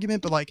winning an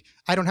argument, but like,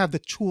 I don't have the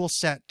tool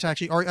set to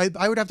actually,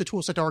 I would have the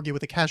tool set to argue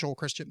with a casual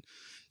Christian.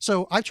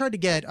 So I've tried to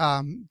get,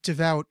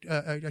 devout,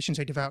 I shouldn't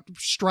say devout,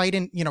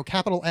 strident,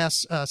 capital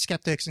S,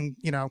 skeptics and,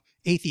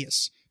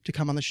 atheists to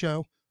come on the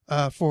show,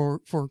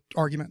 for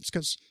arguments.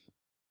 Cause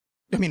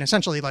I mean,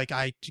 essentially, like,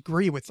 I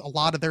agree with a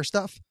lot of their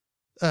stuff,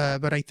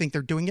 but I think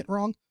they're doing it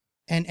wrong.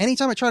 And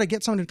anytime I try to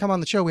get someone to come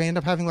on the show, we end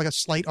up having like a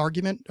slight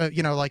argument,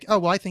 like, oh,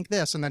 well, I think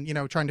this. And then,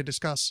 trying to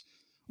discuss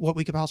what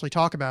we could possibly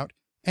talk about.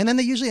 And then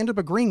they usually end up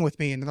agreeing with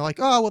me. And they're like,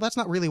 oh, well, that's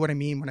not really what I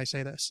mean when I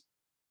say this.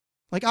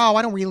 Like, oh,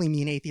 I don't really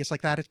mean atheist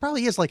like that. It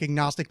probably is like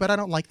agnostic, but I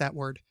don't like that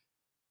word.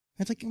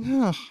 And it's like,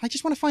 oh, I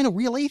just want to find a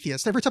real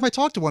atheist. Every time I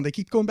talk to one, they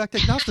keep going back to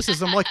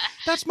agnosticism. I'm like,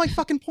 that's my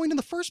fucking point in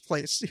the first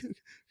place.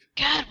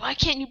 God, why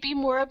can't you be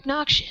more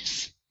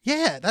obnoxious?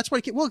 Yeah, that's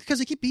what because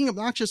they keep being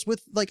obnoxious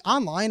with like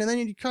online, and then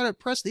you try to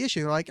press the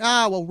issue. They're like,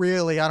 well,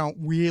 really, I don't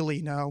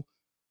really know.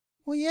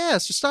 Well, yeah,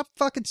 so stop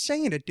fucking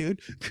saying it,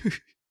 dude.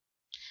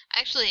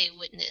 I actually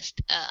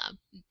witnessed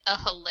a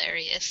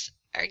hilarious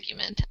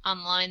argument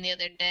online the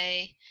other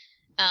day.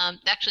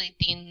 Actually,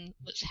 Dean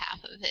was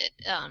half of it.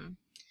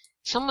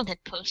 Someone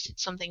had posted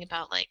something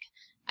about like,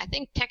 I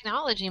think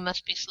technology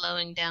must be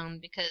slowing down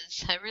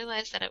because I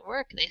realized that at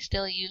work they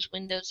still use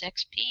Windows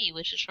XP,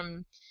 which is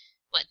from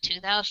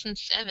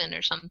 2007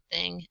 or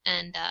something,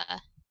 and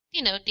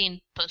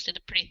Dean posted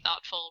a pretty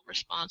thoughtful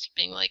response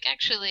being like,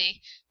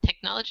 actually,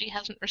 technology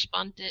hasn't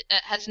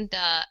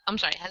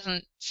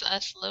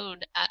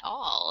slowed at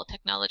all.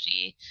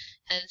 Technology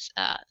has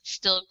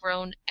still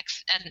grown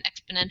at an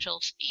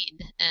exponential speed,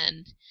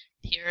 and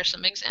here are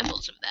some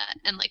examples of that.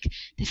 And like,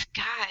 this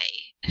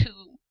guy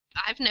who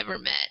I've never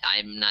met,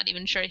 I'm not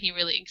even sure he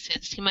really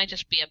exists, he might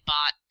just be a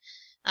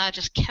bot,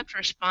 just kept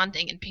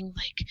responding and being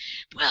like,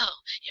 well,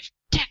 if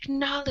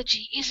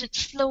technology isn't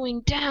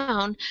slowing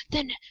down,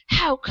 then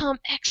how come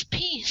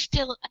XP is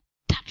still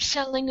a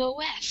top-selling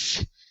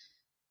OS?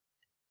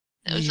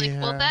 I was like,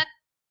 well, that...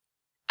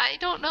 I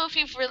don't know if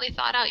you've really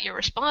thought out your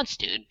response,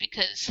 dude,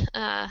 because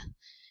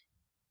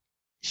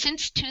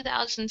since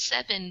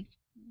 2007,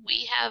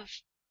 we have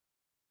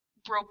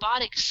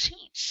robotic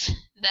suits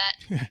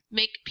that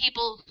make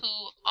people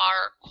who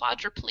are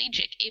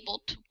quadriplegic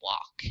able to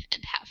walk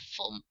and have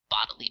full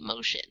bodily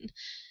motion.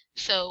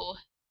 So...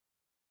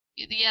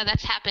 yeah,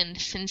 that's happened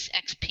since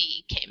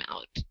XP came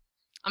out.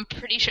 I'm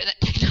pretty sure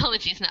that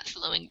technology is not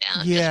slowing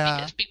down just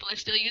because people are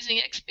still using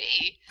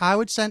XP. I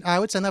would send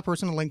that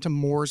person a link to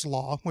Moore's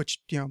Law, which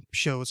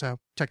shows how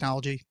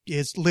technology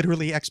is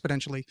literally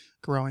exponentially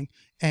growing,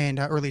 and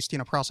or at least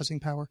processing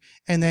power.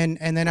 And then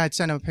I'd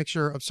send them a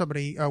picture of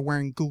somebody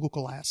wearing Google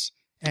Glass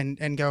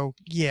and go,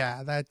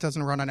 yeah, that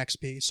doesn't run on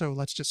XP, so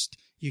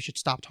you should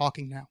stop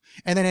talking now.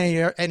 And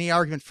then any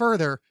argument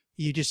further,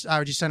 I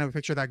would just send them a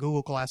picture of that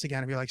Google Glass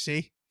again and be like,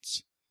 see.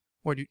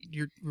 What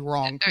you're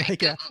wrong. All right, Like,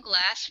 Google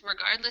Glass,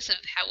 regardless of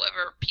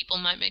however people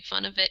might make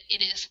fun of it,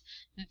 it is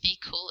the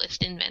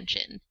coolest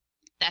invention.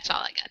 That's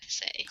all I got to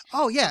say.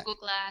 oh yeah,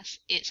 Google Glass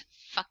is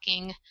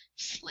fucking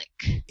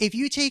slick. if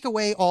you take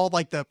away all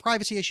like the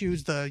privacy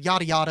issues, the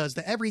yada yadas,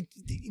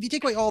 if you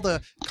take away all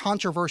the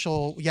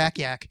controversial yak,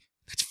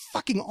 that's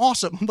fucking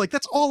awesome. Like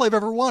that's all I've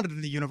ever wanted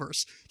in the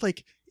universe.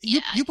 Like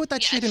you put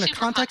that shit in a it's super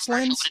context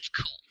controversial, lens. but it's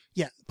cool.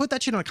 Yeah, put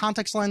that shit in a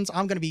context lens.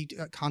 I'm gonna be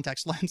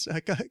context lens.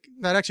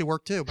 That actually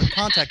worked too, but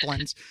contact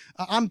lens.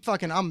 I'm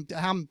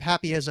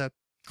happy as a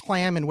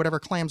clam in whatever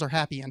clams are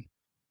happy in.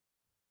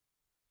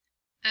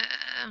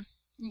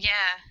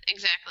 Yeah,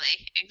 exactly.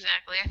 I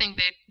think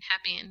they're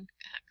happy in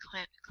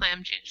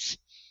clam juice.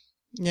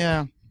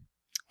 Yeah,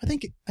 I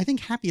think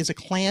happy as a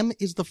clam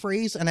is the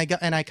phrase, and I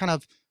kind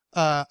of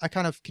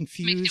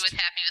confused. Mixed it with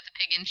happy with the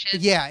pig and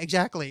shit. Yeah,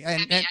 exactly. Happy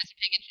as a pig and shit.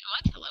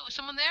 What? Hello, is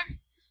someone there?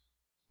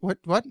 What?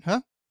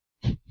 Huh?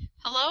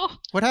 Hello?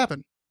 What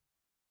happened?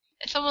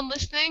 Is someone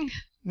listening?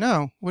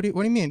 No. What do you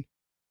mean?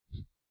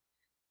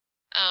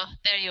 Oh,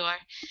 there you are.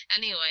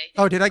 Anyway.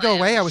 Oh, did I go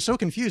away? I was so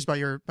confused by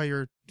your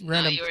random.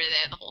 No, you were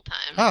there the whole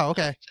time. Oh,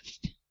 okay.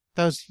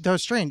 That was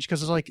strange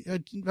because it's like,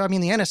 I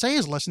mean, the NSA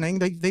is listening.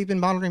 They've been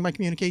monitoring my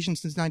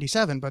communications since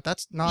 '97, but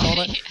that's not all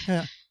that.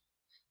 Yeah.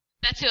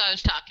 That's who I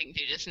was talking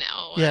to just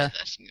now when I was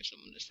asking if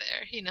someone was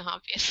there. You know,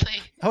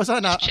 obviously. I was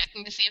on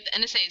checking to see if the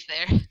NSA is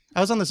there. I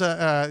was on this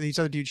these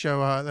other dude show,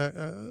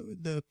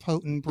 the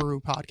Potent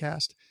Brew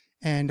podcast,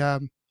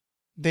 and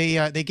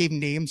they gave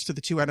names to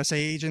the two NSA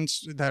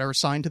agents that are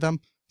assigned to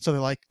them. So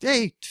they're like,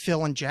 hey,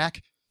 Phil and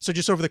Jack. So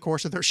just over the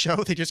course of their show,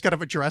 they just kind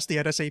of address the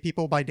NSA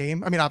people by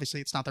name. I mean, obviously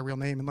it's not their real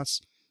name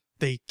unless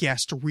they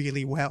guessed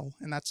really well,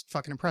 and that's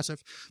fucking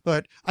impressive.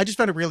 But I just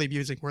found it really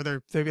amusing where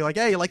they'd be like,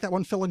 hey, you like that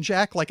one, Phil and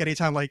Jack? Like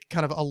anytime like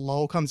kind of a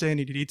lull comes in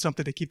and you need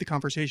something to keep the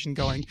conversation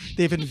going,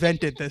 they've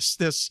invented their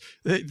NSA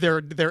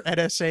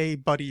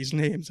buddies'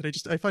 names, and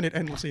I find it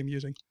endlessly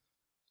amusing.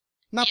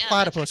 Not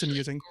platypus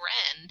amusing.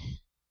 Grand.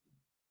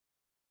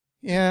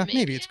 Yeah,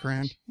 maybe it's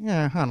grand.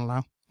 Yeah, I don't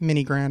know.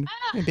 Mini grand,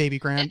 baby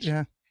grand.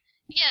 Yeah.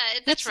 Yeah,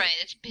 that's right.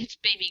 It's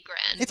baby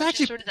grand. It's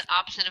actually sort of the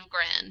opposite of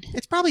grand.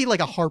 It's probably like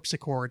a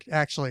harpsichord,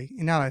 actually.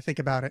 Now that I think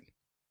about it.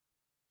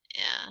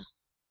 Yeah.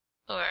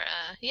 Or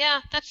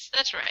yeah, that's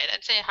right.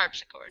 I'd say a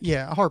harpsichord.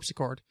 Yeah, a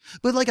harpsichord,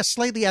 but like a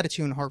slightly out of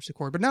tune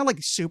harpsichord, but not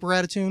like super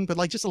out of tune, but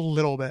like just a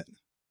little bit.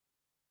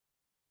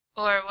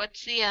 Or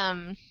what's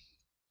the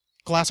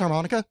glass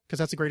harmonica? Because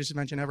that's the greatest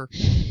invention ever.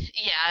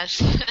 Yeah,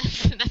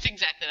 that's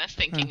exactly what I was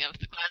thinking of,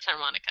 the glass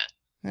harmonica.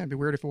 Yeah, it'd be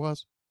weird if it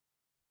was.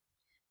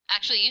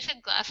 Actually, you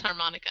said glass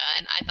harmonica,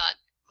 and I thought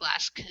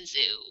glass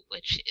kazoo,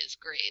 which is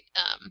great.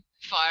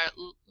 Far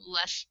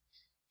less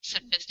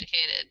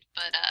sophisticated,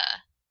 but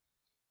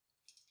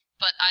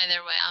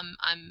either way,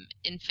 I'm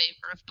in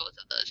favor of both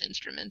of those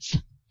instruments.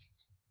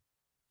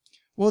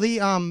 Well, the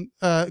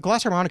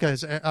glass harmonica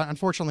is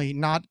unfortunately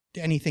not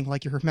anything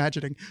like you're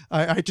imagining.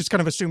 I just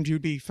kind of assumed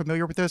you'd be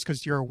familiar with this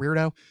because you're a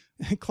weirdo.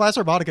 Glass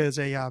harmonica is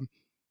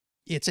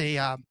it's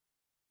a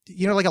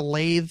like a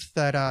lathe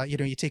that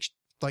you take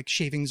like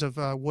shavings of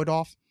wood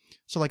off.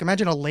 So like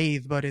imagine a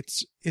lathe, but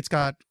it's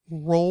got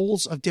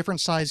rolls of different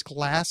size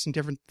glass and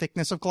different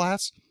thickness of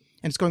glass,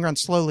 and it's going around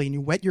slowly, and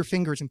you wet your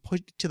fingers and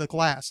put it to the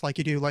glass like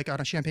you do like on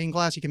a champagne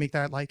glass. You can make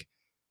that like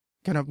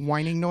kind of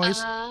whining noise.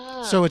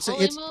 So it's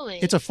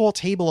a full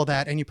table of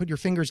that, and you put your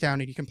fingers down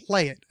and you can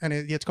play it, and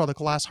it's called a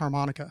glass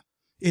harmonica.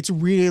 It's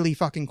really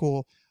fucking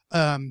cool.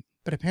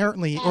 But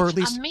apparently, or at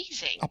least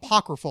amazing.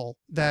 Apocryphal,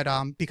 that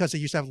because they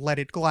used to have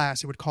leaded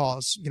glass, it would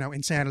cause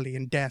insanity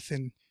and death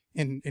in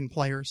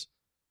players.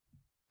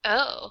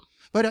 Oh.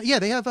 But yeah,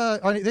 they have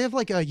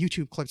like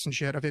YouTube clips and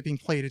shit of it being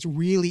played. It's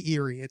really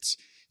eerie. It's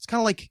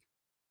kind of like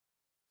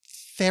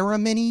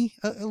theremin-y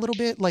a little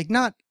bit. Like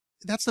not.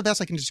 That's the best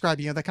I can describe.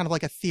 That kind of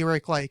like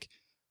etheric, like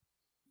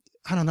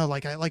I don't know,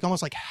 like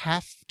almost like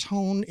half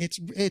tone.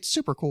 It's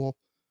super cool.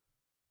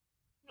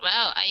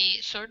 Wow, I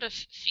sort of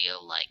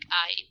feel like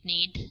I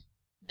need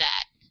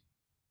that.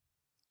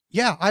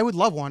 Yeah, I would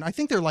love one. I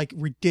think they're like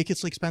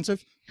ridiculously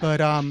expensive, but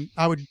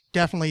I would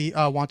definitely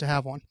want to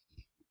have one.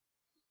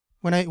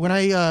 When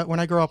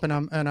I grow up and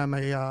I'm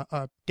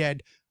a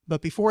dead,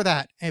 but before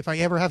that, if I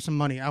ever have some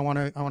money, I want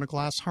a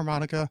glass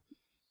harmonica,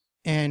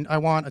 and I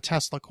want a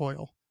Tesla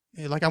coil.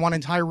 Like I want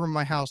an entire room in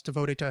my house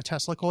devoted to a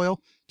Tesla coil,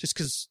 just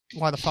because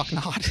why the fuck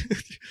not?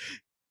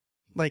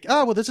 Like,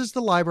 oh well, this is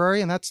the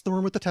library, and that's the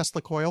room with the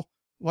Tesla coil.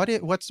 What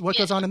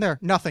goes on in there?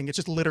 Nothing. It's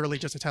just literally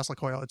just a Tesla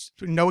coil. It's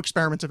no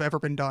experiments have ever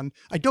been done.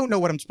 I don't know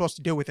what I'm supposed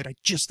to do with it. I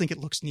just think it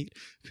looks neat.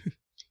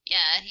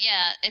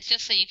 Yeah. It's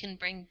just so you can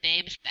bring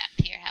babes back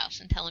to your house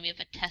and tell them you have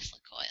a Tesla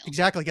coil.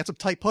 Exactly. Get some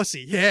tight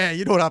pussy. Yeah,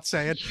 you know what I'm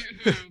saying.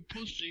 Yeah,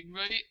 pussy,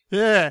 right?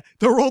 Yeah,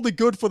 they're only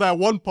good for that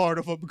one part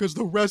of them because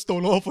the rest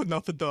don't offer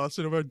nothing to us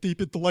in our deep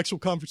intellectual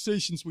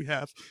conversations we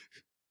have.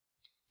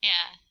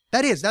 Yeah.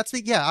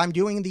 I'm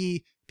doing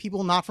the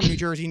people not from New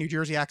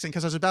Jersey accent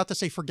because I was about to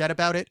say forget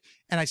about it,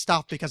 and I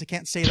stopped because I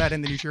can't say that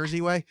in the New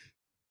Jersey way.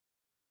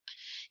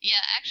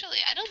 Yeah, actually,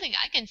 I don't think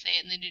I can say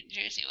it in the New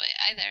Jersey way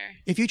either.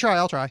 If you try,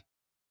 I'll try.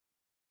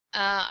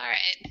 All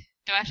right.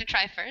 Do I have to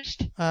try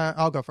first?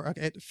 I'll go for it.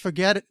 Okay,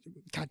 forget it.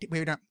 God,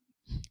 wait, no.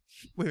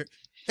 Wait.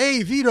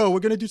 Hey, Vito, we're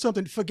gonna do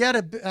something. Forget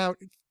about.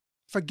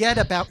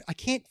 I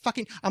can't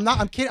fucking.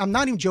 I'm kidding. I'm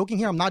not even joking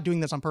here. I'm not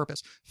doing this on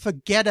purpose.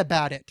 Forget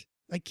about it.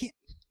 I can't.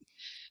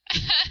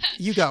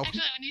 You go.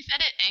 Actually, when you said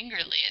it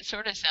angrily, it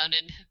sort of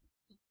sounded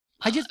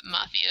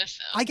mafioso.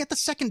 I get the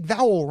second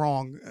vowel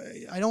wrong.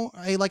 I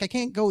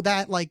can't go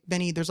that like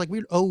Benny. There's like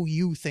weird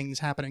OU things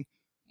happening.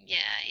 Yeah.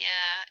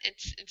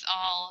 It's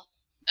all,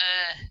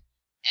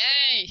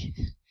 hey,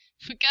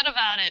 forget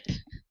about it.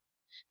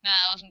 No,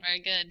 that wasn't very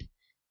good.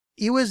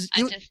 It was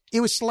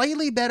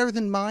slightly better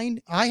than mine.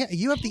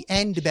 You have the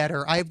end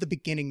better. I have the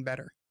beginning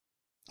better.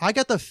 I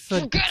got the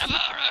forget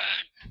about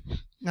it.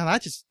 No,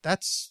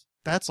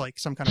 that's like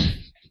some kind of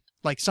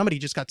like somebody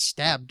just got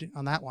stabbed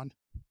on that one.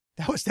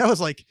 That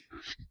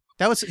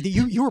was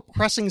you were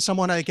pressing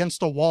someone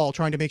against a wall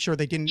trying to make sure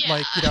they didn't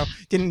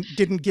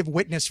didn't give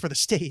witness for the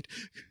state.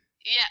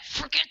 Yeah,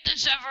 forget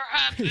this ever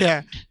happened.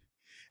 Yeah.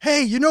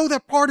 Hey, you know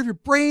that part of your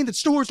brain that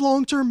stores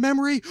long-term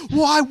memory?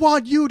 Well, I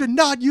want you to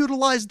not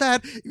utilize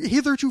that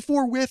hitherto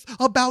with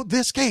about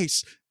this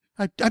case.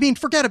 I mean,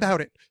 forget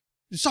about it.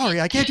 Sorry,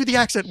 I can't do the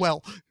accent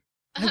well.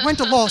 I went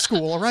to law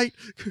school, all right?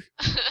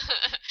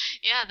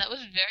 Yeah, that was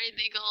very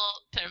legal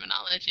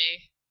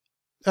terminology.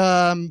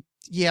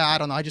 Yeah, I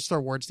don't know. I just throw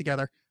words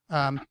together.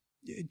 I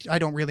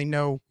don't really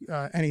know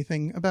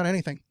anything about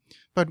anything.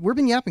 But we've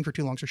been yapping for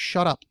too long, so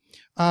shut up.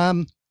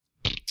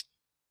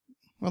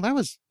 Well, that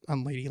was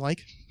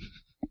unladylike.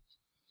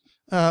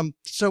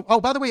 So,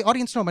 by the way,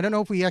 audience gnome, I don't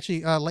know if we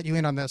actually let you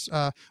in on this.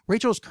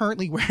 Rachel's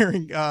currently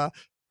wearing,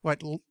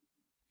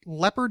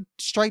 leopard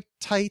striped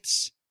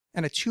tights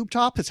and a tube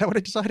top? Is that what I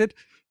decided?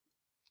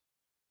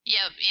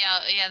 Yeah,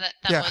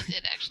 that was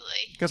it,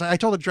 actually. Because I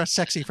told her to dress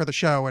sexy for the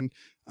show, and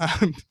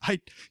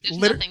There's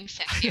nothing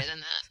sexier than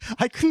that.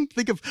 I couldn't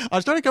think of... I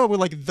was trying to come up with,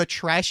 like, the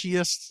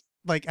trashiest,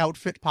 like,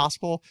 outfit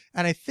possible,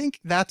 and I think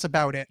that's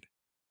about it.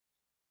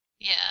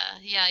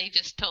 Yeah, you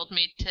just told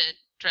me to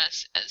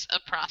dress as a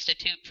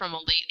prostitute from a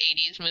late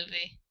 80s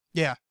movie.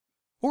 Yeah.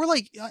 Or,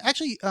 like,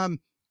 actually,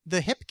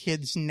 the hip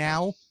kids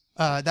now,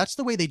 that's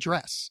the way they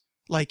dress,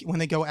 like, when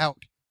they go out.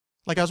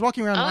 Like, I was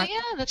walking around... Oh,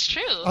 yeah, that's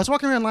true. I was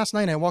walking around last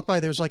night, and I walked by,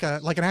 there's, like,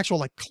 an actual,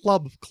 like,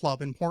 club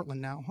in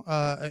Portland now,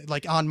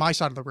 like, on my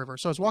side of the river.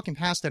 So I was walking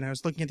past it, and I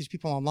was looking at these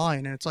people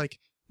online, and it's like,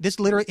 this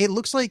literally... It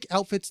looks like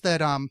outfits that,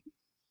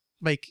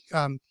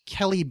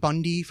 Kelly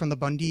Bundy from the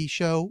Bundy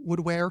show would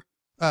wear.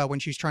 When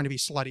she's trying to be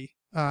slutty.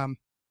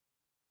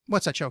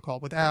 What's that show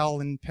called with Al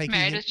and Peggy?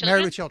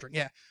 Married with Children.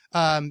 Yeah.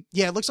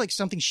 Yeah, it looks like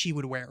something she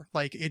would wear.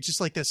 Like, it's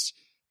just like this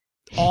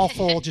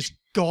awful, just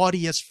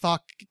gaudy as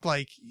fuck,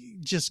 like,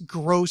 just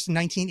gross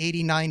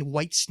 1989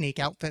 White Snake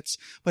outfits.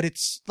 But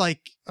it's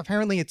like,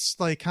 apparently it's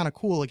like kind of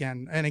cool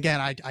again. And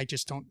again, I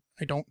just don't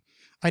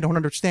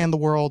understand the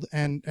world,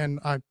 and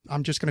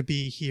I'm just gonna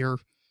be here,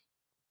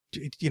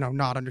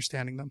 not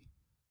understanding them.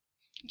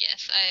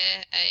 Yes,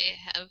 I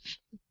have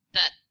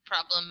that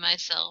problem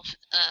myself.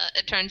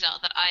 It turns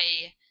out that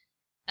I,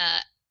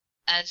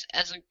 as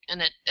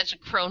a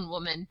grown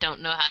woman,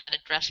 don't know how to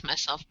dress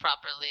myself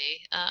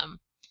properly.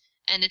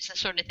 And it's the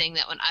sort of thing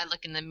that when I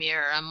look in the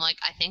mirror, I'm like,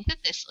 I think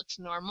that this looks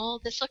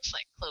normal. This looks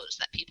like clothes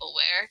that people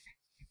wear.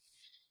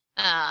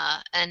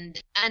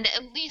 And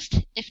at least,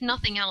 if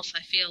nothing else,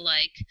 I feel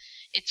like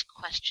it's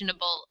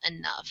questionable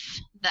enough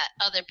that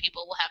other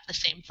people will have the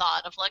same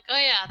thought of like, oh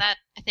yeah,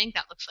 I think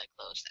that looks like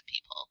clothes that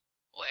people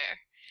wear.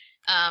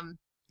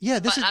 Yeah,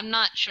 but I'm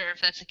not sure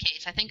if that's the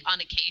case. I think on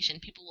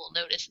occasion people will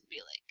notice and be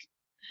like,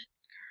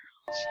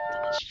 girl,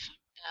 something is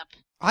fucked up.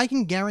 I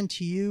can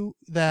guarantee you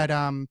that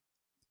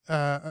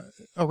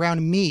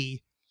around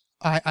me,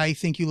 I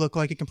think you look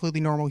like a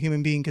completely normal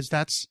human being, because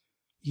that's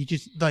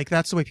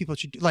the way people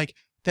should, like,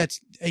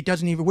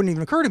 wouldn't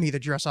even occur to me to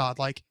dress odd.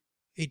 Like,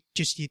 it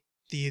just,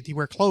 you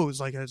wear clothes,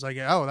 like, it's like,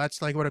 oh,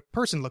 that's like what a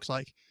person looks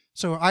like.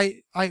 So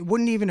I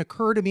wouldn't even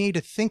occur to me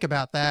to think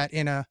about that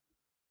in a,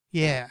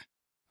 yeah.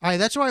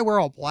 That's why I wear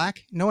all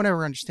black. No one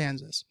ever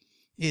understands this.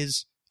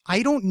 Is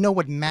I don't know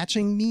what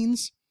matching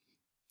means.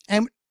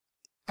 And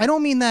I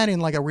don't mean that in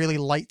like a really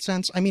light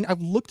sense. I mean,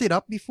 I've looked it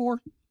up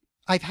before.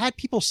 I've had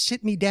people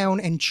sit me down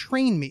and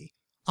train me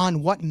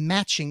on what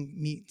matching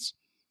means.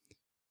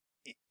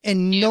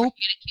 And you ever get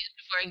accused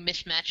of wearing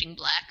mismatching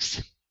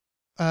blacks?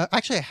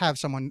 Actually, I have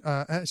someone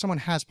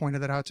has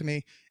pointed that out to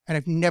me, and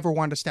I've never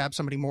wanted to stab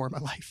somebody more in my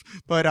life.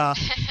 But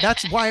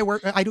that's why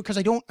because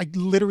I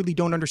literally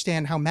don't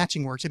understand how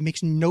matching works. It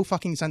makes no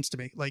fucking sense to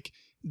me. Like,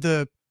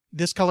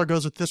 this color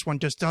goes with this one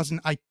just doesn't.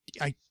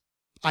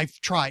 I've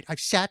tried. I've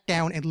sat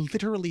down and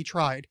literally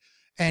tried,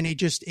 and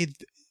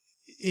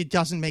it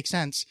doesn't make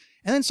sense.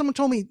 And then someone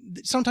told me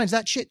sometimes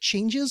that shit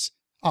changes.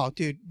 Oh,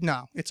 dude,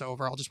 no, it's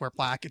over. I'll just wear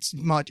black.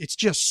 It's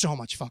just so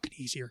much fucking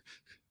easier.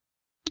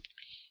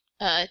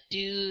 Are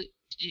you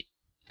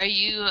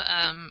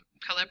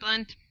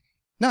colorblind?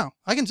 No,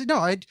 I can see. No,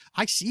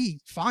 I see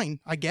fine.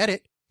 I get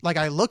it. Like,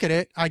 I look at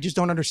it. I just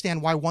don't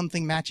understand why one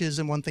thing matches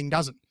and one thing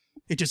doesn't.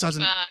 It just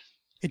doesn't.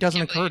 It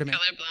doesn't occur to me.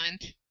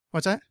 Colorblind.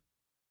 What's that?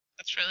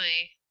 That's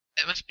really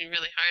It must be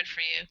really hard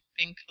for you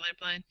being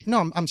colorblind.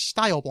 No, I'm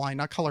style blind,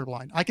 not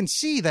colorblind. I can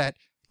see that,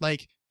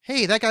 like,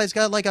 hey, that guy's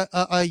got like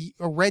a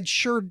red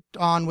shirt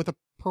on with a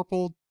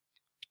purple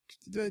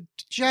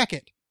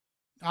jacket.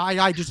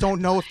 I just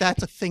don't know if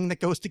that's a thing that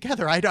goes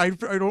together. I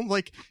don't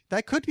like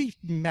that could be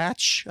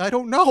match. I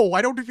don't know.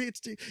 I don't.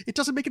 It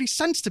doesn't make any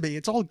sense to me.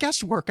 It's all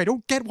guesswork. I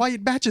don't get why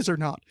it matches or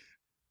not.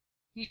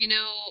 You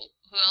know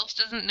who else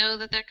doesn't know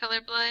that they're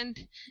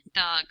colorblind?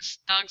 Dogs.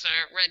 Dogs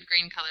are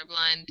red-green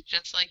colorblind,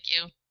 just like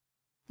you.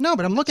 No,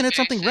 but I'm looking at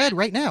Very something sad. red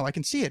right now. I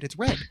can see it. It's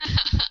red.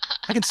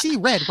 I can see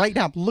red right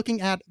now. I'm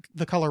looking at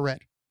the color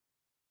red.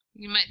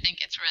 You might think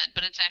it's red,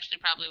 but it's actually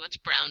probably what's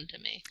brown to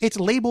me. It's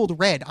labeled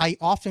red. I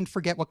often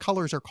forget what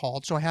colors are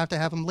called, so I have to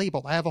have them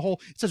labeled. I have a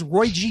whole, it says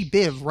Roy G.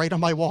 Biv right on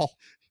my wall.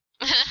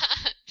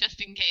 Just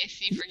in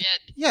case you forget.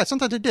 Yeah,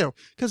 sometimes I do.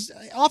 Because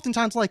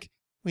oftentimes, like,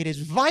 wait, is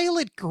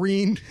violet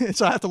green?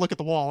 So I have to look at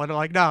the wall, and I'm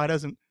like, no, it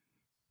isn't.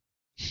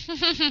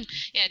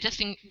 Yeah, just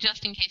in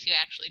case you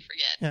actually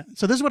forget. Yeah,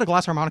 so this is what a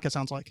glass harmonica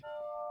sounds like.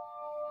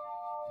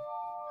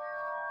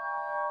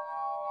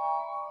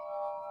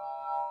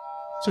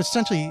 So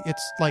essentially,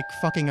 it's like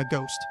fucking a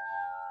ghost.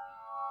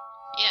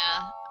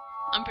 Yeah,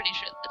 I'm pretty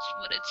sure that's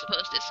what it's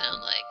supposed to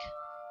sound like.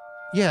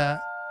 Yeah.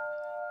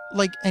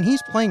 Like, and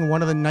he's playing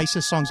one of the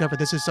nicest songs ever.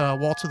 This is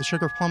Waltz of the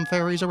Sugar Plum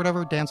Fairies or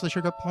whatever, Dance of the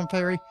Sugar Plum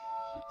Fairy.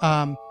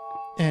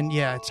 And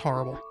yeah, it's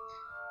horrible.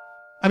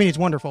 I mean, it's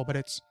wonderful, but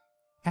it's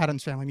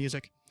Addams Family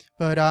music.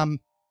 But I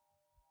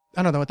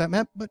don't know what that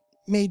meant, but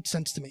made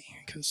sense to me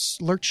because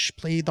Lurch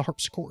played the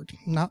harpsichord,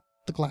 not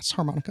the glass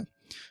harmonica.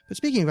 But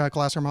speaking about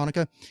glass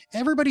harmonica,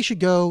 everybody should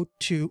go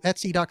to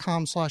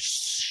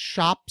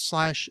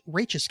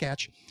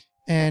etsy.com/shop/Etch-A-Sketch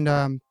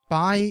and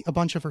buy a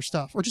bunch of her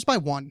stuff, or just buy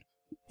one.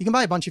 You can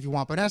buy a bunch if you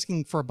want, but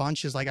asking for a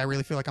bunch is like, I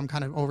really feel like I'm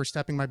kind of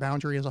overstepping my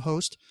boundary as a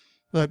host.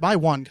 But buy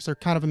one because they're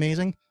kind of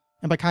amazing,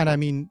 and by kind of I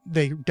mean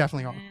they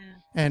definitely are. Yeah.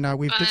 And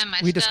we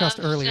discussed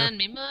stuff, earlier. Send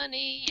me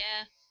money,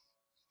 yeah.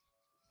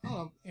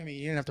 Oh, I mean,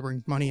 you didn't have to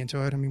bring money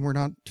into it. I mean, we're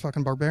not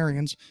fucking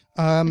barbarians.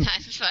 I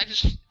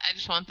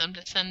just want them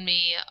to send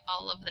me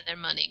all of their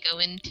money. Go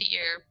into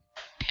your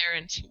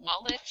parents'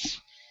 wallets.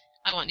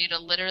 I want you to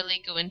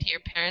literally go into your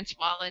parents'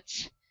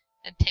 wallets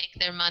and take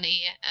their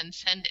money and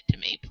send it to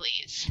me,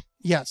 please.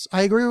 Yes,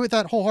 I agree with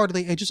that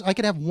wholeheartedly. I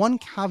could have one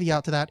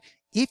caveat to that.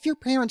 If your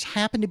parents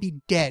happen to be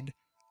dead,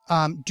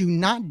 do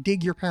not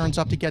dig your parents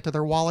up to get to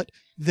their wallet.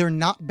 They're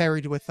not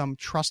buried with them.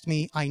 Trust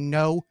me, I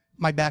know.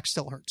 My back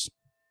still hurts.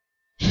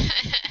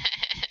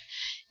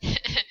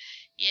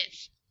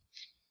 Yes.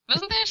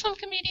 Wasn't there some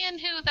comedian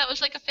who that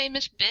was like a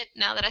famous bit?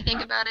 Now that I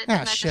think about it, Ah,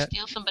 didn't I shit. just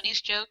steal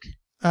somebody's joke?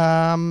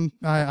 I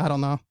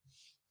don't know.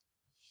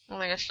 I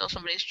think I stole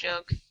somebody's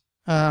joke.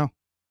 Yeah.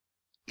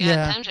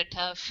 Times are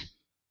tough.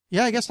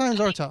 Yeah, I guess times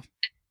are tough.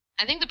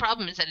 I think the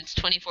problem is that it's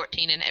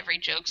 2014 and every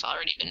joke's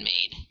already been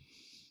made.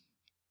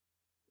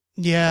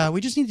 Yeah,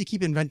 we just need to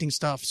keep inventing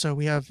stuff so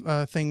we have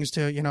things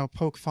to,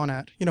 poke fun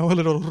at. A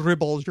little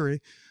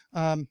ribaldry.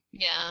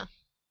 Yeah.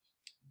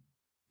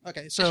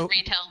 Okay, so... Just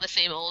retell the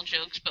same old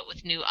jokes but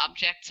with new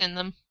objects in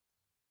them.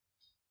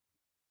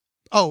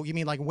 Oh, you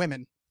mean like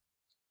women?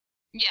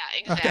 Yeah,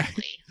 exactly. Okay.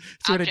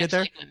 See what I did Objects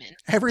there? like women.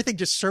 Everything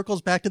just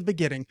circles back to the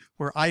beginning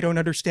where I don't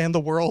understand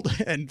the world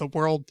and the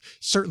world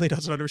certainly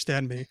doesn't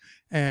understand me.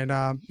 And,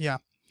 yeah.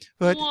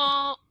 But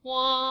Wah,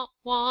 wah,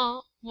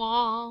 wah,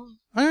 wah.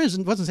 I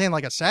wasn't saying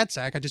like a sad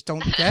sack. I just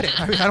don't get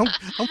it. I mean, I don't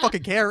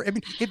fucking care. I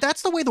mean, if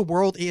that's the way the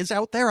world is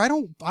out there, I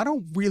don't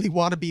really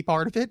want to be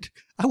part of it.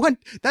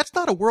 That's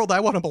not a world I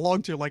want to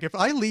belong to. Like if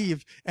I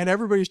leave and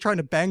everybody's trying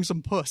to bang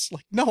some puss,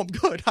 like, no, I'm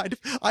good.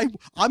 I'm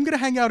going to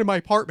hang out in my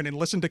apartment and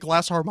listen to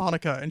glass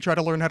harmonica and try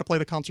to learn how to play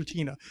the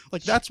concertina.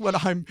 Like I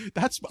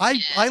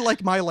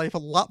like my life a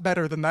lot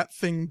better than that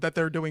thing that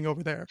they're doing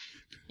over there.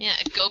 Yeah,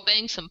 go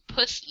bang some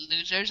puss,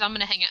 losers. I'm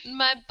gonna hang out in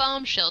my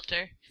bomb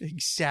shelter.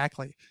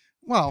 Exactly.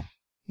 Well,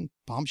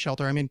 bomb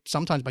shelter. I mean,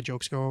 sometimes my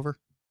jokes go over.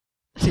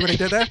 See what I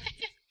did there?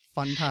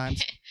 Fun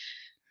times.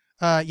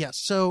 Yes.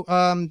 So,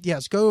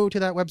 yes, go to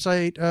that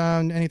website.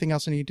 Anything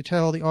else I need to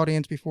tell the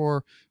audience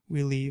before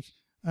we leave?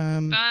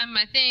 Buy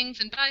my things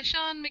and buy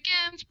Sean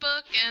McGann's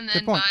book, and Good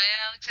then point. buy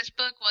Alex's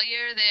book while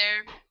you're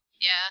there.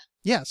 Yeah.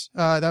 Yes,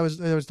 that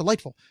was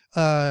delightful.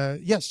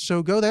 Yes,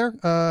 so go there,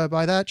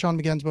 buy that. Sean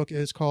McGann's book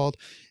is called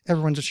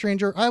Everyone's a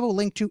Stranger. I will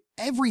link to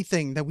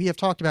everything that we have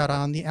talked about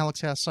on the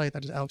AlexCast site.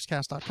 That is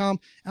alexcast.com.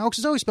 Alex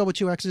is always spelled with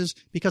 2 X's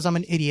because I'm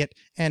an idiot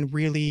and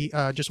really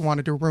just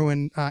wanted to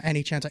ruin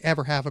any chance I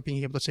ever have of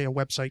being able to say a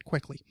website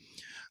quickly.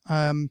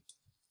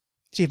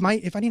 See, if I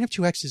didn't have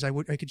 2 X's, I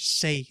could just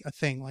say a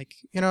thing like,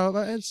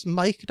 it's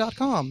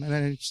Mike.com. And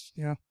then it's,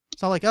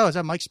 it's not like, oh, is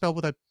that Mike spelled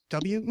with a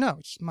W? No,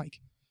 it's Mike.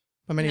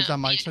 But my name's not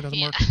Mike, so it doesn't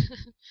work.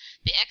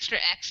 The extra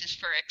X is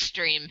for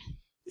extreme.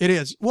 It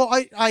is. Well,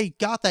 I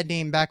got that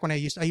name back when I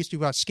used to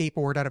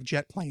skateboard out of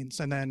jet planes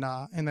and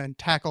then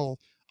tackle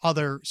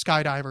other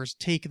skydivers,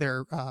 take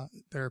their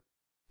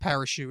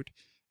parachute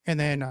and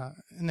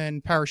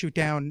then parachute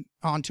down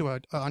onto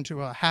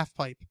a half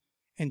pipe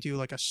and do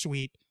like a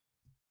sweet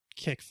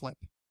kick flip.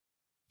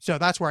 So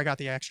that's where I got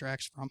the extra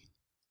X from.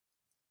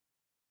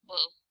 Whoa.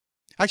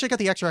 Actually, I got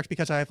the extra X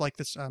because I have like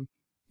this, I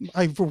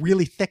have a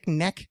really thick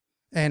neck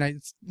and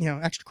it's,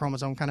 extra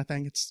chromosome kind of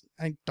thing.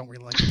 I don't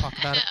really like to talk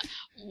about it.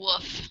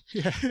 Woof.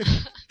 Yeah.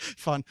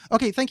 Fun.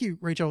 Okay. Thank you,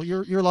 Rachel.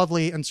 You're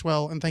lovely and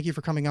swell. And thank you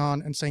for coming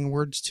on and saying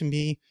words to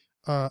me,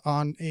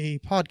 on a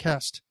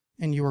podcast,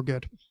 and you were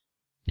good.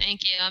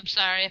 Thank you. I'm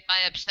sorry if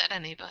I upset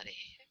anybody.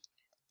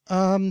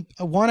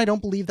 One, I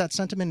don't believe that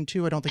sentiment, and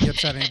two, I don't think you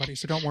upset anybody,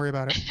 so don't worry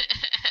about it.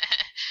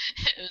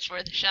 It was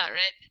worth a shot,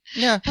 right?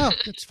 Yeah, oh,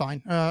 it's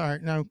fine. All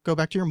right, now go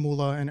back to your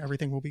moolah and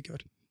everything will be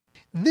good.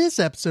 This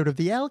episode of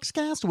the Alex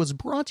Cast was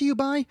brought to you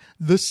by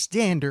The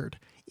Standard.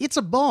 It's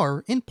a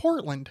bar in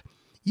Portland.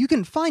 You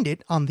can find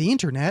it on the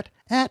internet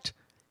at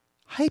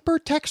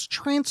Hypertext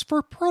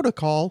Transfer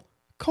Protocol :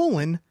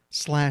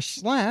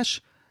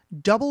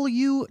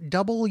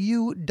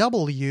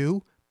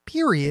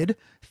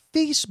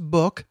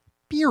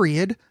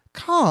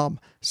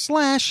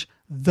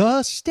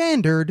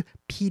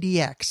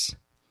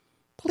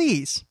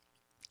 Please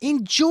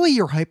enjoy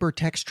your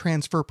Hypertext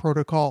Transfer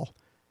Protocol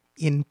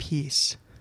in peace.